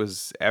 Like it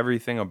was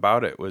everything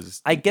about it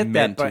was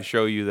meant to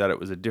show you that it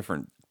was a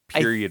different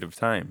period of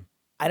time.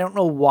 I don't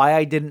know why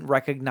I didn't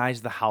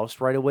recognize the house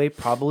right away.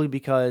 Probably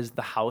because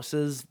the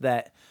houses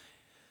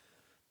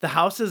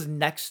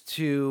next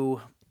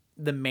to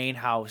the main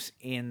house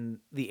in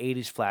the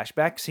 80s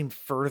flashback seem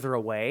further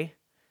away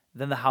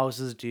than the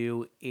houses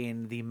do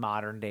in the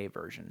modern day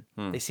version.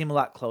 They seem a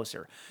lot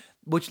closer,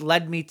 which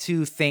led me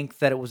to think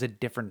that it was a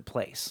different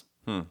place.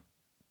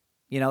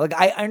 Like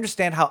I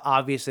understand how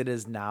obvious it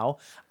is now.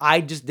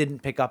 I just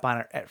didn't pick up on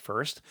it at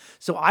first.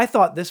 So I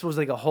thought this was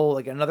like a whole,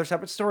 like another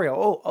separate story.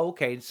 Oh,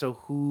 okay. So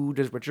who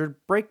does Richard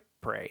Brake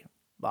play?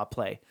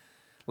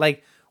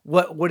 Like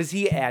what does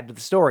he add to the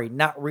story?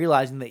 Not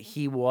realizing that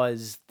he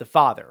was the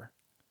father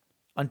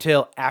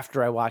until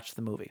after I watched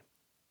the movie.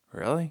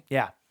 Really?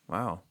 Yeah.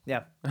 Wow.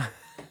 Yeah.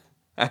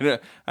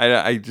 I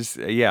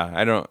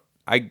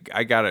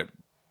got it.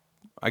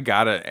 I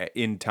got it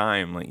in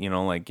time,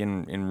 like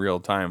in real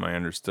time. I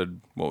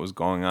understood what was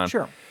going on.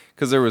 Sure.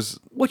 Because there was,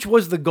 which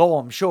was the goal,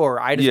 I'm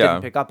sure. I just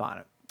didn't pick up on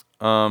it.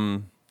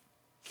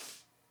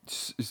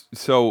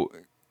 So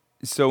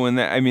in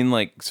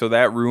that, so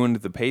that ruined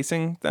the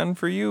pacing then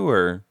for you,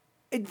 or?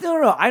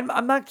 No.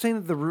 I'm not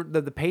saying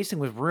that the pacing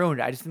was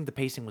ruined. I just think the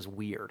pacing was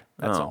weird.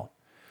 That's all.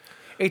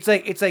 It's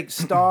like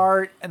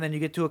start and then you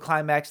get to a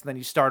climax and then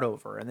you start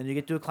over and then you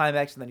get to a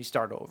climax and then you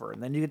start over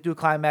and then you get to a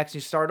climax and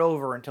you start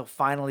over until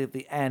finally at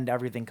the end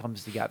everything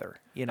comes together.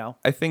 You know.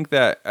 I think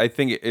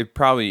it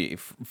probably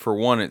for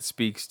one it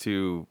speaks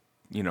to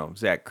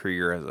Zach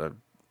Krieger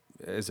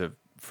as a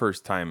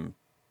first time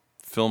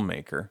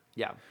filmmaker.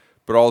 Yeah.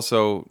 But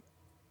also,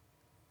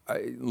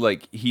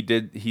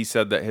 he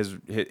said that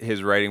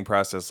his writing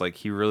process, like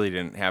he really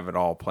didn't have it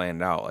all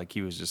planned out. Like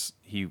he was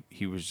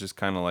just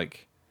kind of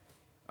like,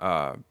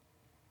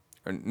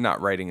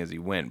 not writing as he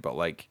went, but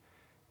like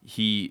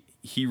he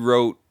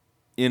wrote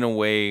in a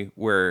way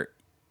where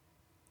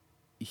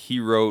he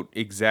wrote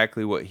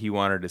exactly what he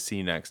wanted to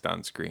see next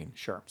on screen.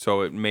 Sure.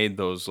 So it made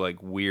those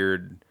like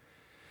weird,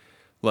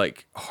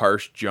 like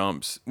harsh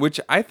jumps, which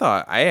I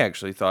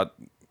actually thought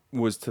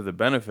was to the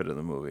benefit of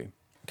the movie.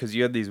 Because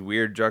you had these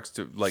weird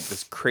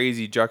this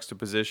crazy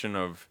juxtaposition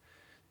of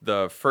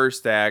the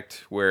first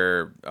act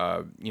where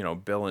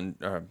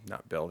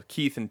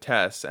Keith and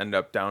Tess end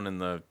up down in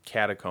the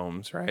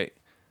catacombs, right?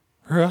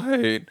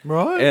 Right.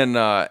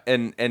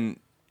 And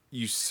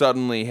you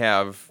suddenly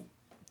have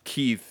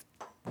Keith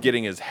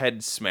getting his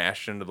head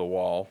smashed into the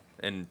wall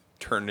and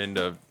turned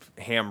into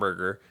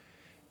hamburger,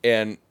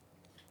 and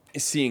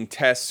seeing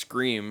Tess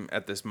scream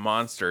at this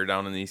monster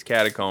down in these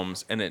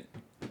catacombs, and it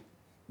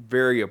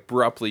very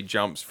abruptly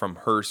jumps from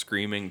her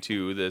screaming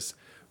to this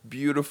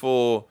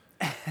beautiful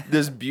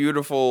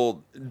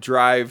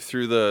drive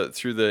through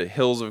the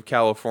hills of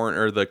California,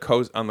 or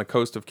on the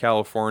coast of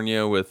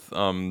California, with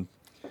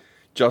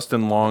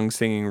Justin Long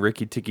singing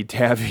Ricky Tikki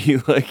Tavi.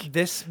 Like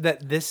this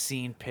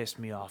scene pissed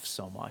me off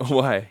so much.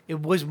 Why?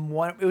 It was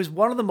one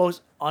of the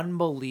most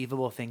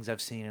unbelievable things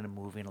I've seen in a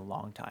movie in a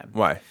long time.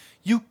 Why?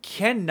 You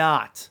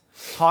cannot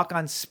talk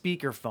on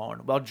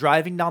speakerphone while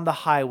driving down the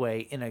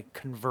highway in a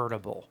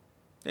convertible.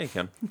 Yeah, you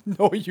can.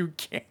 No, you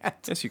can't.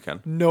 Yes, you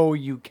can. No,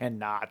 you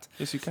cannot.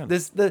 Yes, you can.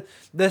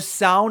 The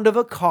sound of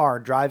a car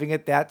driving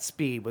at that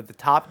speed with the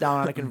top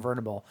down on a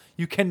convertible,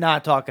 you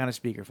cannot talk on a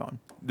speakerphone.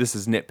 This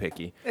is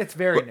nitpicky. It's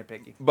very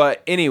nitpicky.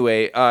 But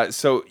anyway,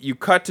 so you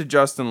cut to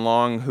Justin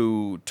Long,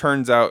 who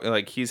turns out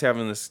like he's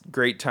having this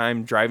great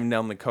time driving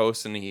down the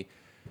coast, and he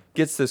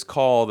gets this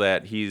call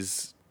that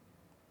he's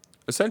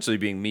essentially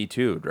being Me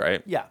Too'd,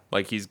 right? Yeah.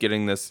 Like he's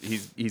getting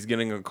he's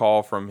getting a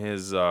call from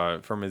his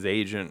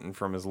agent and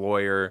from his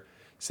lawyer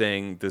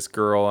saying this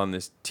girl on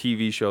this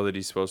TV show that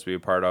he's supposed to be a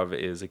part of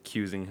is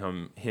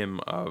accusing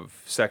him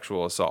of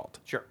sexual assault.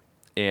 Sure.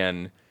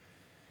 And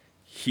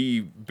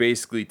he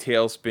basically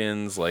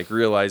tailspins, like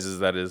realizes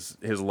that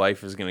his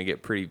life is going to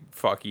get pretty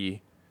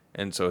fucky.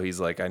 And so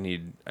he's like,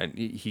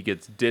 he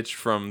gets ditched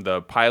from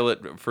the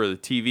pilot for the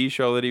TV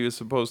show that he was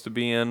supposed to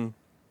be in.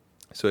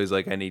 So he's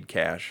like, I need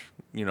cash,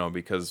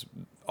 because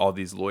all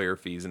these lawyer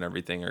fees and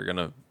everything are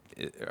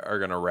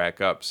gonna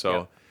rack up.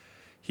 So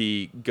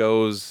he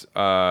goes,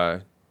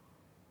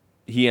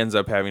 he ends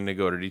up having to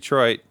go to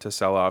Detroit to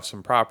sell off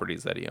some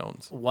properties that he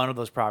owns. One of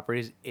those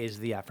properties is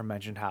the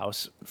aforementioned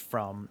house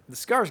from the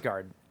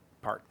Skarsgard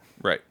part.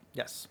 Right.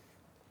 Yes.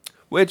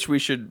 Which we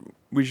should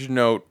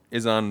note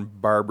is on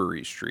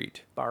Barbary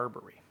Street.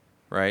 Barbary.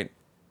 Right.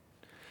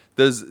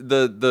 Does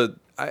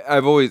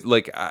I've always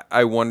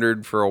I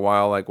wondered for a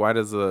while, like, why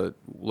does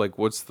what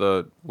does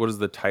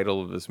the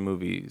title of this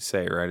movie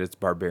say, right? It's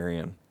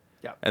Barbarian.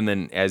 Yeah. And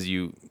then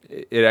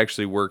it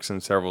actually works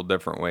in several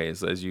different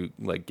ways as you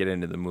get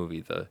into the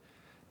movie.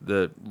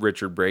 The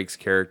Richard Brake's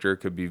character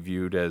could be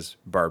viewed as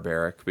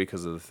barbaric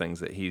because of the things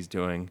that he's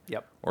doing.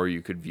 Yep. Or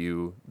you could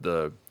view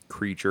the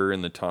creature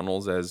in the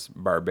tunnels as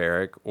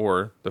barbaric,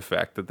 or the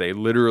fact that they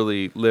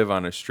literally live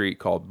on a street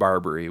called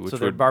Barbary, which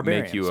would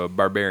make you a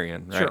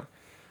barbarian, right?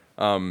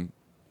 Sure.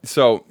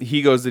 So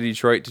he goes to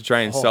Detroit to try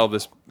and sell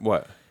this.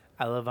 What?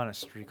 I live on a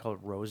street called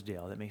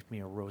Rosedale. That makes me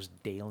a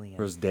Rosedalian.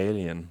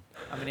 Rosedalian.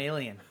 I'm an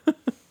alien.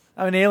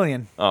 I'm an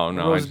alien. Oh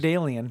no,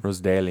 Rosedalian.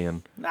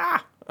 Rosedalian.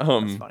 Ah,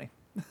 that's funny.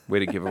 Way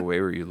to give away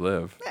where you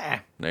live. Nah,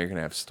 Now you're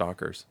gonna have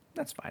stalkers.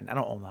 that's fine. I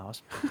don't own the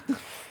house.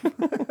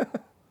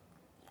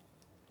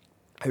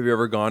 Have you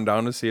ever gone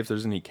down to see if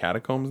there's any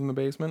catacombs in the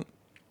basement?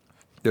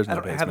 There's no I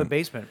don't basement. have a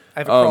basement. I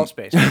have a crawl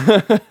space.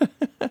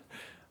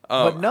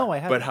 But no, I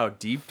haven't. But how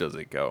deep does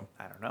it go?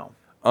 I don't know.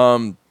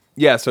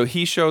 Yeah, so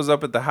he shows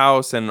up at the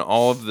house, and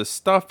all of the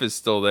stuff is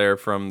still there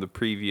from the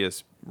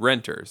previous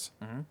renters,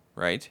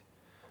 right?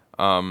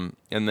 And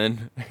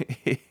then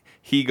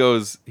he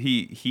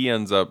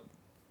ends up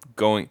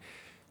going.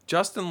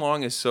 Justin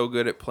Long is so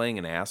good at playing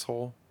an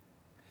asshole.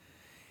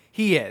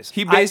 He is.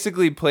 He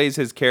basically plays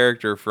his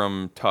character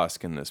from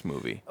Tusk in this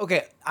movie.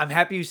 Okay, I'm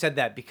happy you said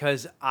that,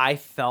 because I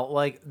felt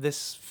like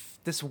this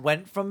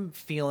went from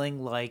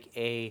feeling like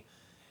a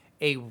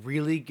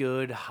really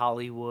good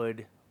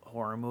Hollywood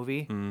horror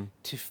movie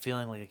to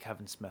feeling like a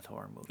Kevin Smith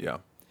horror movie. Yeah.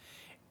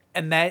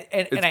 And I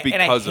hate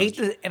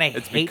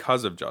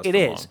because of Justin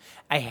It Long. is.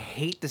 I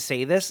hate to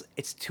say this.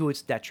 It's to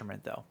its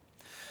detriment, though.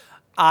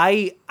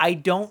 I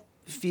don't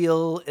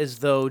feel as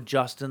though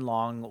Justin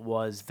Long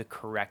was the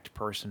correct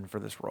person for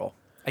this role.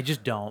 I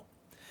just don't.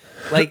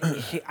 Like,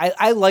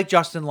 I like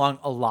Justin Long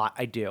a lot.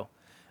 I do.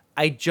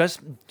 I just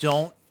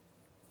don't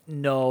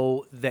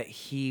know that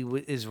he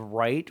is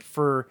right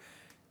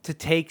to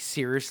take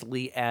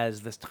seriously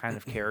as this kind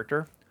of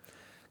character.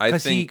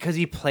 Because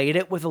he played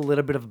it with a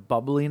little bit of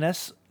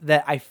bubbliness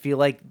that I feel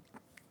like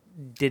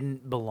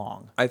didn't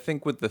belong. I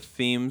think with the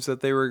themes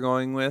that they were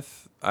going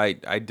with, I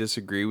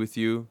disagree with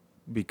you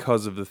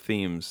because of the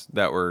themes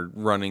that were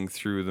running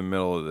through the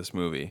middle of this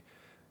movie.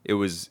 It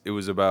was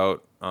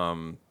about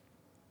I'm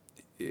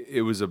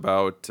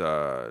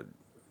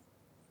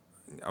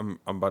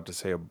about to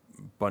say a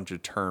bunch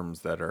of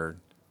terms that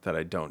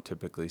I don't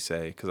typically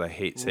say because I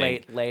hate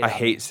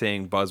saying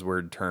saying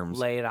buzzword terms.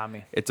 Lay it on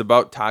me. It's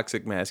about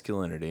toxic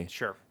masculinity.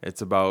 Sure.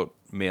 It's about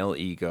male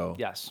ego.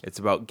 Yes. It's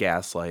about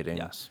gaslighting.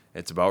 Yes.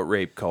 It's about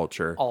rape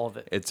culture. All of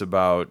it. It's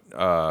about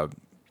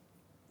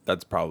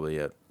that's probably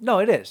it. No,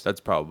 it is. That's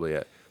probably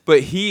it.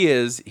 But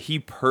he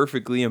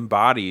perfectly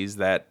embodies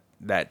that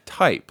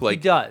type. Like,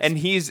 he does. And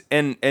he's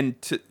and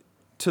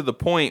to the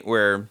point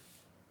where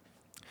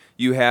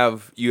you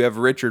have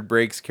Richard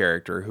Brake's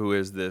character who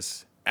is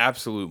this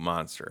absolute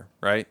monster,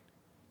 right?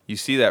 You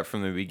see that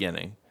from the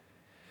beginning.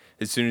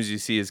 As soon as you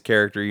see his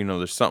character, you know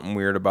there's something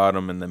weird about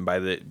him, and then by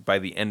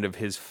the end of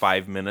his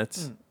 5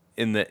 minutes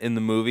in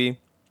the movie,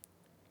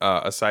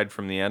 aside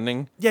from the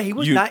ending, he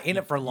was not in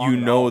it for long. You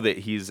know that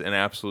he's an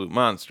absolute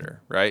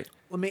monster, right?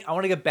 I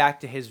want to get back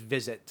to his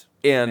visit.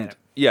 And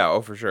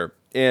for sure.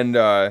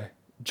 And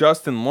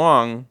Justin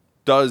Long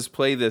does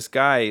play this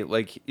guy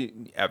like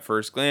at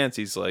first glance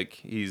he's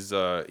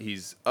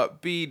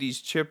upbeat,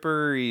 he's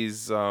chipper,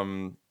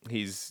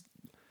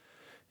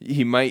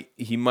 he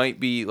might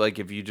be like,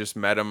 if you just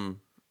met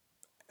him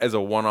as a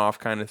one-off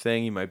kind of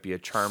thing, he might be a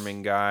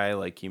charming guy,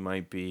 like he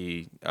might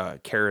be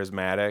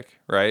charismatic,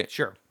 right?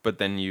 Sure. But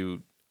then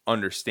you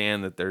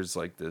understand that there's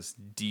like this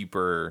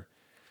deeper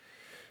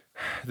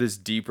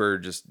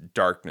just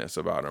darkness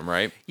about him,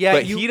 right? Yeah,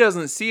 but he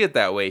doesn't see it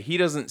that way. He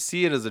doesn't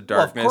see it as a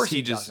darkness. Well, of course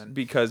he doesn't. Just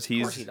because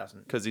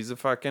he's a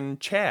fucking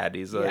Chad.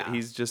 He's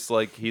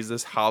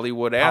this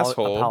Hollywood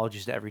asshole.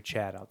 Apologies to every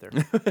Chad out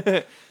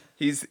there.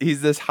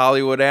 He's this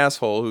Hollywood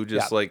asshole who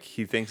just like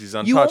he thinks he's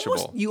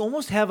untouchable. You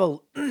almost have a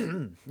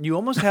little You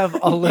almost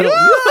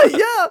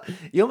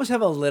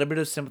have a little bit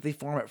of sympathy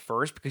for him at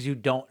first because you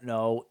don't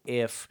know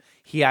if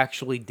he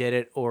actually did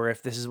it or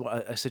if this is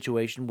a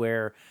situation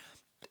where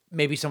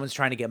maybe someone's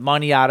trying to get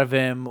money out of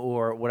him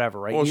or whatever,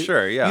 right? Well,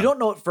 sure, yeah. You don't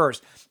know at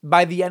first.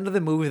 By the end of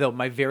the movie, though,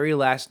 my very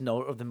last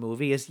note of the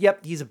movie is,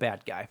 yep, he's a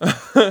bad guy.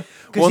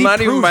 Well,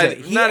 not even by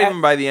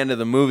the end of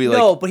the movie.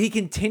 No, but he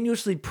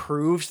continuously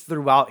proves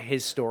throughout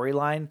his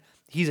storyline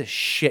he's a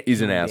shit.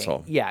 He's an being.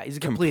 asshole. Yeah, he's a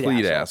complete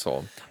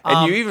asshole.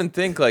 And you even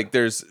think like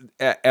there's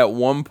at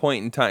one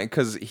point in time,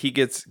 because he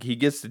gets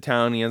to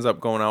town, he ends up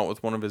going out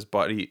with one of his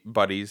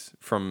buddies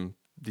from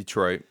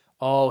Detroit.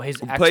 Oh,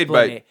 played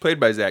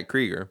by Zach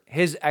Krieger.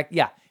 His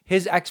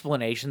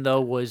explanation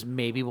though was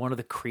maybe one of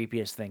the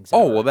creepiest things.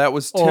 Oh ever. well, that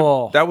was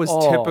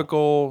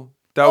typical.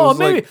 That was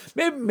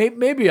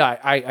maybe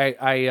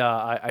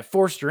I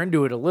forced her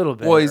into it a little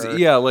bit. Well, had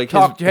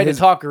to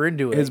talk her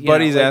into it. His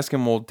buddies ask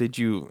him, "Well, did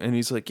you?" And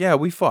he's like, "Yeah,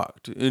 we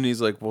fucked." And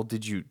he's like, "Well,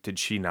 did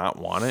she not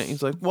want it?"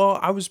 He's like, "Well,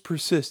 I was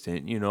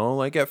persistent,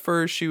 Like at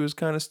first she was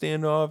kind of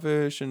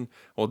standoffish, and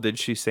well, did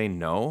she say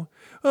no?"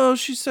 Oh,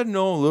 she said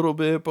no a little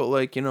bit, but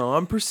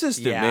I'm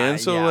persistent, man.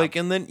 So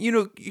and then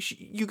you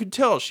could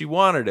tell she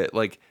wanted it.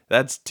 Like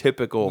that's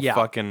typical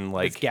fucking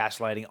like it's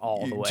gaslighting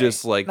all the way.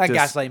 Just like not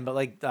gaslighting, but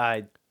like.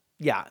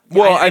 Yeah.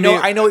 Well, I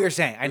know what you're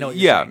saying. I know what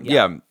you're saying.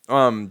 Yeah. I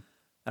don't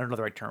know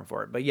the right term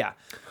for it, but yeah.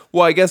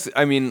 Well, I guess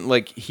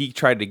like he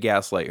tried to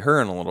gaslight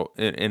her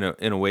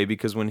in a way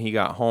because when he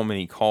got home and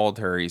he called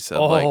her, he said,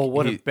 "Oh,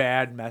 what a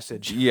bad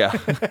message." Yeah.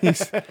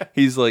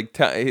 he's like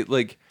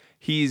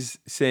he's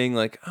saying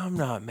like, "I'm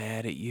not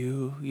mad at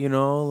you,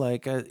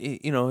 like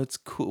it's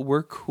cool.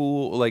 We're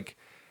cool." Like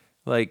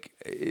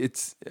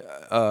it's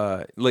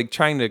like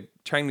trying to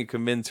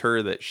convince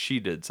her that she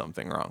did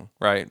something wrong,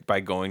 right? By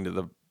going to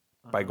the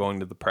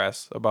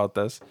press about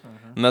this.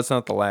 And that's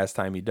not the last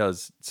time he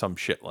does some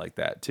shit like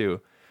that too.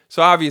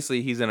 So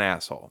obviously he's an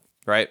asshole,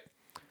 right?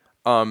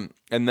 And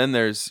then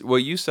there's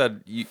you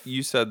said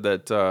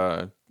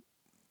that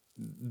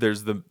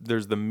there's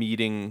the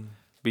meeting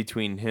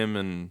between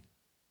him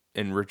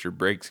and Richard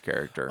Brake's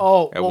character.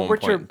 Oh, at well, one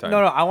Richard. point in time. No,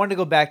 I wanted to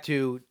go back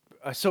to.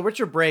 So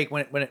Richard Brake,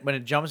 when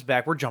it jumps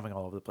back, we're jumping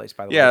all over the place.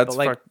 By the way,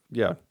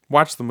 yeah.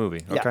 Watch the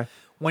movie, okay? Yeah.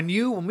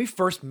 When we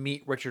first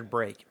meet Richard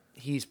Brake,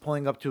 he's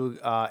pulling up to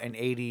an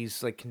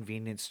 80s like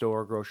convenience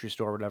store, grocery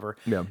store, whatever.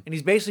 Yeah. And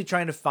he's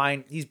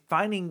basically he's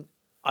finding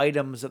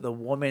items that the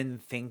woman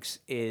thinks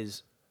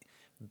is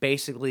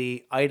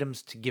basically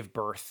items to give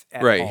birth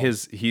at right. home.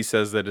 He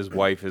says that his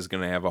wife is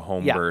going to have a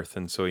home birth,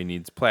 and so he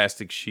needs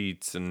plastic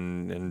sheets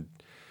and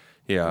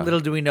yeah. Little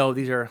do we know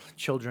these are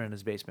children in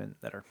his basement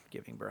that are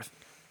giving birth.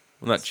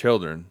 Well, not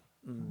children.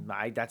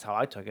 That's how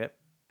I took it.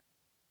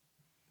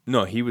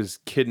 No, he was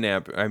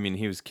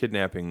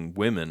kidnapping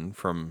women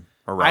from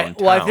around town.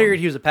 Well, I figured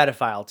he was a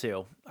pedophile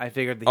too. I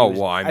figured that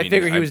I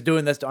figured he was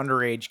doing this to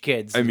underage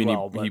kids. I mean,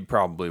 but he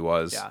probably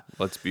was. Yeah.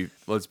 Let's be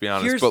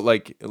honest. But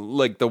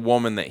like the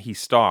woman that he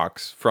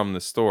stalks from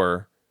the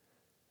store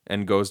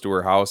and goes to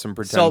her house and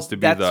pretends to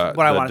be that's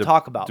what I want to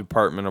talk about.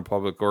 Department of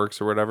Public Works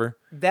or whatever.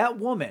 That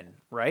woman,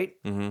 right?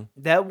 Mm-hmm.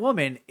 That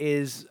woman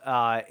is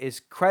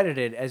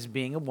credited as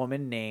being a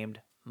woman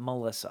named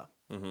Melissa.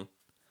 Mm-hmm.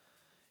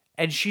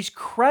 And she's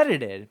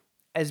credited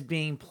as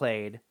being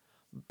played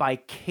by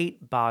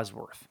Kate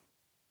Bosworth.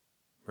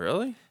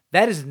 Really?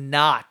 That is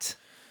not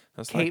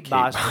Kate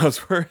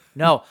Bosworth.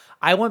 No,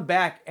 I went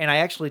back and I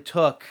actually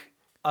took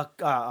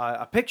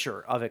a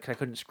picture of it because I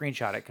couldn't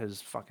screenshot it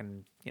because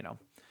fucking,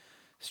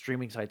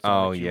 streaming sites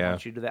don't want you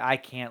to do that. I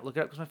can't look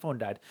it up because my phone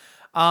died.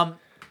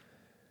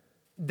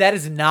 That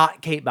is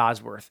not Kate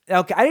Bosworth.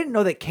 Okay, I didn't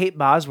know that Kate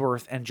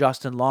Bosworth and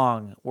Justin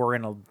Long were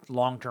in a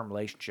long-term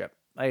relationship.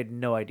 I had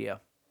no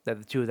idea that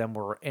the two of them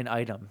were an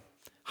item.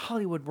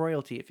 Hollywood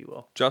royalty, if you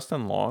will.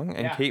 Justin Long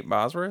and Kate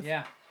Bosworth?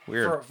 Yeah.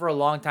 Weird. For a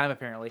long time,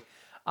 apparently.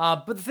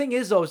 But the thing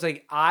is, though, it's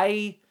like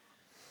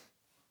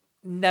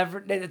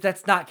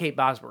that's not Kate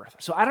Bosworth.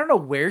 So I don't know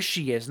where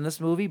she is in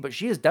this movie, but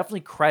she is definitely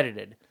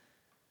credited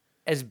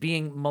as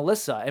being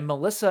Melissa. And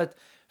Melissa,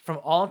 from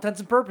all intents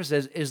and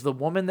purposes, is the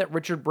woman that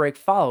Richard Brake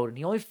followed. And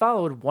he only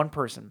followed one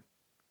person.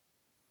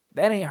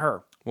 That ain't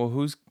her. Well,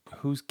 who's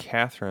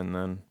Catherine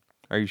then?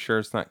 Are you sure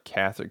it's not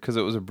Catherine? Because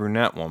it was a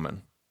brunette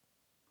woman.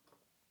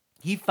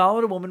 He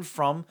followed a woman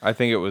from... I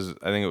think it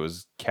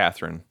was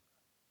Catherine.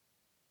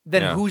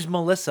 Then who's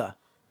Melissa?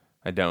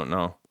 I don't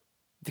know.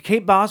 The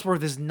Kate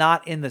Bosworth is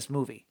not in this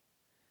movie.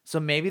 So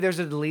maybe there's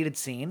a deleted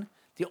scene.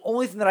 The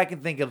only thing that I can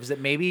think of is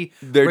that maybe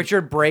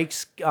Richard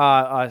Brake's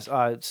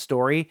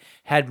story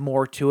had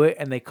more to it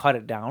and they cut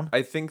it down.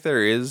 I think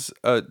there is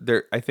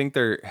I think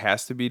there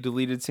has to be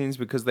deleted scenes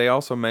because they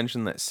also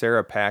mentioned that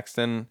Sarah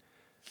Paxton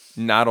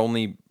not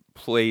only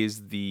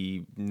plays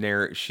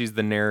she's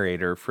the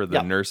narrator for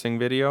the nursing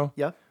video.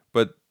 Yeah.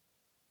 But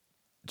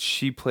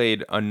she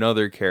played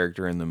another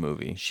character in the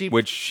movie,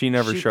 which she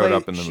never showed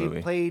up in the movie.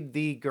 She played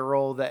the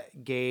girl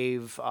that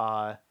gave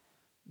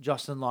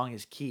Justin Long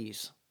his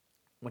keys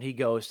when he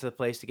goes to the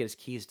place to get his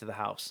keys to the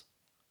house.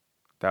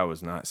 That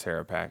was not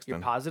Sarah Paxton.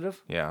 You're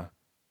positive? Yeah.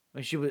 I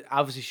mean, she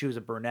was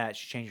a brunette.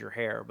 She changed her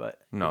hair, but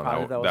no,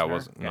 that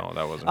wasn't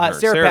her.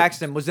 Sarah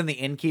Paxton was in The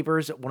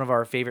Innkeepers, one of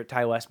our favorite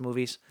Ty West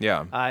movies.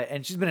 Yeah.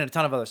 And she's been in a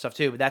ton of other stuff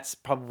too, but that's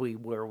probably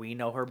where we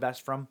know her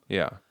best from.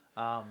 Yeah.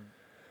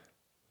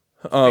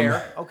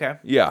 Fair. Okay.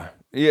 Yeah.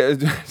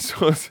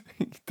 So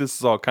this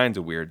is all kinds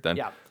of weird then.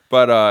 Yeah.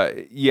 But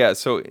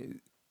so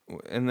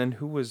and then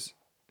who was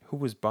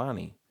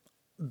Bonnie?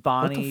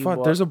 Bonnie. What the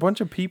fuck? There's a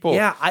bunch of people.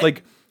 Yeah.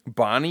 Like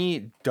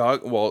Bonnie,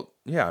 Doug. Well,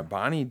 yeah,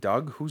 Bonnie,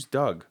 Doug. Who's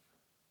Doug?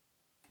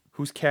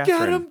 Who's Catherine?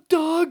 Get him,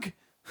 Doug.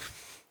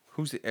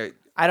 Who's?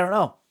 I don't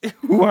know.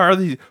 Who are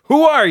these?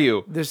 Who are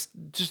you? There's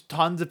just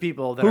tons of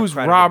people that Who's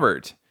are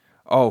Robert?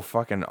 Oh,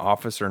 fucking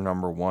officer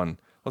number 1.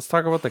 Let's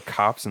talk about the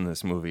cops in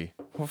this movie.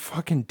 What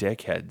fucking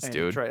dickheads,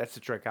 dude. That's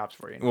Detroit cops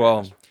for you.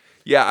 Well,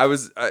 yeah, I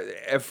was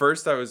at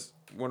first. I was.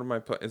 What am I?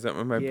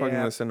 Am I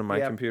plugging this into my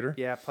computer?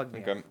 Yeah, plug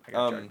me. Okay. In. I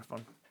got your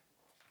phone.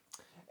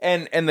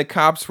 And the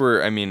cops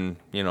were. I mean,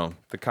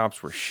 the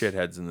cops were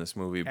shitheads in this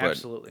movie, but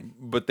absolutely.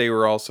 But they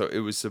were also. It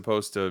was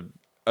supposed to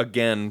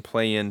again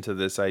play into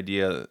this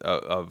idea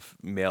of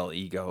male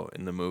ego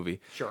in the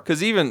movie. Sure.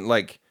 Because even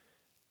like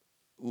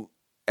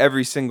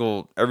every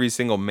single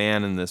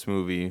man in this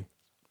movie.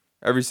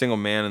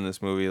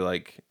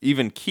 Like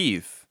even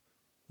Keith,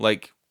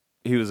 like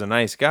he was a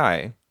nice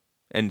guy,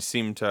 and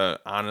seemed to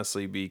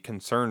honestly be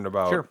concerned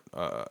about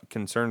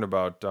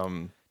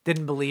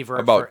didn't believe her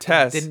about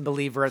Tess. Didn't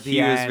believe her at the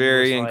end. He was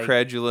very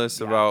incredulous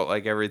about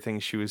like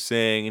everything she was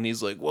saying, and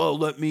he's like, "Well,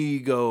 let me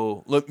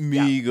go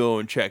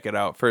and check it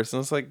out first."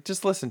 And it's like,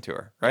 just listen to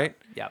her, right?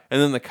 Yeah.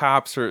 And then the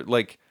cops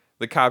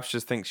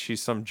just think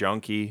she's some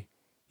junkie.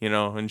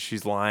 And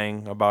she's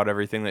lying about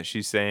everything that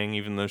she's saying,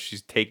 even though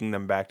she's taking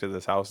them back to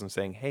this house and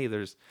saying, hey,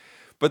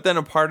 But then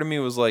a part of me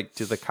was like,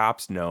 do the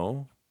cops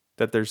know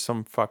that there's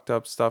some fucked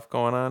up stuff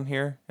going on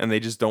here? And they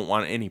just don't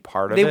want any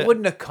part of it? They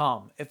wouldn't have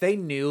come. If they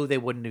knew, they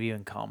wouldn't have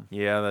even come.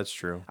 Yeah, that's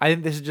true. I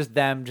think this is just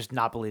them just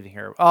not believing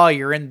her. Oh,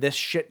 you're in this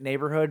shit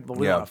neighborhood? Well,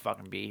 we don't want to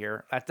fucking be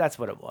here. That's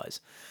what it was.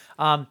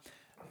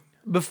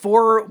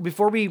 Before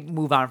we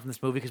move on from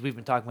this movie, because we've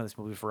been talking about this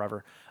movie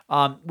forever,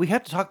 we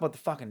have to talk about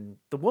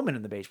the woman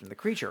in the basement, the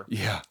creature.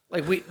 Yeah,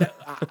 like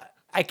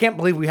I can't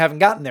believe we haven't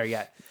gotten there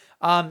yet.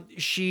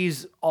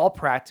 She's all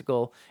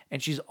practical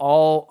and she's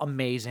all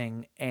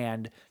amazing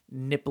and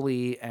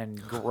nipply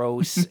and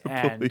gross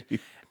and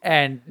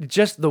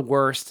just the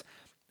worst.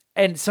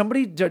 And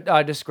somebody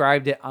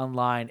described it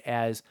online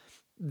as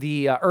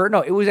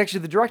it was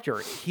actually the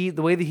director. The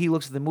way that he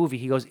looks at the movie,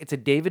 he goes, "It's a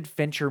David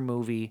Fincher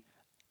movie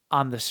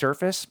on the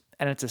surface,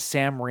 and it's a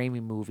Sam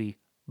Raimi movie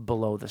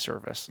below the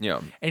surface." Yeah.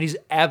 And he's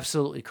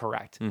absolutely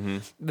correct. Mm-hmm.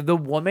 The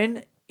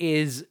woman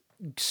is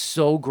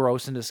so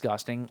gross and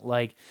disgusting,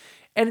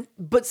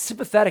 but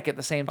sympathetic at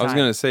the same time. I was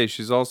going to say,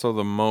 she's also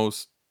the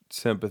most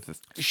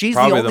She's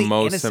probably the only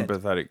most innocent.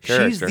 sympathetic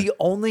character. She's the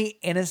only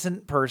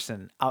innocent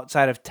person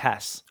outside of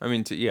Tess. I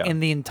mean, yeah, in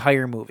the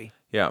entire movie.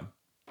 Yeah,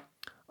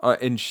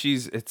 and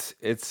it's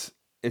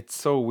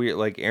so weird.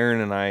 Like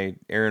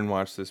Aaron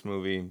watched this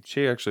movie.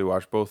 She actually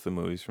watched both the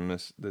movies from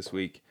this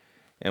week,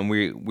 and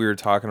we were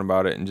talking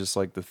about it and just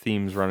like the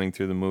themes running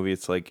through the movie.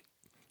 It's like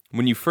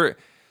when you first.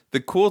 The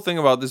cool thing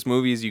about this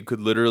movie is you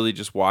could literally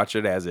just watch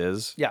it as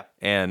is. Yeah.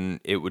 And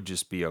it would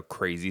just be a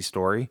crazy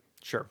story.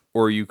 Sure.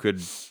 Or you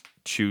could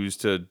choose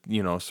to,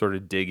 sort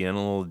of dig in a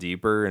little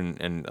deeper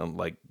and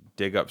like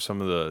dig up some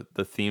of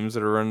the themes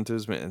that are running through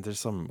this. And there's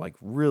some like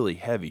really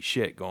heavy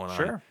shit going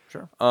on.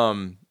 Sure.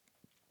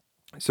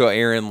 So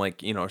Erin,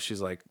 like,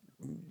 she's like,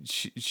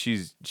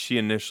 she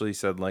initially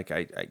said like,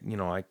 I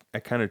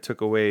kind of took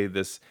away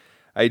this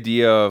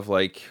idea of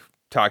like,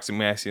 toxic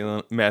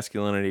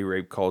masculinity,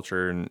 rape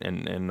culture, and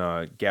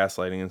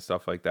gaslighting and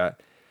stuff like that.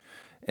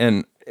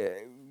 And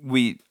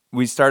we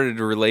started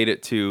to relate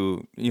it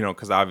to,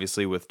 because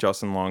obviously with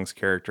Justin Long's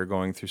character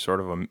going through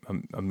sort of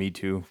a Me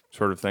Too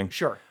sort of thing.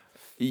 Sure.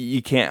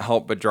 You can't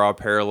help but draw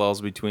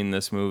parallels between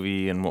this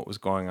movie and what was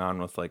going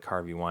on with like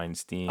Harvey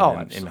Weinstein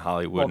in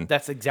Hollywood. Well,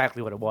 that's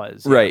exactly what it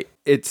was. Right.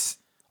 It's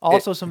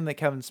also something that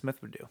Kevin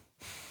Smith would do.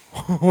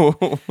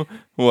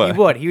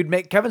 What? He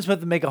would Kevin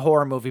Smith would make a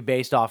horror movie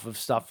based off of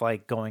stuff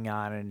like going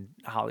on in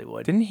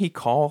Hollywood. Didn't he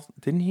call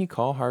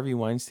Harvey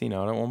Weinstein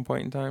out at one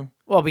point in time?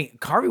 Well, I mean,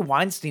 Harvey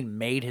Weinstein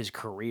made his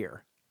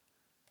career.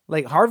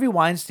 Like Harvey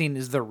Weinstein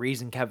is the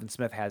reason Kevin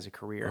Smith has a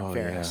career. In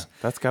fairness, yeah.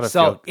 That's gotta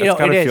feel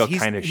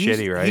kind of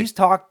shitty, right? He's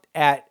talked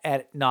at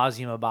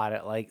nauseum about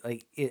it. Like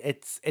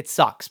it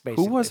sucks.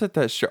 Basically, who was it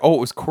that? Oh, it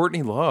was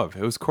Courtney Love.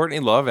 It was Courtney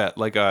Love at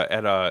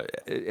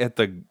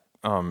the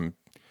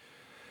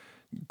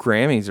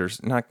Grammys, or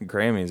not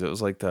Grammys, it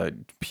was like the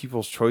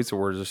People's Choice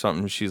Awards or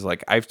something. She's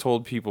like, I've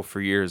told people for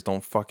years,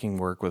 don't fucking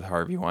work with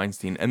Harvey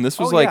Weinstein. And this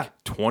was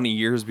 20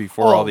 years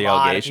before all the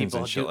allegations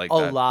and shit like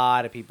that. A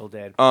lot of people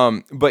did.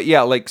 But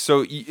yeah, like,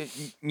 so,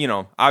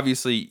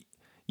 obviously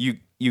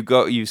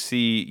you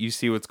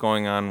see what's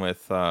going on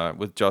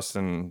with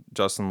Justin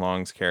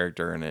Long's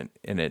character,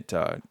 and it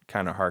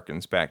kind of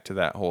harkens back to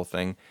that whole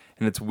thing.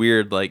 And it's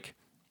weird, like,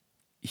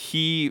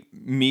 he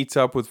meets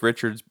up with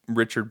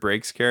Richard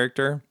Brake's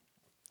character,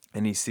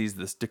 and he sees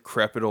this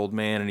decrepit old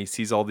man, and he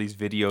sees all these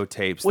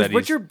videotapes. Was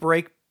Richard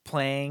Brake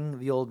playing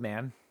the old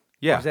man?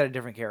 Yeah. Or was that a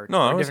different character?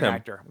 No, a it was different him.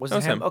 actor. Was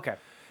it him? Okay.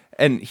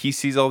 And he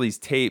sees all these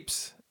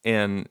tapes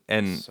and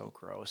so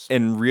gross.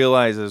 And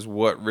realizes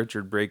what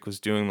Richard Brake was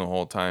doing the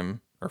whole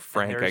time, or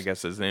Frank, I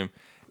guess his name.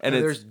 And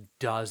there's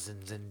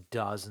dozens and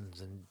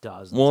dozens and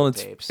dozens of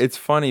tapes. It's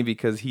funny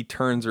because he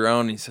turns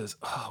around and he says,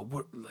 "Oh,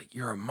 what? Like,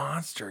 you're a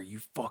monster, you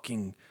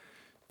fucking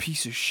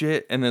piece of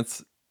shit." And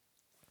it's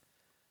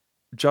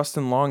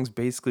Justin Long's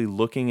basically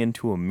looking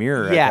into a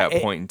mirror at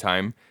that point in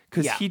time,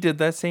 because he did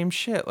that same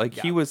shit. Like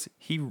because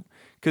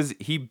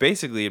he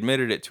basically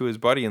admitted it to his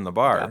buddy in the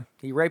bar. Yeah.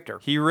 He raped her.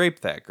 He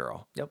raped that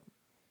girl. Yep.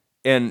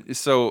 And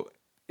so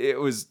it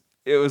was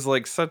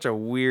like such a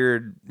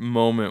weird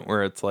moment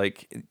where it's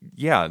like,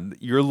 yeah,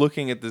 you're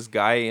looking at this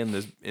guy in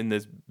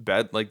this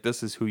bed, like,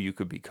 this is who you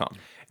could become,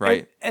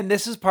 right? And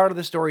this is part of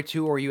the story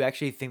too, where you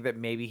actually think that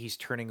maybe he's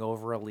turning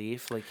over a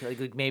leaf, like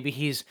maybe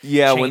he's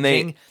changing. When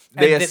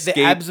they escape,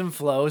 the ebbs and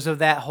flows of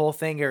that whole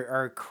thing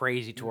are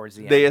crazy towards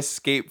the end. They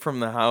escape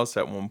from the house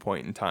at one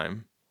point in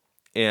time,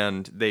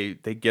 and they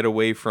get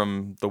away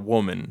from the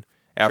woman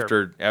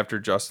after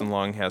Justin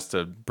Long has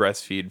to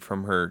breastfeed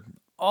from her.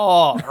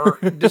 Oh,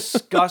 her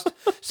disgust.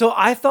 So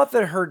I thought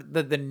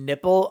that the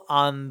nipple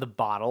on the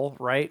bottle,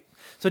 right?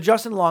 So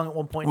Justin Long at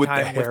one point in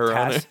time with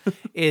Tess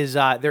is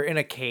they're in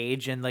a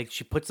cage, and like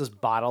she puts this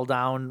bottle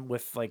down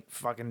with like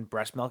fucking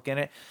breast milk in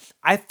it.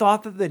 I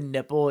thought that the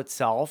nipple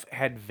itself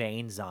had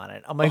veins on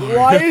it. I'm like,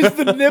 why is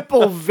the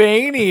nipple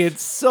veiny?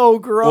 It's so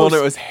gross.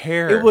 Well, it was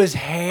hair. It was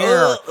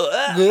hair.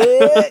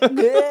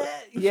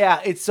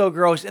 Yeah, it's so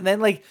gross. And then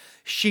like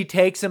she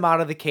takes him out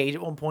of the cage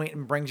at one point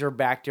and brings her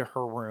back to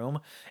her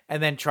room,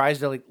 and then tries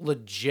to like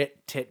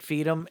legit tit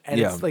feed him, and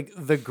it's like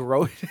the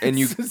gross. And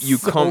you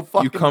come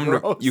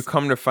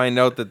to find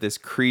out that this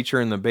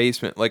creature in the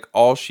basement, like,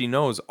 all she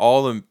knows,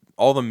 all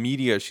the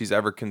media she's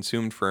ever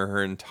consumed for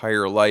her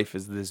entire life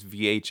is this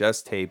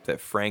VHS tape that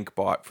Frank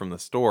bought from the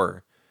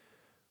store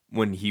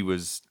when he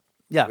was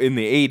in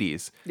the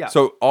 80s. Yeah.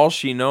 So all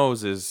she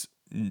knows is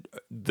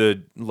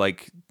the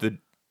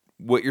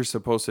what you're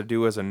supposed to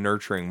do as a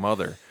nurturing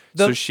mother.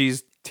 So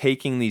she's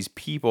taking these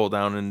people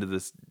down into the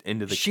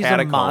she's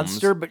catacombs. A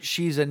monster, but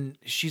she's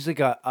like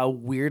a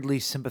weirdly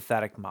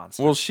sympathetic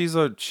monster. Well, she's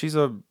a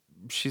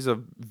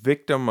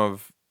victim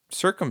of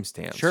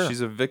circumstance. Sure. She's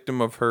a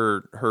victim of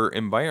her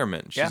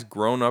environment. She's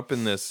grown up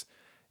in this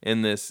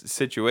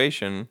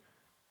situation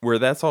where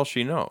that's all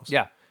she knows.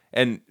 Yeah.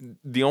 And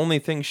the only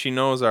thing she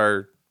knows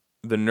are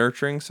the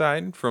nurturing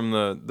side from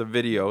the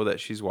video that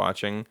she's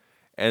watching,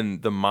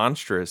 and the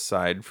monstrous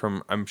side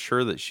from, I'm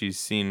sure that she's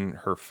seen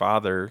her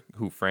father,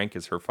 who Frank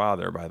is her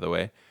father, by the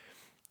way.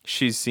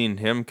 She's seen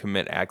him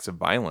commit acts of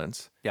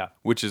violence. Yeah.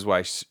 Which is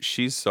why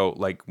she's so,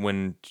 like,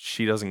 when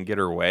she doesn't get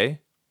her way,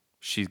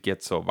 she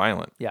gets so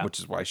violent, which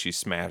is why she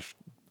smashed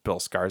Bill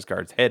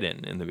Skarsgard's head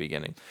in the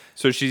beginning.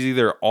 So she's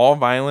either all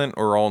violent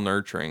or all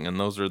nurturing, and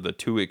those are the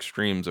two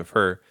extremes of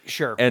her.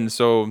 Sure. And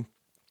so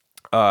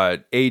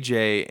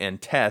AJ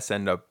and Tess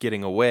end up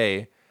getting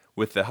away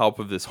with the help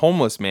of this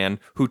homeless man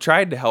who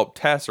tried to help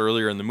Tess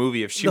earlier in the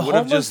movie. If she would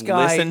have just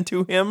listened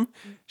to him,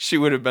 she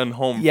would have been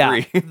home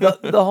free.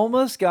 the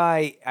homeless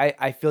guy,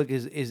 I feel like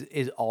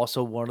is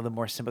also one of the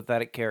more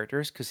sympathetic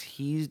characters because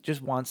he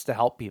just wants to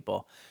help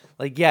people.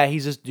 Like, yeah,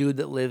 he's this dude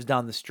that lives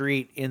down the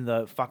street in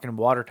the fucking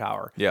water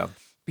tower. Yeah.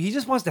 But he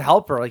just wants to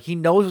help her. Like, he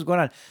knows what's going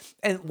on.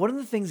 And one of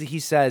the things that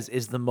he says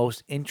is the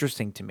most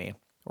interesting to me,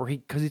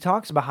 because he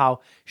talks about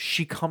how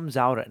she comes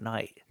out at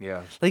night.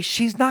 Yeah. Like,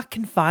 she's not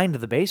confined to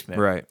the basement.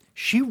 Right.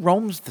 She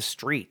roams the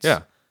streets.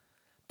 Yeah.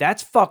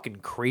 That's fucking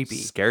creepy.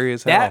 Scary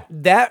as hell.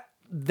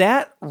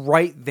 That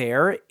right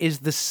there is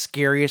the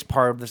scariest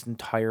part of this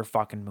entire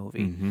fucking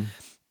movie. Mm-hmm.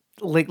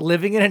 Like,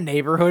 living in a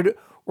neighborhood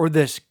where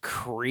this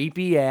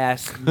creepy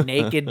ass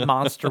naked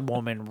monster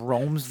woman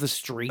roams the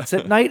streets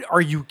at night. Are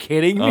you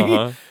kidding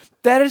me?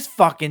 That is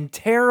fucking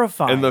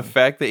terrifying. And the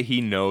fact that he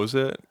knows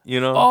it,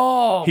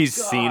 he's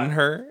seen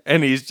her,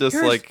 and he's just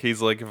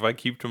he's like, if I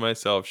keep to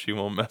myself, she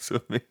won't mess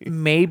with me.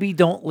 Maybe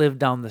don't live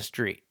down the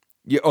street.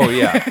 Yeah. Oh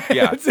yeah.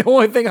 Yeah. That's the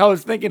only thing I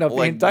was thinking of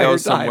the entire go time.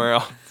 somewhere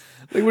else.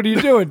 Like, what are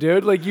you doing,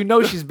 dude? Like,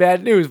 she's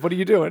bad news. What are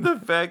you doing? The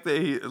fact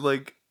that he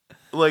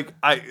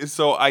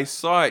I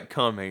saw it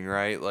coming,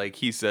 right? Like,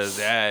 he says,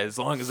 as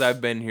long as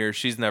I've been here,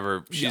 she's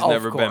never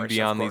been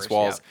beyond these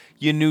walls.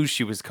 Yeah. You knew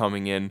she was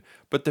coming in,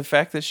 but the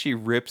fact that she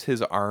rips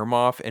his arm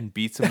off and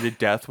beats him to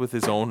death with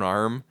his own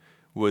arm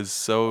was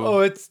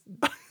so.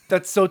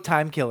 That's so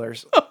time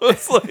killers.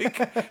 It's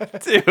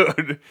like,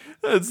 dude,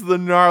 that's the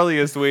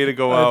gnarliest way to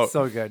go out. That's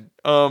so good.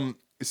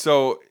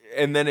 So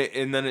and then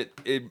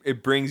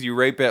it brings you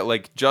right back.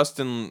 Like,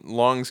 Justin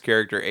Long's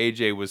character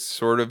AJ was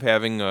sort of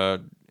having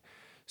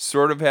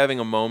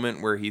a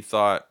moment where he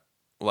thought,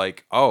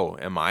 like, oh,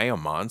 am I a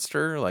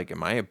monster? Like,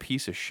 am I a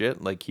piece of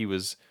shit? Like, he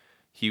was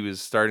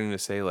starting to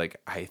say, like,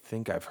 I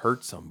think I've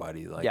hurt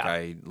somebody. Like,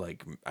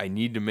 I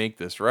need to make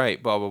this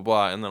right, blah, blah,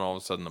 blah. And then all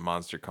of a sudden the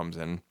monster comes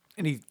in.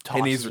 And he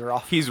tosses her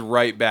off. He's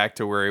right back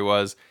to where he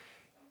was.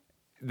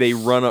 They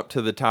run up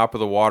to the top of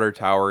the water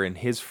tower, and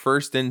his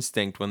first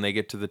instinct when they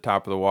get to the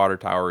top of the water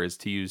tower is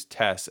to use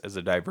Tess as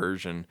a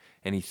diversion,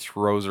 and he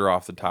throws her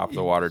off the top of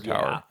the water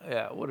tower.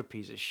 Yeah, what a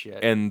piece of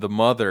shit. And the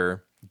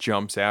mother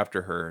jumps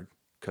after her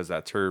because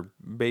that's her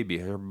baby,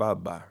 her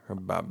baba.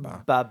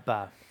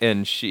 Baba.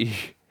 And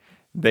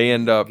they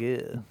end up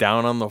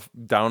down on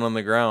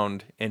the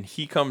ground, and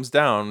he comes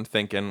down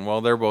thinking, well,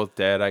 they're both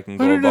dead. I can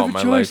go about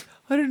my life.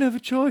 I didn't have a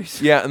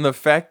choice. Yeah, and the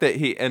fact that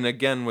and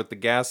again with the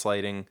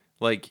gaslighting,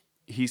 like,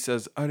 he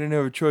says, I didn't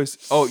have a choice.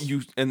 Oh,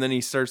 and then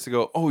he starts to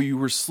go, oh, you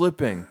were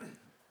slipping.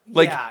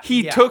 Like,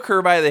 he took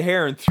her by the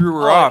hair and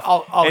threw her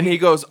off. And he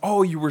goes,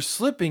 oh, you were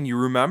slipping. You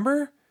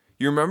remember?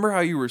 You remember how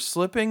you were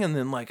slipping? And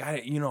then, like,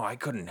 I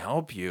couldn't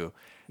help you.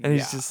 And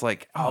he's just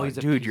like, oh,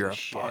 dude, you're a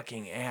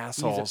fucking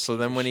asshole. So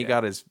then when he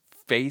got his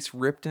face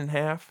ripped in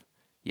half,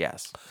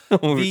 yes.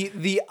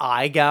 the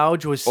eye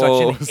gouge was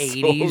such an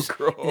 80s.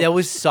 So that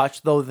was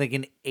such, though, like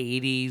an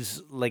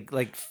 80s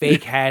like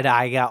fake head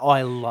eye gouge. Oh,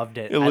 I loved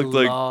it. It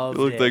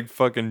looked like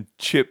fucking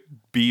chipped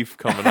beef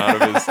coming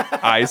out of his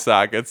eye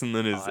sockets, and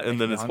then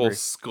his whole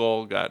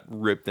skull got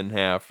ripped in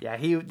half. Yeah,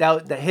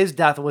 his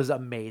death was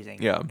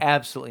amazing. Yeah,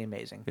 absolutely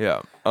amazing.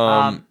 Yeah.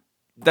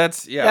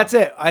 That's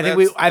it. I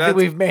think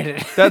we've made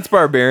it. That's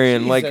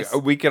Barbarian. Like,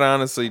 we could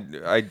honestly,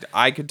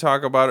 I could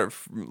talk about it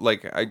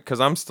because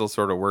I'm still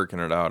sort of working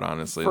it out,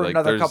 honestly, for like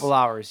another couple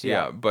hours.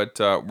 Yeah, but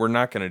we're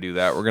not going to do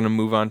that. We're going to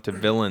move on to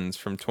Villains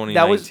from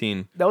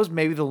 2019. That was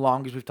maybe the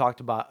longest we've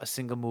talked about a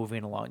single movie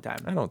in a long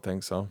time. I don't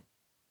think so.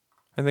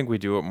 I think we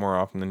do it more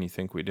often than you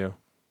think we do.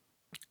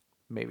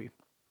 Maybe.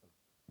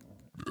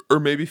 Or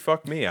maybe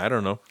fuck me. I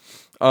don't know.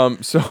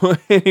 So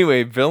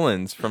anyway,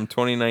 Villains from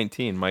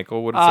 2019.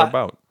 Michael, what is it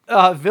about?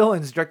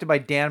 Villains, directed by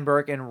Dan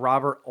Burke and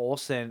Robert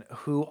Olson,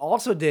 who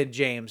also did,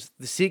 James,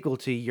 the sequel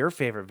to your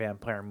favorite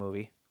vampire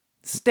movie,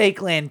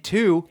 Stakeland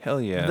 2. Hell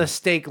yeah. The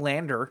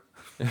Stakelander.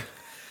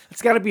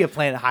 It's got to be a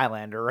Planet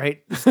Highlander,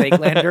 right?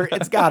 Stakelander.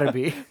 It's got to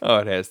be. Oh,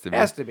 it has to be.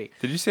 Has to be.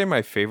 Did you say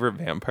my favorite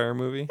vampire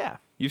movie? Yeah.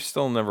 You've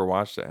still never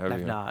watched it, have you?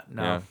 I've not.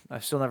 No. Yeah.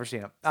 I've still never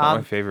seen it. It's not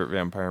my favorite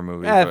vampire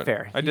movie. But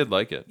fair. I did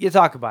like it. You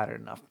talk about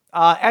it enough.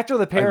 After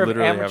the pair I of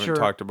literally amateur... haven't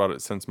talked about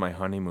it since my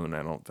honeymoon,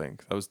 I don't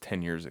think. That was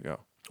 10 years ago.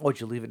 Oh,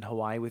 did you leave it in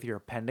Hawaii with your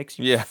appendix?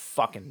 You yeah.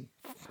 Fucking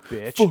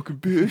bitch. Fucking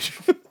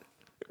bitch.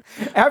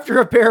 After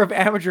a pair of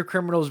amateur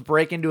criminals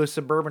break into a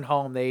suburban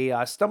home, they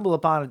stumble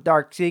upon a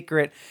dark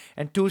secret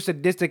and two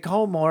sadistic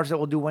homeowners that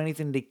will do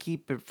anything to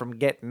keep it from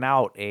getting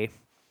out, I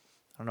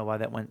don't know why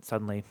that went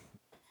suddenly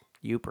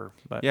Youper,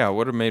 but yeah, it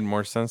would have made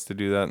more sense to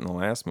do that in the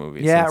last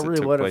movie. Yeah, since it really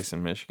took would have. Place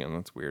in Michigan.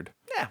 That's weird.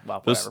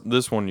 Well, This whatever.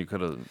 this one you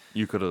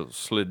could have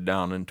slid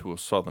down into a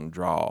southern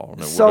drawl.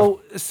 And it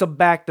So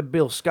back to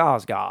Bill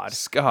Skarsgård.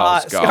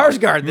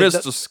 Skarsgård,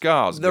 Mr.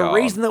 Skarsgård. The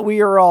reason that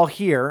we are all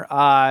here,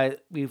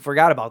 we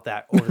forgot about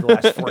that over the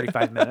last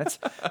 45 minutes.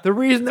 The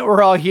reason that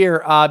we're all here,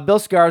 Bill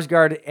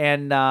Skarsgård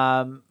and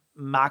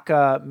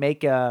Makia,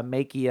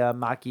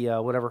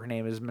 whatever her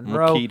name is,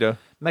 Monroe.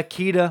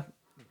 Makita,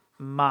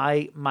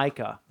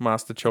 Micah.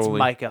 Mastacholi. It's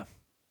Micah.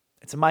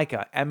 It's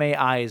Micah.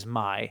 M-A-I is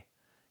my.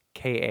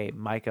 K-A,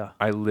 Micah.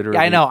 I literally,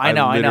 I know.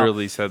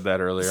 literally said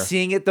that earlier.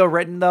 Seeing it though,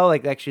 written though,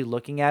 like actually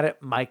looking at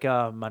it,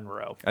 Micah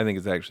Monroe. I think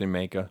it's actually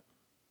Maka.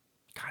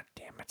 God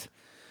damn it.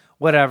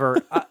 Whatever.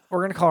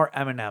 We're gonna call her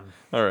Eminem.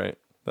 All right,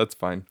 that's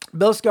fine.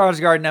 Bill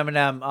Skarsgård and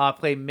Eminem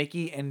play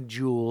Mickey and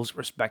Jules,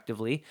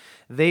 respectively.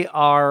 They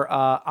are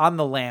on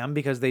the lam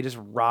because they just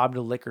robbed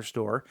a liquor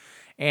store.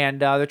 And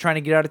they're trying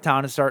to get out of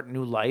town and start a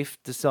new life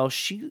to sell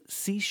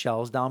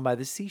seashells down by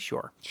the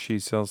seashore. She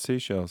sells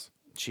seashells.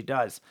 She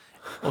does.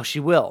 Well, she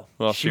will.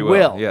 Well, she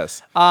will.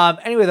 Yes.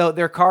 Anyway, though,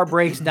 their car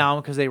breaks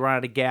down because they run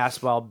out of gas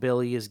while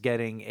Billy is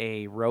getting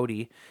a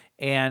roadie.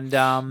 And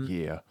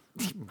yeah.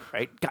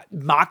 Right?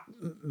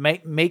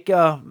 Make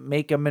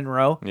a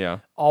Monroe. Yeah.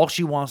 All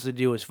she wants to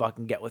do is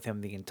fucking get with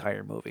him the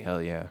entire movie.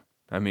 Hell yeah.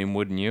 I mean,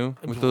 wouldn't you?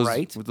 With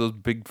those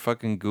big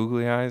fucking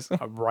googly eyes.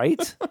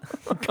 Right?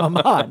 Come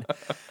on.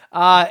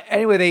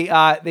 Anyway,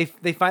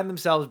 they find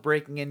themselves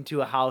breaking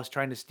into a house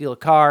trying to steal a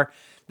car.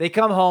 They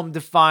come home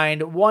to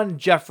find one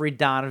Jeffrey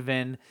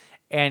Donovan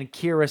and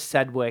Kira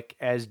Sedgwick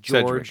as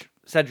George.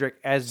 Sedgwick.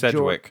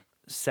 Sedgwick.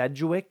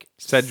 Sedgwick.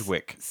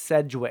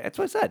 That's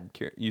what I said.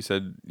 You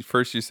said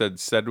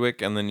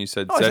Sedgwick, and then you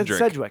said Cedric. Cedric. I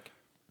said Sedgwick.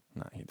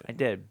 No, you didn't. I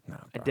did. No,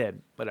 I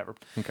did. Whatever.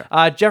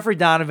 Okay. Jeffrey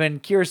Donovan,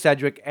 Kira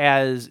Sedgwick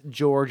as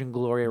George and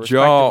Gloria,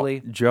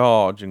 respectively.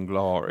 George and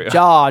Gloria.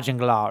 George and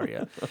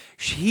Gloria.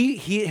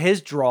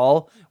 His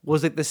drawl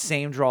was like the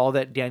same drawl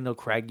that Daniel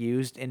Craig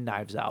used in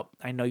Knives Out.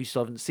 I know you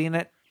still haven't seen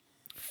it.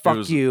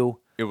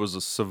 It was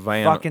a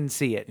Savannah. Fucking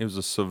see it. It was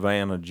a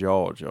Savannah,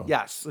 Georgia.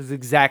 Yes, it's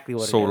exactly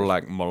what it is. Sort of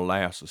like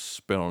molasses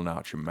spilling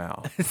out your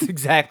mouth. It's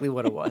exactly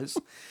what it was.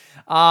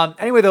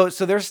 Anyway, though,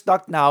 so they're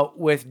stuck now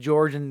with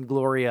George and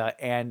Gloria,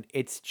 and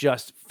it's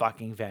just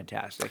fucking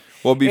fantastic.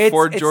 Well,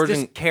 before it's George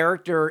just and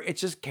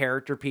it's just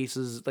character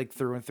pieces like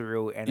through and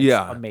through, and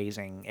it's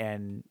amazing.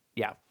 And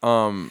yeah,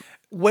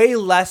 way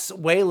less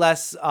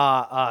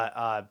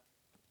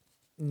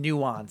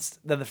nuanced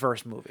than the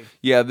first movie.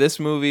 Yeah, this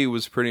movie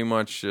was pretty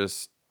much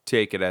just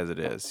take it as it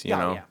is, you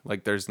know? Yeah.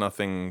 Like there's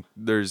nothing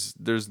there's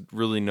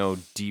really no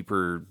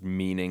deeper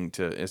meaning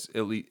to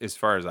at least as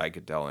far as I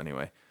could tell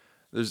anyway.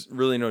 There's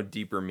really no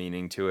deeper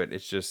meaning to it.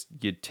 It's just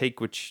you take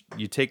what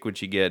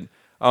you get.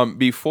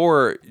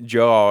 Before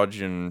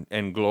George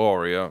and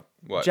Gloria,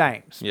 what?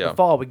 James, yeah.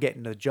 Before we get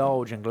into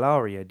George and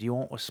Gloria, do you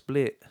want a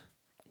split?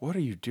 What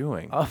are you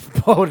doing? A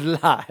Bud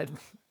Light.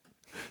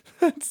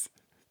 That's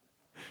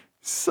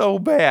so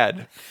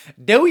bad.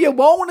 Do you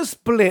want to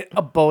split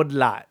a Bud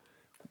Light?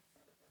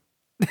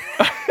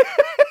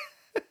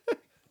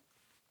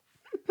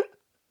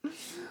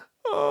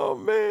 Oh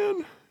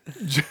man.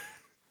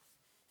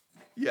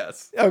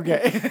 Yes.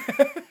 Okay.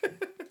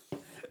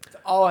 That's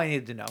all I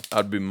need to know.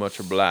 I'd be much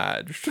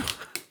obliged.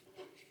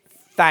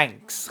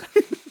 Thanks.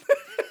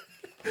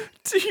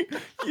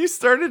 You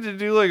started to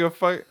do like a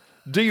fuck.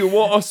 Do you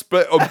want to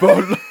split a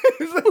Bud Light?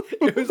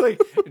 It was like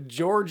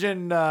George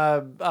and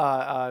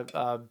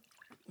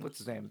what's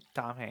his name?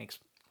 Tom Hanks.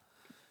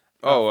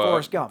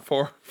 Forrest Gump.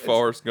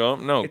 Forrest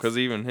Gump. No, because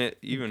even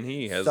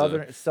he has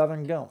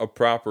Southern Gump. a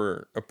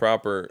proper.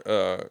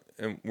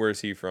 And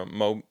where's he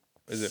from?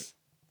 Is it?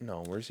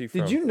 No, where's he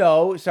from? Did you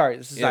know? Sorry,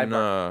 this is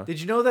sidebar.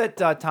 Did you know that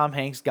Tom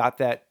Hanks got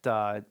that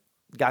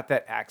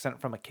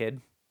accent from a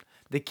kid?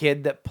 The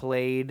kid that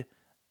played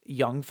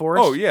young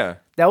Forrest. Oh yeah,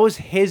 that was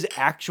his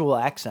actual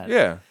accent.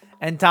 Yeah.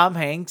 And Tom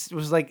Hanks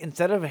was like,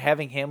 instead of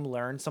having him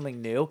learn something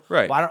new,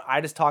 right? Why don't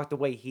I just talk the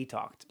way he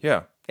talked?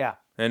 Yeah. Yeah.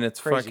 And it's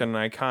crazy. Fucking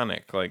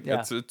iconic. Like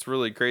it's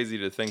really crazy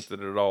to think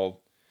that it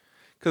all,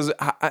 because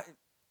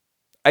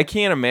I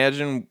can't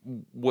imagine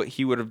what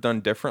he would have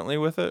done differently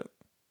with it.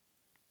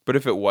 But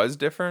if it was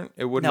different,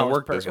 it wouldn't have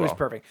worked as well. It was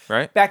perfect.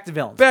 Right? Back to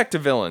villains. Back to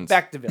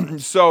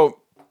villains. So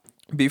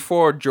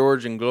before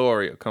George and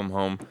Gloria come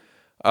home,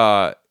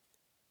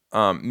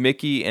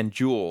 Mickey and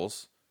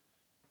Jules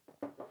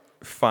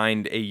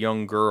find a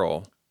young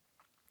girl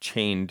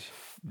chained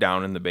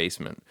down in the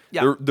basement.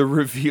 Yeah. The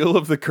reveal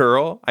of the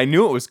girl, I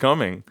knew it was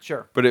coming.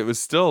 Sure. But it was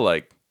still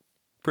like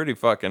pretty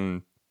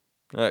fucking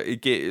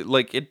it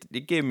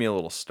gave me a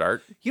little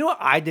start. You know what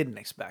I didn't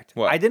expect?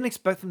 What? I didn't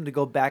expect them to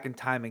go back in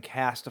time and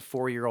cast a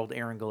 4-year-old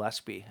Erin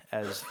Gillespie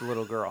as the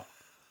little girl.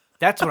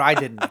 That's what I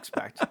didn't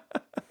expect.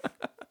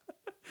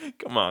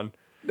 Come on.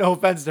 No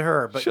offense to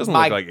her, but she doesn't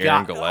my look like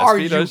God, Erin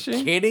Gillespie, does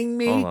she? Kidding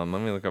me? Hold on,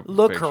 let me look up.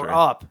 Look her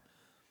up.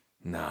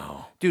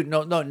 No, dude,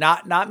 no,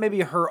 not maybe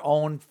her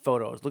own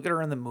photos. Look at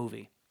her in the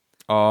movie.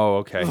 Oh,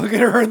 okay. Look at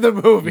her in the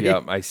movie.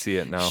 Yep, I see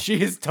it now.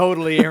 She is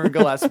totally Erin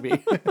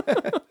Gillespie.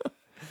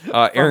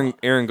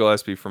 Aaron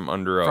Gillespie from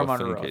Under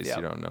Oath, in case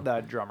you don't know.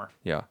 The drummer.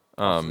 Yeah.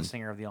 Also the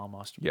singer of The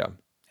Almost. Yeah.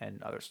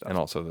 And other stuff. And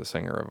also the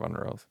singer of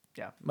Under Oath.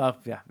 Yeah. Well,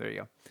 yeah, there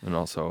you go. And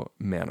also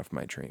Man of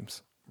My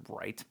Dreams.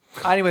 Right.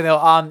 Anyway,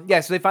 though, yeah,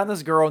 so they find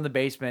this girl in the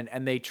basement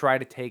and they try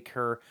to take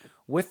her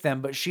with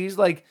them, but she's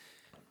like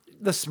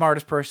the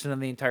smartest person in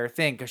the entire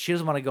thing because she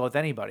doesn't want to go with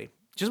anybody.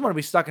 She doesn't want to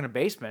be stuck in a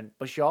basement,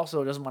 but she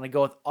also doesn't want to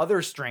go with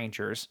other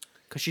strangers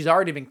because she's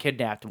already been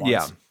kidnapped once.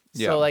 Yeah.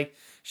 Yeah. So, like,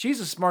 she's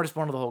the smartest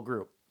one of the whole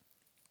group.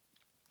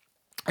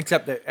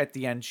 Except that at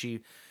the end,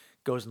 she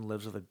goes and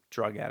lives with a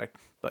drug addict.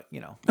 But, you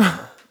know.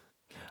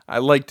 I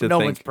like to no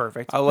think. One's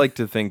perfect. I like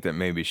to think that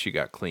maybe she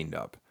got cleaned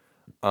up.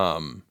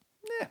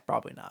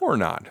 Probably not. Or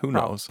not. Who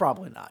knows?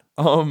 Probably not.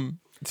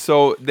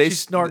 So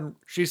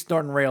she's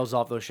snorting rails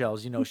off those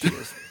shells. You know she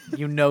is.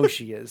 You know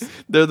she is.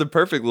 They're the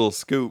perfect little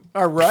scoop.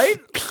 All right.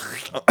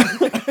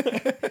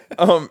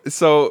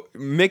 So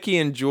Mickey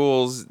and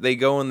Jules, they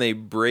go and they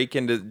break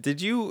into.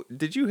 Did you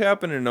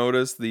happen to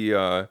notice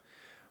the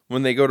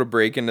when they go to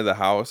break into the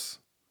house,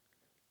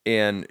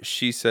 and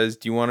she says,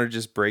 "Do you want to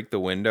just break the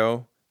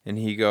window?" And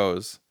he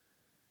goes,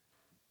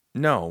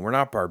 "No, we're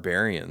not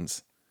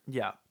barbarians."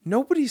 Yeah.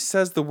 Nobody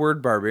says the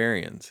word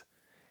barbarians.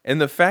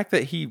 And the fact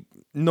that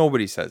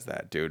nobody says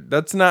that, dude.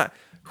 That's not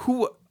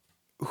who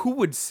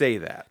would say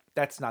that?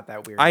 That's not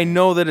that weird. I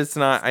know that it's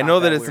not. I know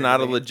that it's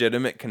not a weird.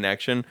 legitimate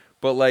connection,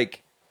 but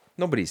like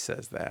nobody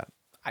says that.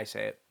 I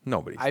say it.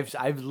 Nobody.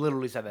 I've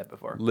literally said that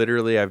before.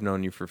 Literally, I've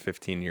known you for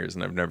 15 years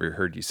and I've never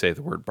heard you say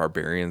the word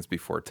barbarians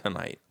before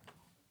tonight.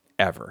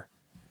 Ever.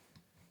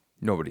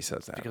 Nobody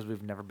says that. Because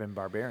we've never been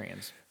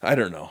barbarians. I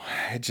don't know.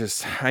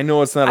 I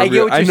know it's not a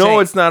real. I know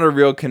it's not a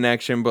real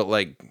connection, but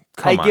like,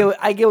 come on.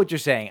 I get what you're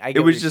saying. It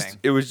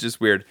was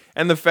just weird,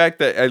 and the fact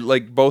that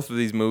like both of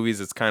these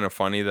movies, it's kind of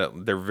funny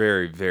that they're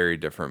very, very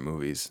different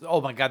movies.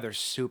 Oh my god, they're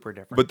super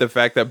different. But the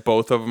fact that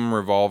both of them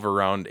revolve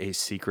around a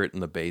secret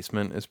in the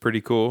basement is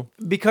pretty cool.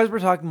 Because we're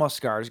talking about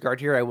Skarsgård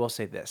here, I will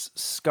say this: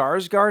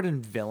 Skarsgård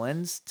in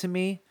Villains to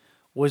me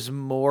was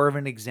more of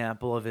an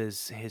example of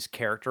his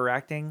character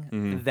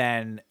acting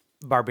than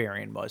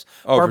Barbarian was.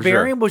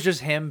 Barbarian was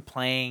just him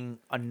playing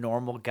a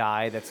normal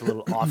guy that's a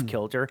little off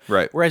kilter.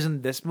 Right. Whereas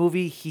in this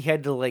movie, he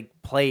had to like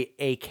play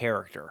a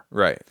character.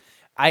 Right.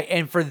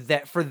 For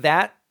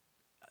that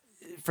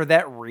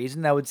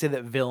reason, I would say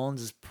that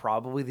Villains is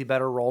probably the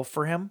better role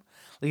for him.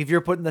 Like if you're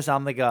putting this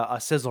on like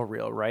a sizzle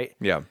reel, right?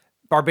 Yeah.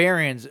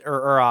 Barbarians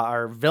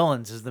or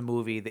Villains is the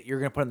movie that you're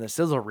going to put in the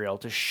sizzle reel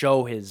to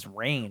show his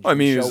range. I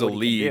mean, he was the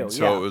lead,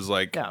 so it was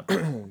like,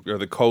 or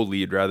the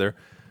co-lead rather.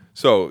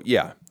 So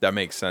yeah, that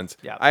makes sense.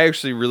 Yeah. I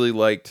actually really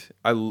liked.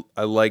 I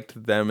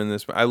liked them in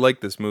this. I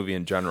like this movie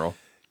in general,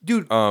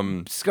 dude.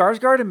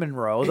 Skarsgård and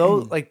Monroe though,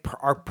 like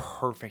are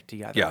perfect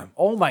together. Yeah.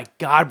 Oh my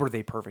god, were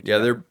they perfect? Yeah,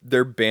 together.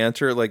 their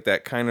banter, like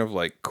that kind of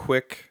like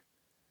quick,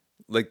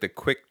 like the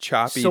quick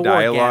choppy So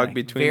dialogue organic,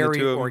 between very the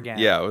two of them.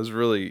 organic. Yeah, it was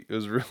really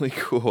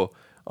cool.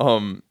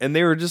 And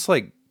they were just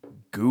like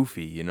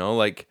goofy, you know,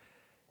 like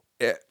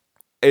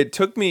it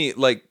took me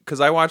like because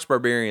I watched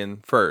Barbarian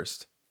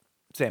first,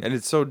 Same. and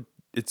it's so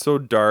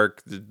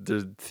dark.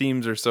 The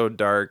themes are so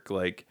dark.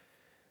 Like,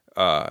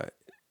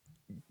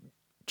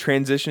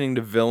 transitioning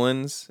to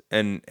Villains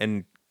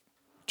and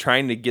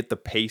trying to get the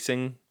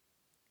pacing,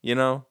 you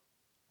know,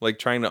 like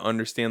trying to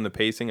understand the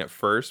pacing at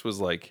first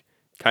was like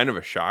kind of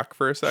a shock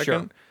for a second.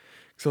 Sure.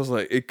 So I was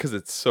like, because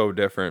it's so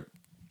different,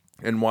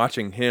 and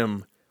watching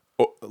him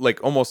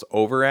like almost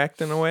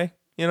overact in a way,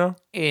 you know,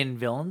 in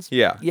Villains.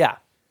 Yeah. Yeah.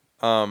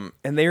 And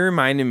they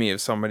reminded me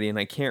of somebody, and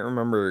I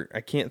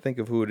can't think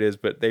of who it is,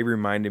 but they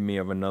reminded me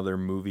of another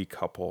movie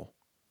couple.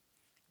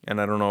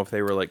 And I don't know if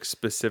they were like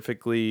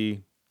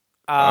specifically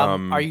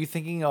are you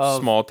thinking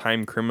of Small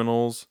Time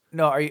Criminals?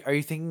 No, are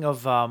you thinking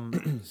of oh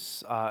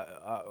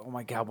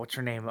my god, what's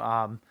her name?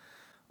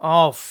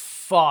 Oh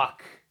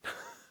fuck.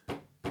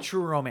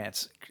 True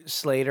Romance.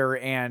 Slater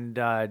and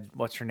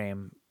what's her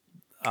name?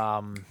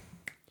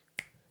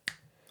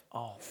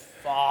 Oh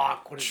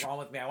fuck! What is wrong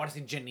with me? I want to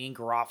say Janine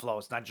Garofalo.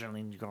 It's not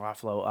Janine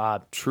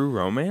Garofalo. True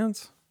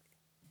Romance?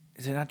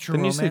 Is it not True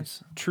Didn't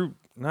Romance? you say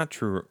not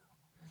True.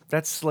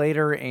 That's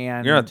Slater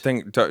and You're not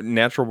thinking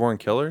Natural Born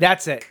Killer?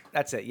 That's it.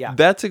 Yeah.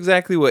 That's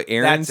exactly what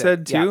Aaron That's said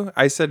it, too. yeah.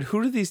 I said,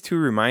 "Who do these two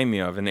remind me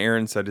of?" And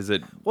Aaron said, "Is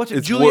it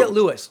it's Juliette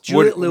Lewis?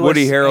 Juliette Lewis,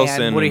 Woody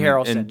Harrelson, and Woody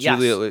Harrelson. and yes.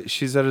 Juliette.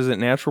 She said, "Is it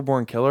Natural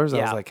Born Killers?" I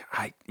Yeah. was like,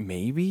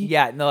 maybe."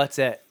 Yeah. No, that's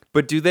it.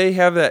 But do they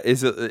have that?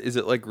 Is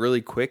it like really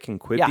quick and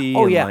quippy? Yeah.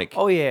 Oh and yeah. Like,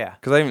 oh yeah.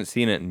 Because I haven't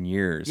seen it in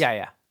years.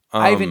 Yeah.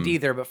 I haven't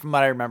either, but from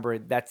what I remember,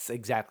 that's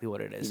exactly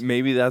what it is.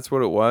 Maybe that's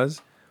what it was.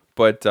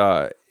 But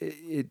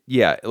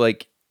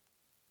like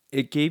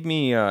it gave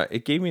me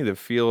the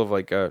feel of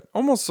like a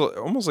almost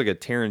like a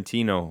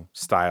Tarantino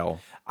style.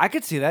 I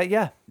could see that.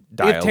 Yeah.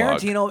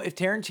 Dialogue. If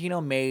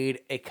Tarantino made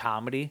a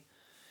comedy,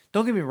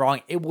 don't get me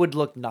wrong, it would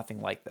look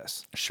nothing like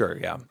this. Sure.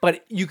 Yeah.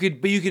 But you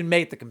could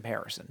make the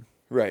comparison.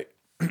 Right.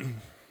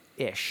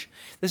 Ish.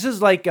 This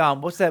is like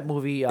what's that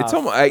movie? It's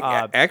almost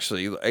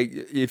actually,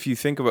 if you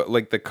think about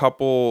like the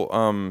couple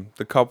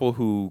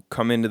who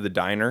come into the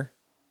diner,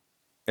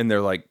 and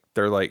they're like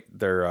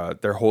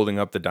they're holding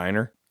up the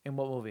diner In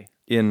what movie?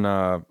 in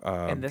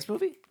In this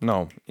movie?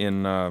 no,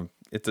 in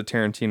it's a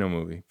Tarantino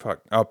movie.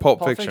 Fuck.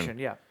 Pulp Fiction.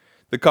 Yeah.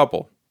 The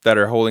couple that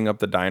are holding up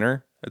the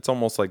diner, it's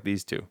almost like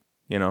these two,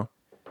 you know?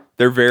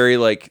 They're very Yeah,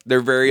 I in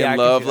can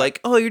love, see that.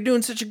 like, oh, you're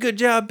doing such a good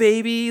job,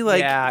 baby. Like,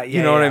 yeah,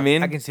 you know what I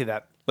mean? I can see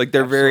that. Like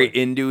they're Absolutely.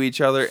 very into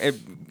each other,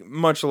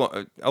 much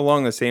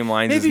along the same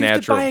lines Maybe as you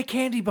natural. should buy a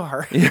candy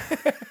bar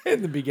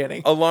in the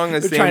beginning. Along the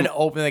They're same, trying to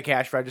open the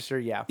cash register.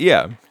 Yeah,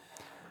 yeah.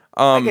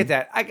 I get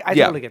that. I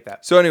totally get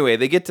that. So anyway,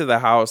 they get to the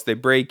house, they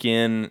break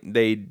in,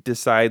 they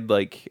decide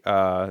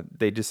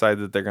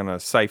that they're gonna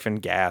siphon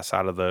gas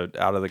out of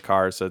the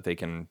car so that they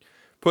can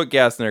put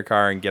gas in their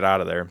car and get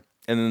out of there.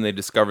 And then they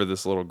discover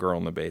this little girl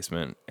in the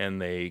basement,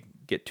 and they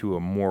get to a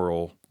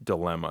moral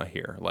dilemma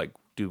here. Like,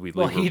 do we leave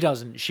Well, her? he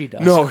doesn't. She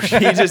does. No,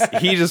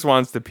 he just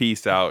wants to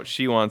peace out.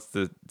 She wants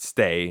to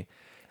stay,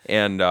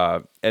 and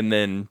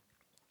then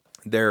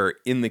they're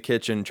in the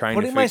kitchen trying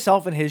Putting to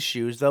myself in his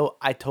shoes, though,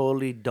 I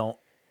totally don't.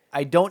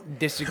 I don't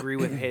disagree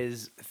with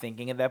his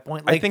thinking at that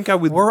point. Like, I think I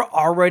would. We're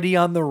already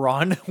on the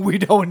run. We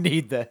don't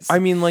need this. I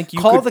mean, like, you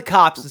call could, the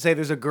cops and say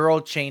there's a girl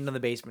chained in the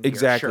basement.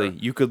 exactly. Here. Sure.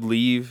 You could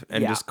leave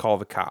and Yeah. just call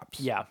the cops.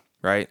 Yeah.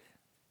 Right.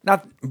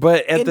 Not.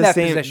 But at in the that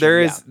same,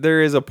 position,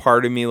 there is a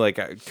part of me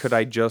like, could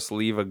I just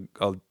leave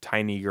a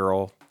tiny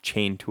girl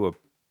chained to a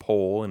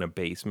pole in a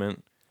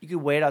basement? You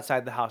could wait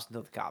outside the house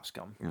until the cops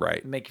come.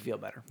 Right. Make you feel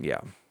better.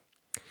 Yeah.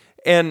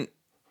 And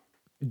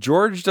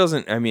George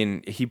doesn't, I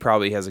mean, he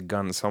probably has a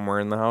gun somewhere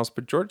in the house,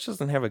 but George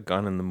doesn't have a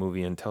gun in the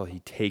movie until he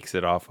takes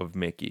it off of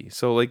Mickey.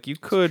 So, like, you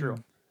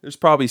could, there's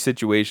probably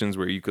situations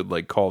where you could,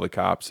 like, call the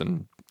cops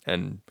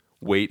and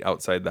wait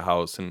outside the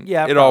house, and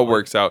it all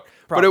works out.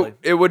 Probably. But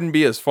it wouldn't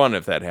be as fun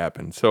if that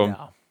happened.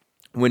 So,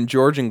 when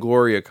George and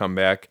Gloria come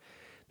back,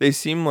 they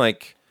seem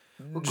like...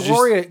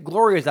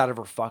 Gloria's out of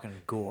her fucking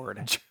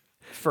gourd.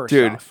 First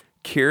off.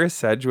 Kira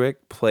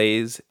Sedgwick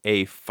plays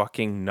a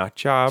fucking nut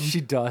job.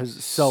 She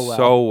does so well.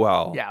 So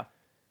well. Yeah.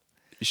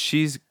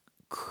 She's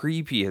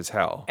creepy as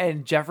hell.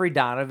 And Jeffrey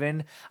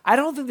Donovan, I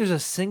don't think there's a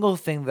single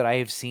thing that I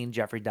have seen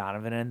Jeffrey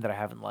Donovan in that I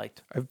haven't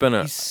liked.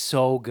 He's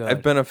so good.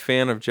 I've been a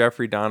fan of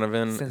Jeffrey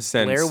Donovan since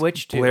Blair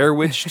Witch 2. Blair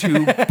Witch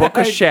 2, Book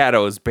of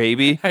Shadows,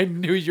 baby. I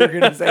knew you were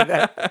going to say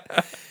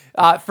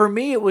that. For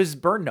me, it was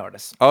Burn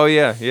Notice. Oh,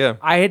 yeah.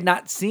 I had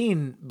not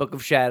seen Book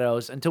of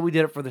Shadows until we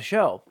did it for the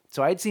show.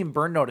 So I had seen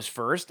Burn Notice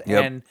first,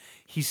 and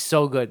he's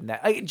so good in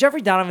that. Like,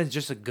 Jeffrey Donovan's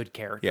just a good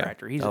character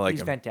actor. He's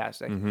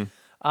fantastic.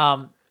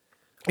 Mm-hmm.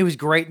 It was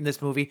great in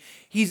this movie.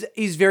 He's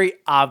very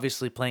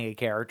obviously playing a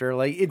character.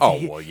 Like,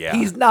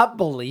 he's not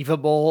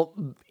believable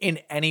in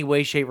any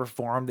way, shape, or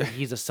form that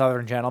he's a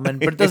Southern gentleman,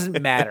 but it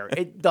doesn't matter.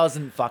 It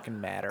doesn't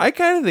fucking matter. I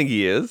kind of think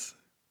he is.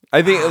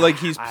 I think like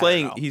he's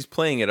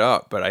playing it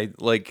up, but it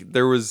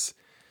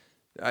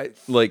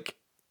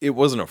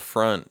wasn't a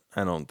front,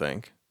 I don't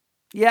think.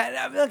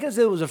 Yeah, I'm not gonna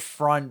say it was a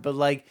front, but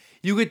like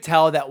you could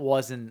tell that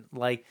wasn't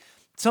like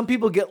some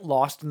people get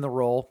lost in the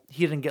role.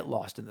 He didn't get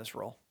lost in this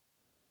role.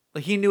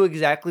 Like he knew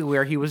exactly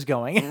where he was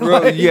going.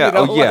 Right,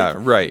 yeah,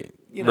 right.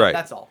 Right.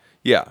 That's all.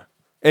 Yeah.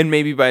 And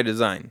maybe by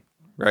design,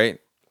 right?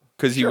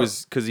 Because he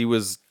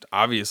was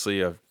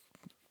obviously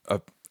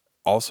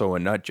also a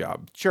nut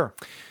job. Sure.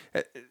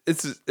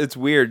 It's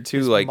weird too.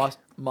 His like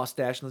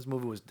mustache in this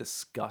movie was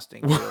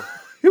disgusting too.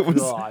 It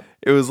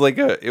was like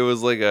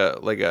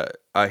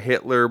a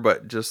Hitler,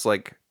 but just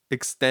like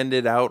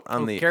extended out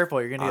on the.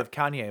 Careful, you're gonna give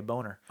Kanye a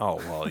boner. Oh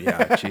well,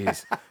 yeah.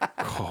 Jeez.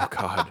 Oh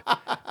God,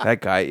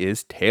 that guy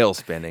is tail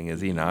spinning,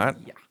 is he not?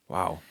 Yeah.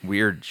 Wow,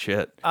 weird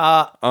shit.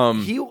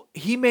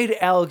 He made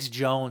Alex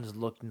Jones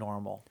look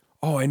normal.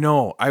 Oh, I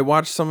know. I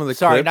watched some of the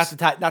Sorry, clips.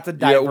 not to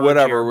diverge. Yeah,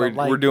 whatever. Here,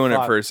 We're doing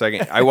it for a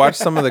second. I watched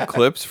some of the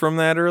clips from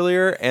that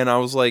earlier, and I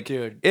was like,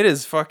 dude, it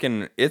is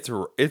fucking. It's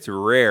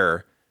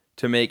rare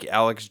to make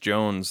Alex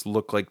Jones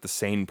look like the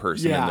sane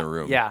person in the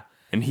room. Yeah.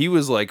 And he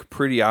was like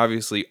pretty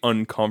obviously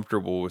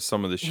uncomfortable with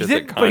some of the shit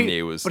that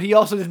Kanye was. But he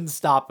also didn't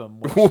stop him,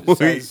 which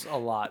says a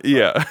lot. But.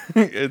 Yeah,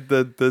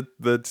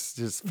 that's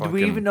just fucking. Do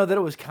we even know that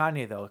it was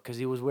Kanye though? Because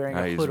he was wearing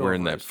a hood. He was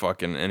wearing that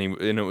fucking, and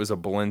it was a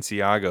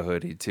Balenciaga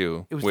hoodie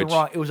too. It was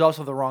It was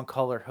also the wrong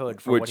color hood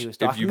for what he was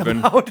talking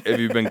about. If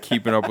you've been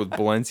keeping up with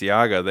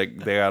Balenciaga,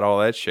 they got all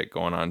that shit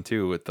going on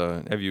too. With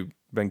have you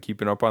been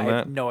keeping up on that? I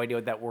have no idea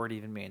what that word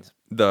even means.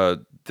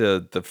 The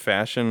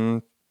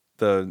fashion.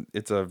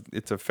 It's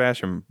a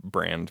fashion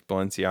brand,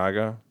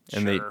 Balenciaga,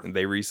 and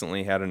they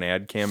recently had an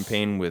ad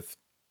campaign with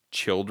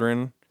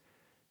children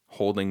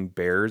holding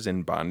bears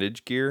in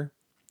bondage gear,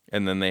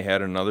 and then they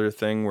had another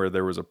thing where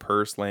there was a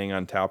purse laying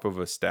on top of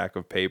a stack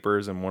of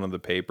papers, and one of the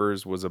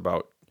papers was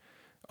about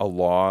a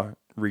law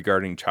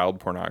regarding child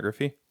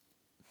pornography.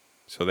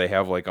 So they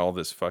have like all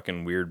this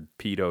fucking weird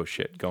pedo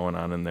shit going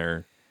on in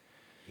there.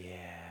 Yeah.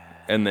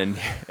 And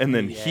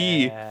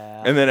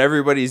then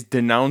everybody's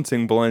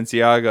denouncing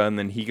Balenciaga, and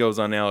then he goes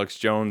on Alex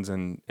Jones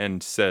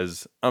and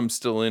says, "I'm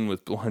still in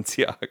with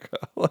Balenciaga."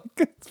 Like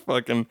it's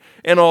fucking,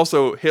 and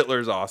also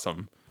Hitler's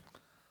awesome.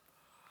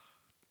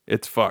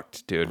 It's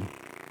fucked, dude.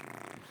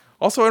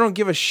 Also, I don't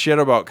give a shit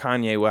about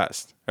Kanye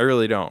West. I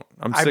really don't.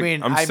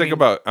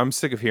 I'm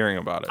sick of hearing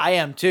about it. I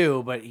am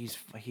too, but he's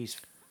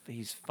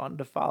fun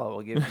to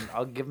follow.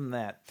 I'll give him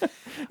that.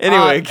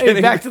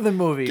 Anyway, back to the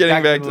movie.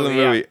 Getting back to the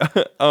movie.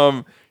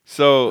 Yeah.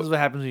 So this is what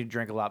happens when you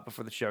drink a lot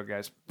before the show,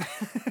 guys.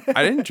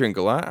 I didn't drink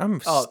a lot. I'm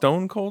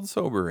stone cold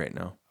sober right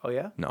now. Oh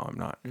yeah? No, I'm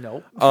not.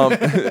 Nope.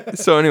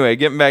 So anyway,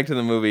 getting back to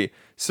the movie.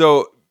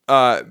 So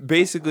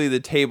basically, the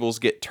tables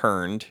get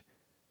turned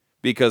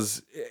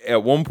because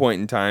at one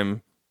point in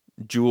time,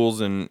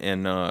 Jules and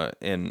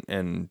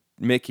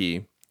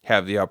Mickey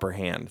have the upper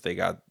hand. They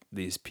got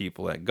these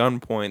people at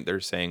gunpoint. They're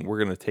saying, "We're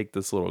gonna take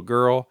this little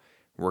girl.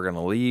 We're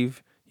gonna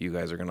leave. You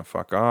guys are gonna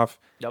fuck off."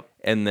 Yep.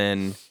 And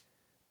then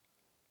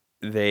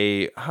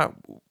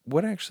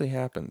what actually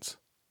happens?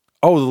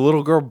 Oh, the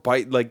little girl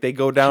they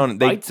go down.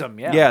 They bites him,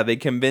 yeah. Yeah, they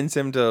convince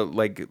him to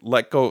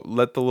let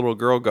the little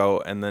girl go,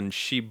 and then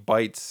she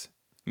bites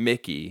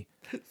Mickey.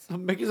 So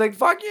Mickey's like,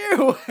 "Fuck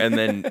you!" And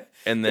then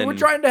we're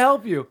trying to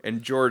help you.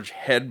 And George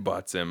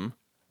headbutts him,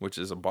 which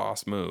is a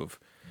boss move.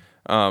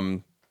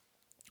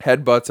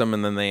 Headbutts him,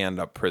 and then they end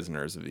up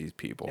prisoners of these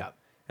people. Yeah.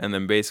 And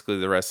then basically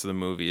the rest of the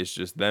movie is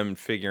just them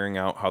figuring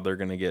out how they're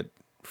gonna get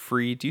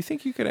free. Do you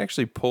think you could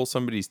actually pull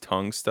somebody's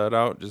tongue stud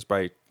out just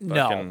by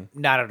No,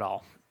 not at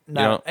all.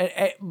 No.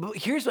 But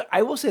here's what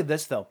I will say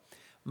this though.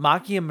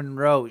 Makia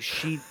Monroe,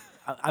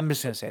 I'm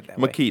just gonna say it that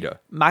way.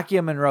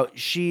 Makia Monroe,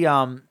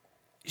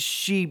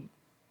 she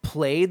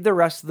played the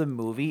rest of the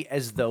movie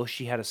as though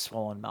she had a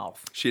swollen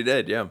mouth. She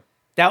did, yeah.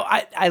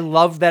 I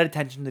love that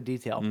attention to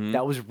detail. Mm-hmm.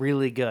 That was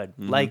really good.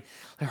 Mm-hmm. Like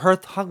her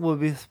tongue would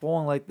be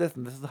swollen like this,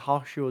 and this is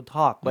how she would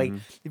talk. Like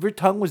if your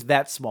tongue was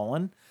that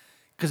swollen,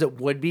 because it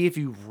would be if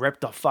you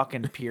ripped a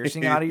fucking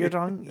piercing out of your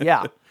tongue.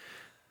 Yeah.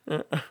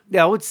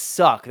 Yeah, it would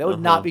suck. That would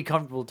not be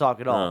comfortable to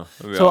talk at all.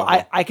 So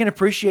I can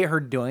appreciate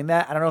her doing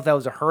that. I don't know if that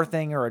was a her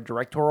thing or a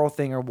directorial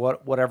thing or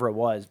whatever it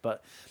was,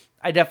 but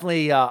I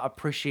definitely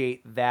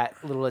appreciate that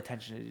little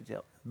attention to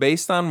detail.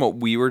 Based on what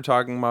we were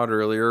talking about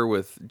earlier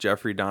with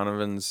Jeffrey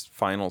Donovan's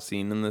final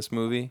scene in this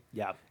movie,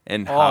 yeah,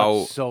 and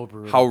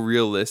so how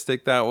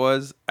realistic that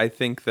was, I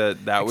think that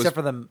was except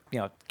for the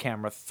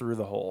camera through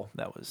the hole,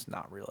 that was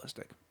not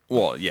realistic.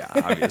 Well, yeah,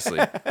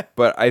 obviously,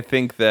 but I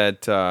think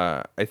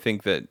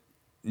that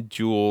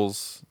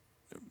Jules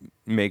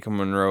Maika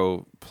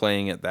Monroe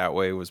playing it that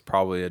way was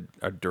probably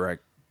a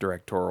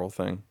directorial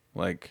thing.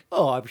 Like,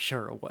 oh, I'm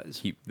sure it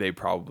was. They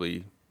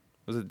probably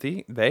was it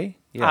they?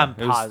 Yeah,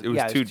 it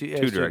was two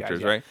directors,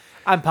 guys, right?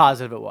 I'm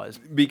positive it was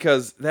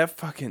because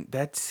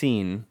that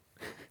scene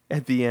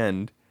at the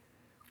end,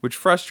 which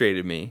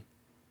frustrated me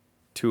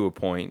to a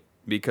point,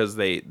 because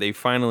they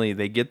finally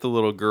get the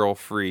little girl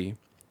free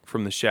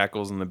from the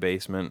shackles in the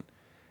basement,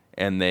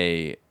 and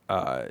they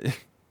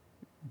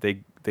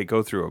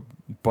go through a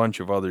bunch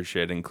of other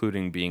shit,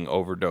 including being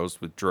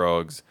overdosed with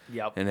drugs,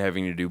 and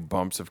having to do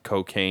bumps of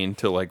cocaine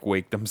to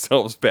wake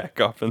themselves back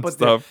up and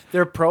stuff.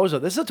 They're pros.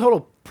 This is a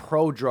total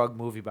pro-drug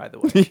movie, by the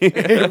way.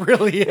 It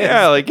really is.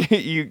 Yeah,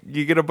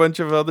 you get a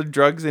bunch of other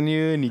drugs in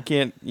you, and you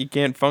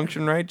can't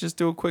function right. Just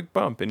do a quick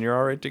bump, and you're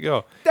all right to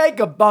go. Take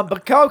a bump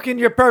of coke, and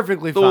you're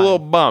perfectly fine. Do a little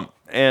bump,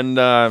 and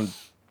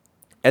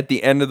at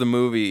the end of the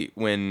movie,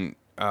 when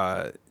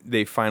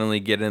they finally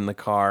get in the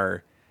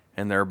car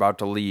and they're about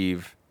to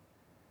leave,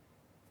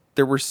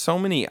 there were so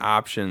many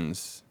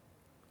options.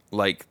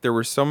 There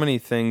were so many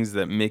things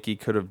that Mickey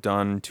could have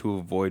done to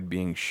avoid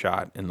being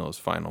shot in those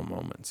final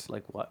moments.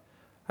 Like what?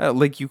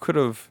 You could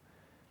have...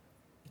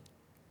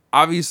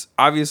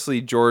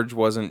 Obviously, George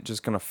wasn't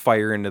just going to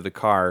fire into the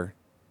car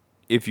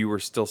if you were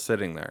still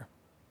sitting there.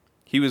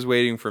 He was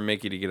waiting for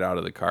Mickey to get out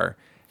of the car.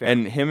 Fair.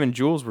 And him and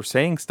Jules were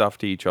saying stuff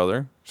to each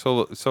other.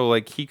 So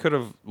he could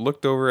have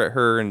looked over at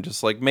her and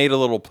just, made a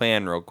little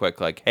plan real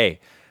quick.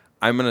 Hey...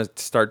 I'm going to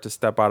start to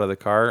step out of the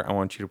car. I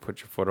want you to put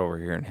your foot over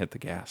here and hit the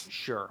gas.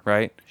 Sure.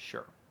 Right?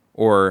 Sure.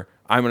 Or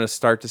I'm going to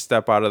start to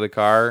step out of the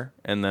car,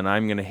 and then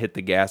I'm going to hit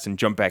the gas and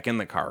jump back in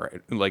the car,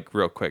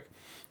 real quick.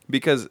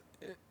 Because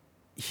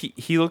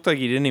he looked like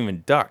he didn't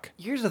even duck.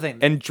 Here's the thing.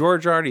 And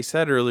George already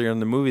said earlier in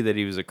the movie that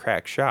he was a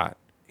crack shot.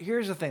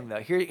 Here's the thing,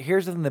 though.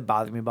 Here's the thing that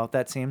bothered me about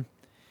that scene.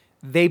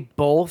 They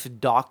both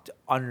ducked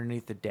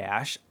underneath the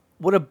dash.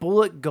 Would a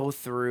bullet go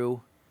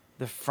through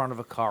the front of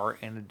a car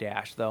in a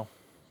dash, though?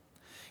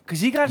 Because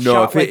he got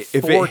shot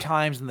four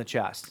times in the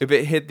chest. If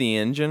it hit the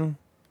engine,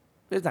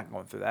 it's not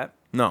going through that.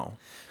 No.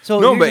 So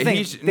no, but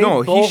he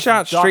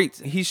shot straight.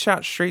 He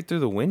shot straight through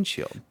the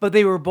windshield. But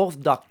they were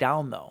both ducked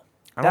down, though.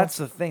 That's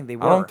the thing. They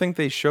were. I don't think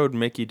they showed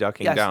Mickey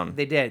ducking down.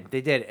 They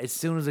did. As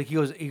soon as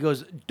he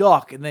goes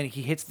duck, and then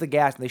he hits the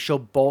gas, and they show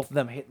both of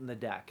them hitting the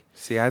deck.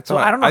 See, I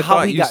don't know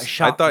how he got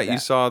shot. I thought you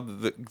saw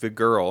the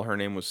girl. Her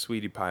name was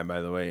Sweetie Pie,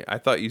 by the way. I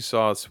thought you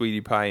saw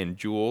Sweetie Pie and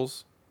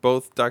Jules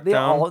both ducked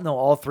down?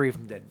 All three of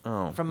them did.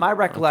 Oh, from my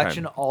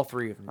recollection, all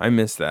three of them did. I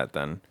missed that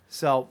then.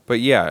 So, but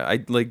yeah,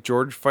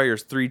 George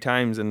fires 3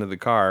 times into the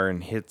car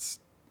and hits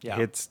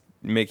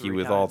Mickey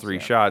with all 3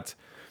 shots.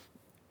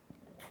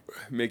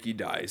 Mickey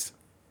dies.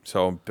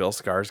 So Bill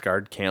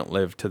Skarsgard can't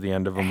live to the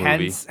end of a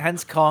movie.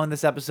 Hence calling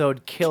this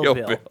episode Kill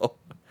Bill.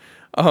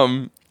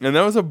 And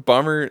that was a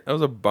bummer. That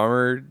was a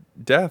bummer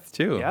death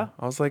too. Yeah.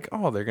 I was like,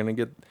 oh, they're gonna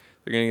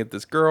get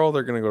this girl.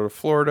 They're gonna go to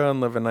Florida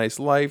and live a nice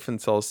life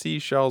and sell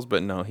seashells.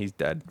 But no, he's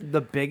dead.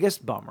 The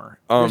biggest bummer.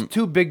 There's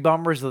two big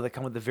bummers though that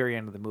come at the very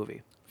end of the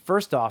movie.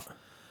 First off,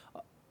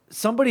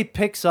 somebody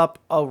picks up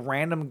a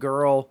random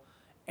girl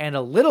and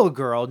a little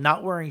girl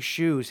not wearing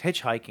shoes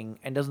hitchhiking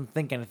and doesn't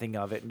think anything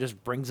of it and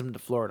just brings them to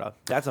Florida.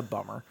 That's a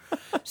bummer.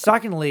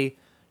 Secondly,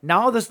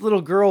 now this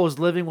little girl is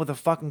living with a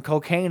fucking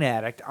cocaine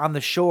addict on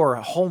the shore,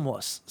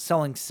 homeless,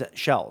 selling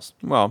shells.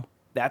 Well,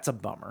 that's a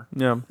bummer.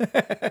 Yeah.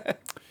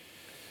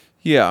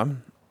 Yeah.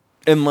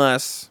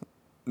 Unless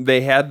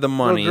they had the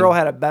money. Little girl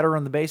had it better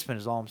in the basement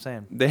is all I'm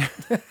saying.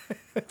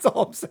 That's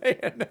all I'm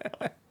saying.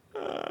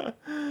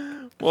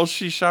 Well,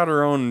 she shot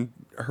her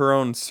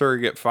own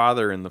surrogate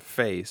father in the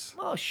face.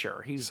 Well,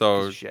 sure, he's so a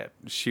piece of shit.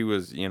 She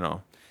was,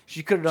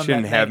 she could have done. She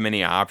didn't have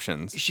many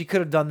options. She could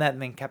have done that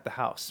and then kept the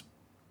house.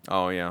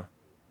 Oh yeah,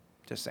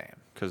 just saying.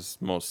 Because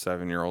most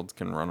 7-year-olds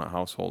can run a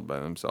household by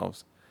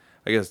themselves.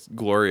 I guess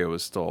Gloria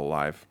was still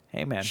alive.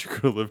 Hey man, she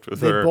could have lived with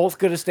they her. They both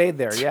could have stayed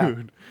there. Dude, yeah.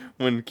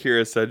 When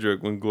Kira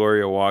Sedgwick, when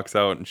Gloria walks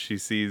out and she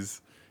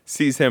sees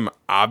him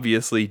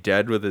obviously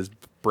dead with his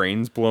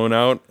brains blown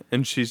out,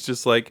 and she's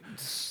just like,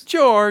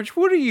 George,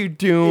 what are you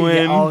doing?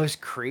 Yeah, oh, it's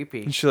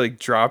creepy. And she like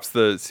drops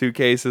the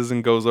suitcases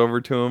and goes over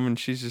to him, and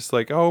she's just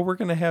like, oh, we're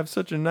gonna have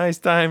such a nice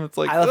time. It's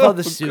like, I love how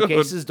the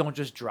suitcases don't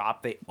just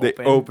drop, they open.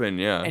 They open,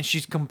 yeah. And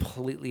she's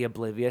completely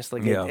oblivious.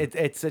 Like yeah.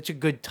 it's such a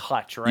good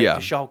touch, right? Yeah.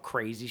 To show how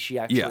crazy she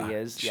actually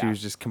is. She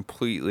was just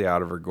completely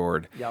out of her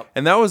gourd. Yep.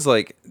 And that was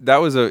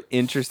an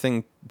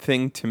interesting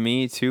thing to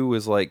me too,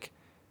 was like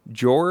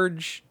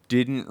George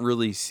didn't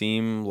really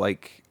seem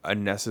like a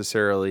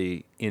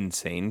necessarily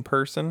insane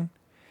person.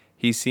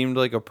 He seemed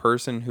like a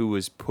person who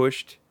was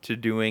pushed to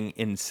doing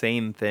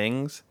insane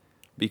things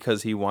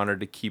because he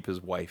wanted to keep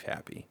his wife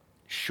happy.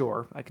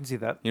 Sure, I can see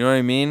that. You know what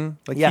I mean?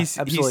 Like yeah, he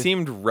absolutely.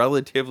 seemed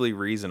relatively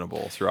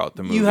reasonable throughout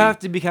the movie. You have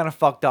to be kind of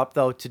fucked up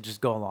though to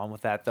just go along with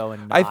that though,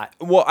 and not.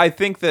 I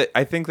think that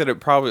it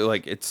probably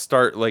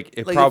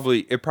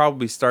it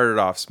probably started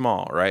off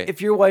small, right? If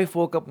your wife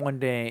woke up one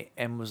day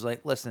and was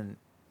like, "Listen,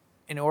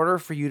 in order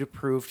for you to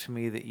prove to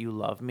me that you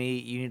love me,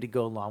 you need to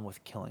go along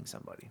with killing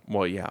somebody."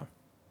 Well, yeah.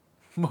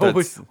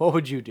 What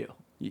would you do?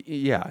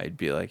 Yeah, I'd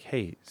be like,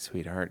 "Hey,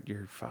 sweetheart,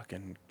 you're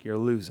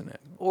losing it."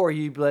 Or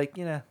you'd be like,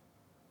 yeah,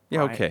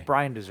 Brian, okay.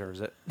 Brian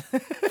deserves it.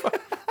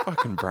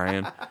 Fucking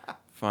Brian.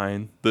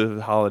 Fine.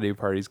 The holiday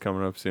party's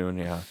coming up soon,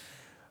 yeah.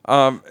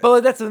 But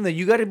that's the thing, though.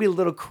 You got to be a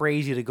little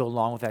crazy to go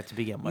along with that to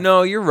begin with.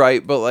 No, you're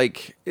right, but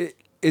like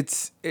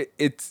it's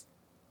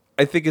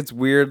I think it's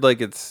weird,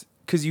 like it's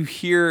because you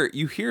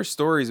hear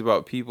stories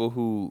about people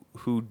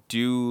who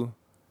do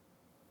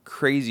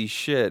crazy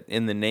shit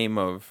in the name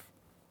of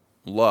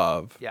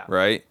love, yeah.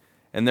 Right?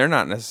 And they're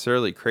not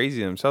necessarily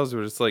crazy themselves,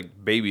 but it's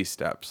like baby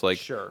steps. Like,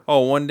 sure.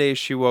 Oh, one day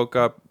she woke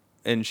up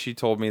and she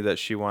told me that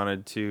she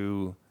wanted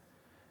to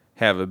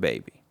have a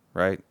baby,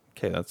 right?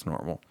 Okay, that's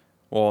normal.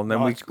 Well, and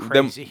then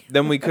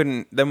then we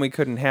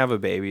couldn't have a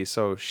baby,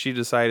 so she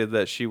decided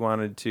that she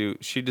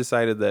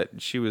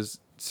was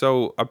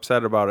so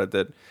upset about it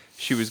that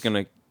she was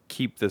going to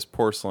keep this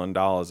porcelain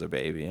doll as a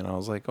baby. And I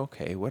was like,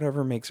 okay,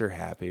 whatever makes her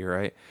happy,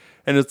 right?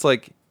 And it's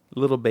like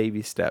little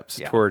baby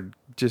steps toward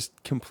just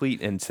complete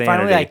insanity.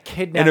 Finally, I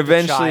kidnapped and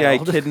eventually a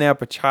child. I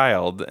kidnap a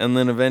child, and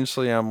then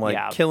eventually I'm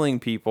like killing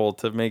people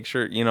to make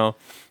sure, No,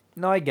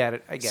 I get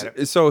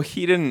it. So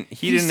he didn't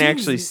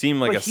actually seem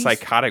like a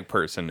psychotic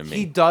person to me.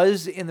 He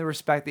does, in the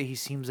respect that he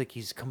seems like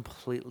he's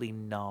completely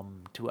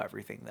numb to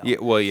everything, though. Yeah,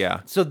 well,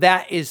 yeah. So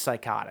that is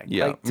psychotic.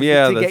 Yeah, like, to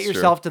that's get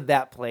yourself true. to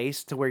that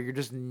place to where you're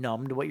just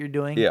numb to what you're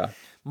doing. Yeah,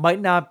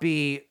 might not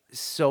be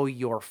so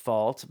your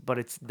fault, but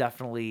it's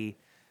definitely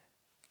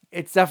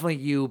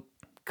you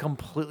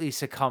completely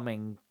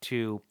succumbing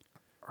to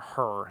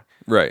her,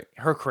 right?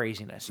 Her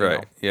craziness,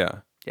 right? Yeah,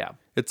 yeah.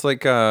 It's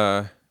like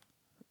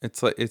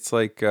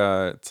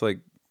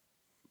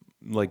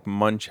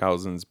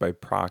Munchausen's by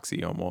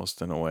proxy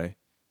almost, in a way.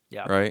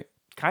 Yeah. Right?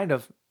 Kind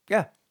of.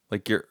 Yeah.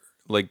 Like you're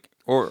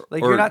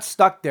you're not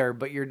stuck there,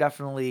 but you're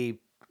definitely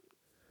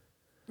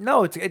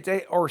it's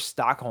or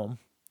Stockholm.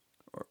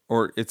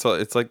 Or it's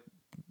like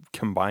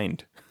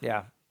combined.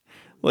 Yeah.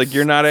 Like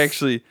you're not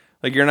actually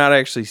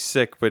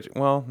sick, but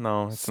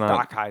no, it's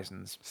not.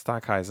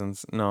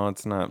 Stockheisen's. No,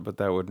 it's not, but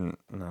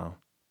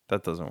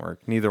that doesn't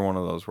work. Neither one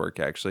of those work,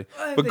 actually.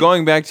 But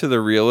going back to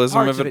the realism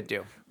of it,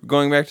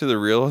 going back to the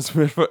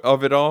realism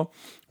of it all,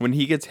 when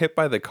he gets hit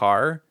by the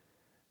car,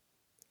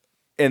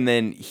 and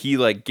then he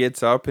like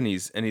gets up and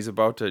he's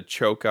about to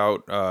choke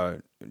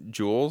out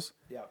Jules.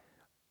 Yeah.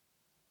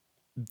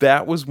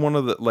 That was one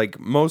of the, like,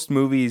 most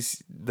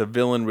movies, the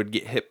villain would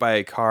get hit by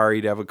a car,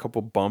 he'd have a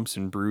couple bumps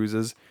and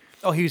bruises.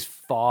 Oh, he's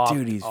fucked.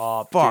 Dude, he's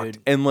fucked. Dude.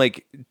 And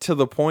like to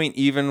the point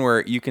even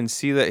where you can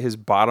see that his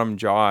bottom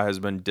jaw has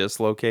been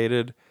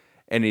dislocated.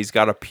 and he's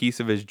got a piece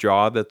of his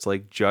jaw that's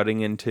like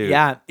jutting into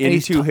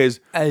he's his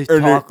and he's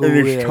and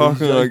talking he's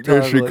talking like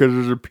this because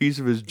there's a piece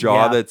of his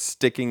jaw Yeah. that's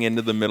sticking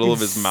into the middle of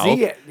his see mouth.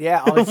 it.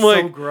 Yeah, oh, it's I'm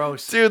like, so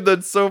gross. dude,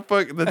 that's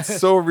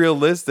so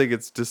realistic.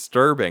 It's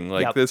disturbing.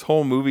 Like Yep. this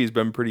whole movie's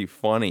been pretty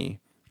funny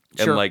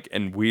and Sure. like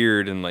and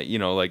weird and like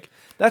like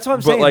That's what I'm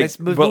but saying. like- This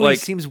movie but like-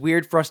 seems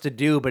weird for us to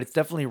do, but it's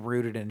definitely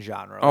rooted in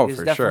genre. Oh, It's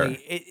for definitely,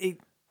 sure. It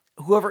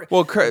whoever.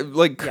 well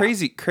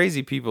crazy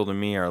people to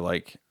me are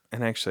like,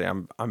 and actually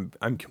I'm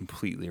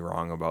completely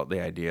wrong about the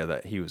idea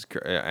that he was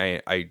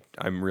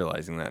I'm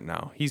realizing that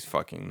now. He's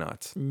fucking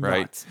nuts,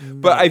 right?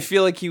 But I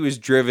feel like he was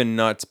driven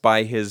nuts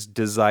by his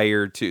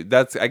desire to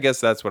I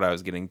guess that's what I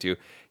was getting to.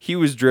 He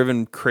was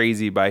driven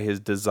crazy by his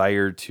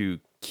desire to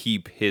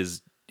keep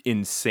his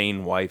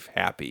insane wife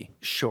happy.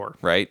 Sure.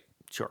 Right?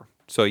 Sure.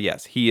 So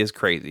yes, he is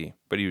crazy,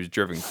 but he was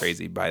driven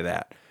crazy by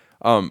that.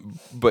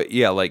 But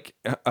yeah, like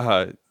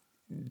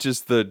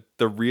just the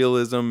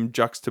realism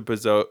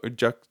juxtaposed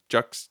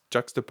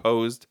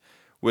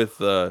with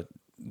the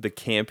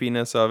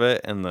campiness of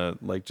it and the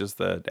like, just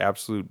the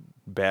absolute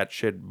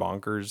batshit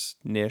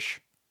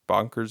bonkers-ish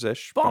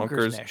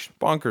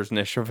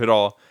of it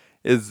all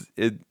is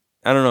it.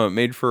 I don't know. It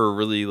made for a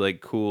really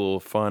like cool,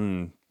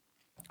 fun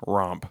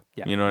romp.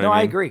 Yeah. You know what no, I mean?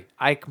 I agree.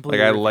 I completely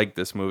Like I agree. like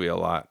this movie a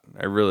lot.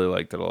 I really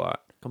liked it a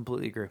lot.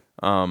 Completely agree.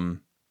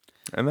 And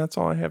that's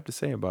all I have to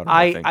say about it.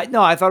 I think.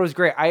 I thought it was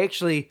great.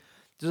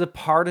 There's a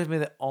part of me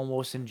that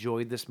almost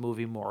enjoyed this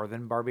movie more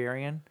than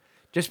Barbarian,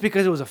 just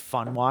because it was a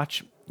fun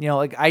watch.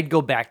 Like I'd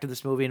go back to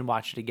this movie and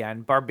watch it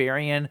again.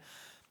 Barbarian,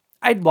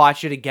 I'd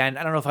watch it again.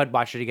 I don't know if I'd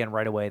watch it again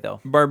right away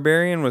though.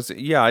 Barbarian was,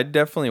 yeah, I'd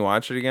definitely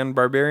watch it again.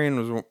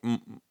 Barbarian was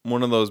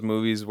one of those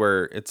movies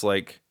where it's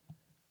like,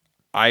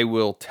 I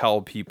will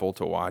tell people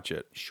to watch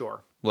it.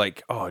 Sure.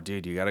 Like, oh,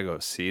 dude, you gotta go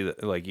see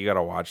that. Like, you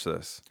gotta watch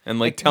this, and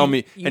like, tell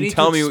me you what need you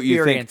to think.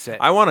 experience it.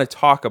 I want to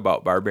talk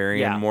about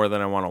Barbarian Yeah. more than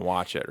I want to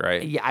watch it.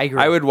 Right? Yeah, I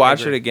agree. I would I watch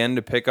agree. it again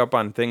to pick up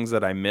on things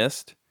that I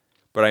missed,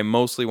 but I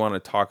mostly want to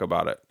talk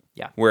about it.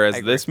 Yeah. Whereas I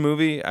agree. this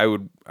movie, I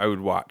would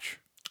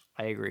watch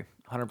I agree.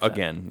 100%.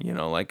 again.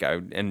 Like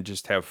and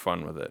just have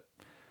fun with it,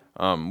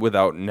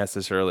 without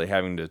necessarily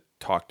having to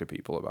talk to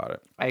people about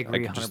it. I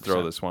agree. I could just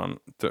 100%.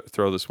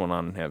 throw this one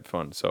on and have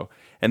fun. So,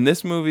 and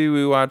this movie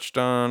we watched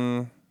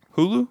on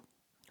Hulu.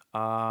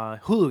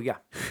 Hulu, yeah.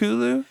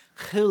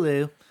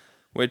 Hulu,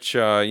 which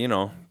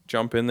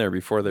jump in there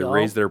before they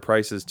raise their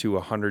prices to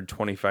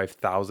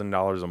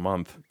 $125,000 a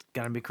month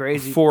Gonna be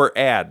crazy. for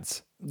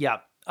ads. Yeah.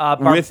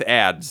 With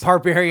ads.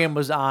 Barbarian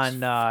was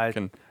on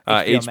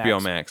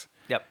HBO Max.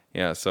 Yep.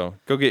 Yeah, so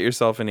go get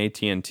yourself an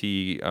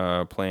AT&T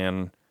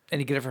plan,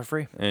 And you get it for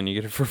free. and you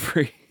get it for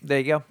free. There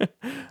you go.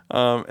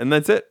 And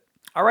that's it.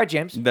 All right,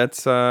 James.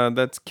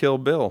 That's Kill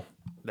Bill.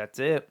 That's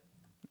it.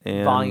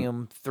 And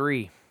Volume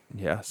 3.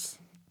 Yes,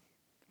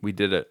 we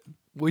did it.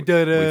 We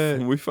did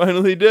it. We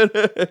finally did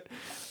it.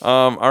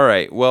 All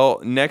right. Well,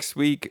 next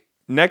week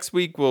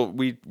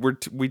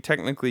we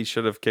technically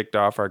should have kicked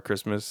off our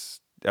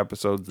Christmas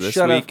episodes this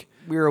week.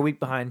 We were a week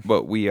behind.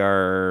 But we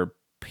are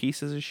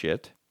pieces of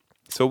shit,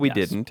 so we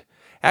didn't.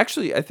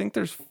 Actually, I think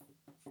there's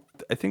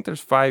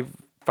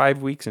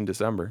 5 weeks in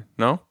December.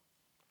 No,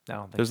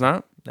 No, there's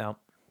not. No.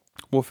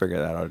 We'll figure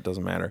that out. It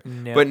doesn't matter.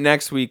 No. But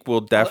next week we'll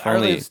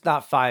definitely. It's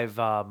not 5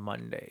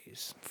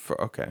 Mondays.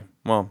 Okay.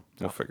 Well,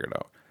 we'll figure it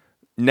out.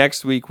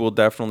 Next week we'll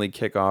definitely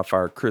kick off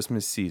our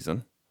Christmas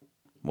season.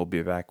 We'll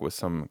be back with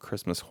some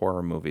Christmas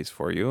horror movies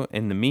for you.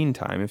 In the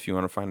meantime, if you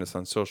want to find us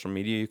on social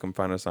media, you can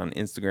find us on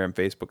Instagram,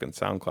 Facebook, and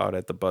SoundCloud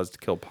at the Buzzed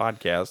Kill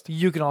Podcast.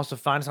 You can also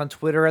find us on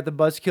Twitter at the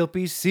Buzzkill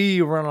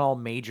PC. We're on all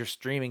major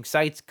streaming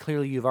sites.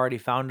 Clearly, you've already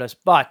found us.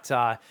 But,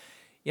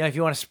 if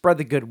you want to spread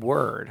the good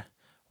word,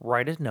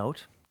 write a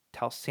note.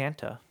 Tell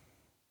Santa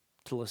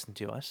to listen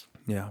to us.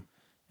 Yeah.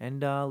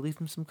 And leave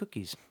him some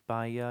cookies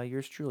by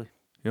yours truly.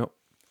 Yep.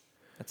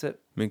 That's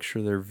it. Make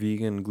sure they're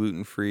vegan,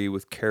 gluten-free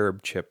with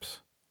carob chips.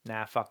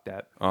 Nah, fuck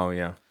that. Oh,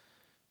 yeah.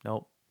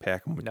 Nope.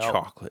 Pack them with Nope.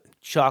 chocolate.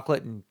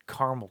 Chocolate and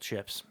caramel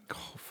chips.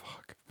 Oh,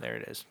 fuck. There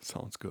it is.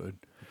 Sounds good.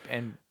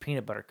 And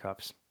peanut butter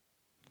cups.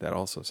 That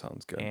also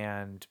sounds good.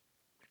 And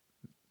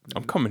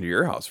I'm coming to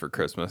your house for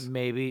Christmas.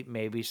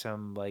 maybe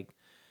some, like,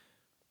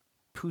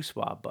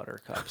 poussoir butter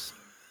cups.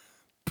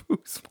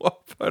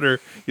 Swap butter.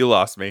 You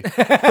lost me.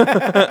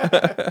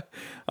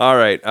 All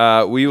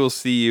right. We will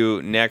see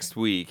you next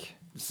week.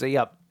 See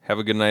ya. Have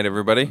a good night,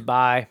 everybody.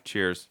 Bye.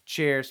 Cheers.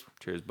 Cheers.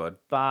 Cheers, bud.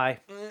 Bye.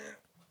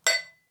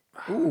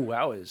 Ooh,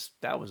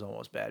 that was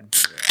almost bad.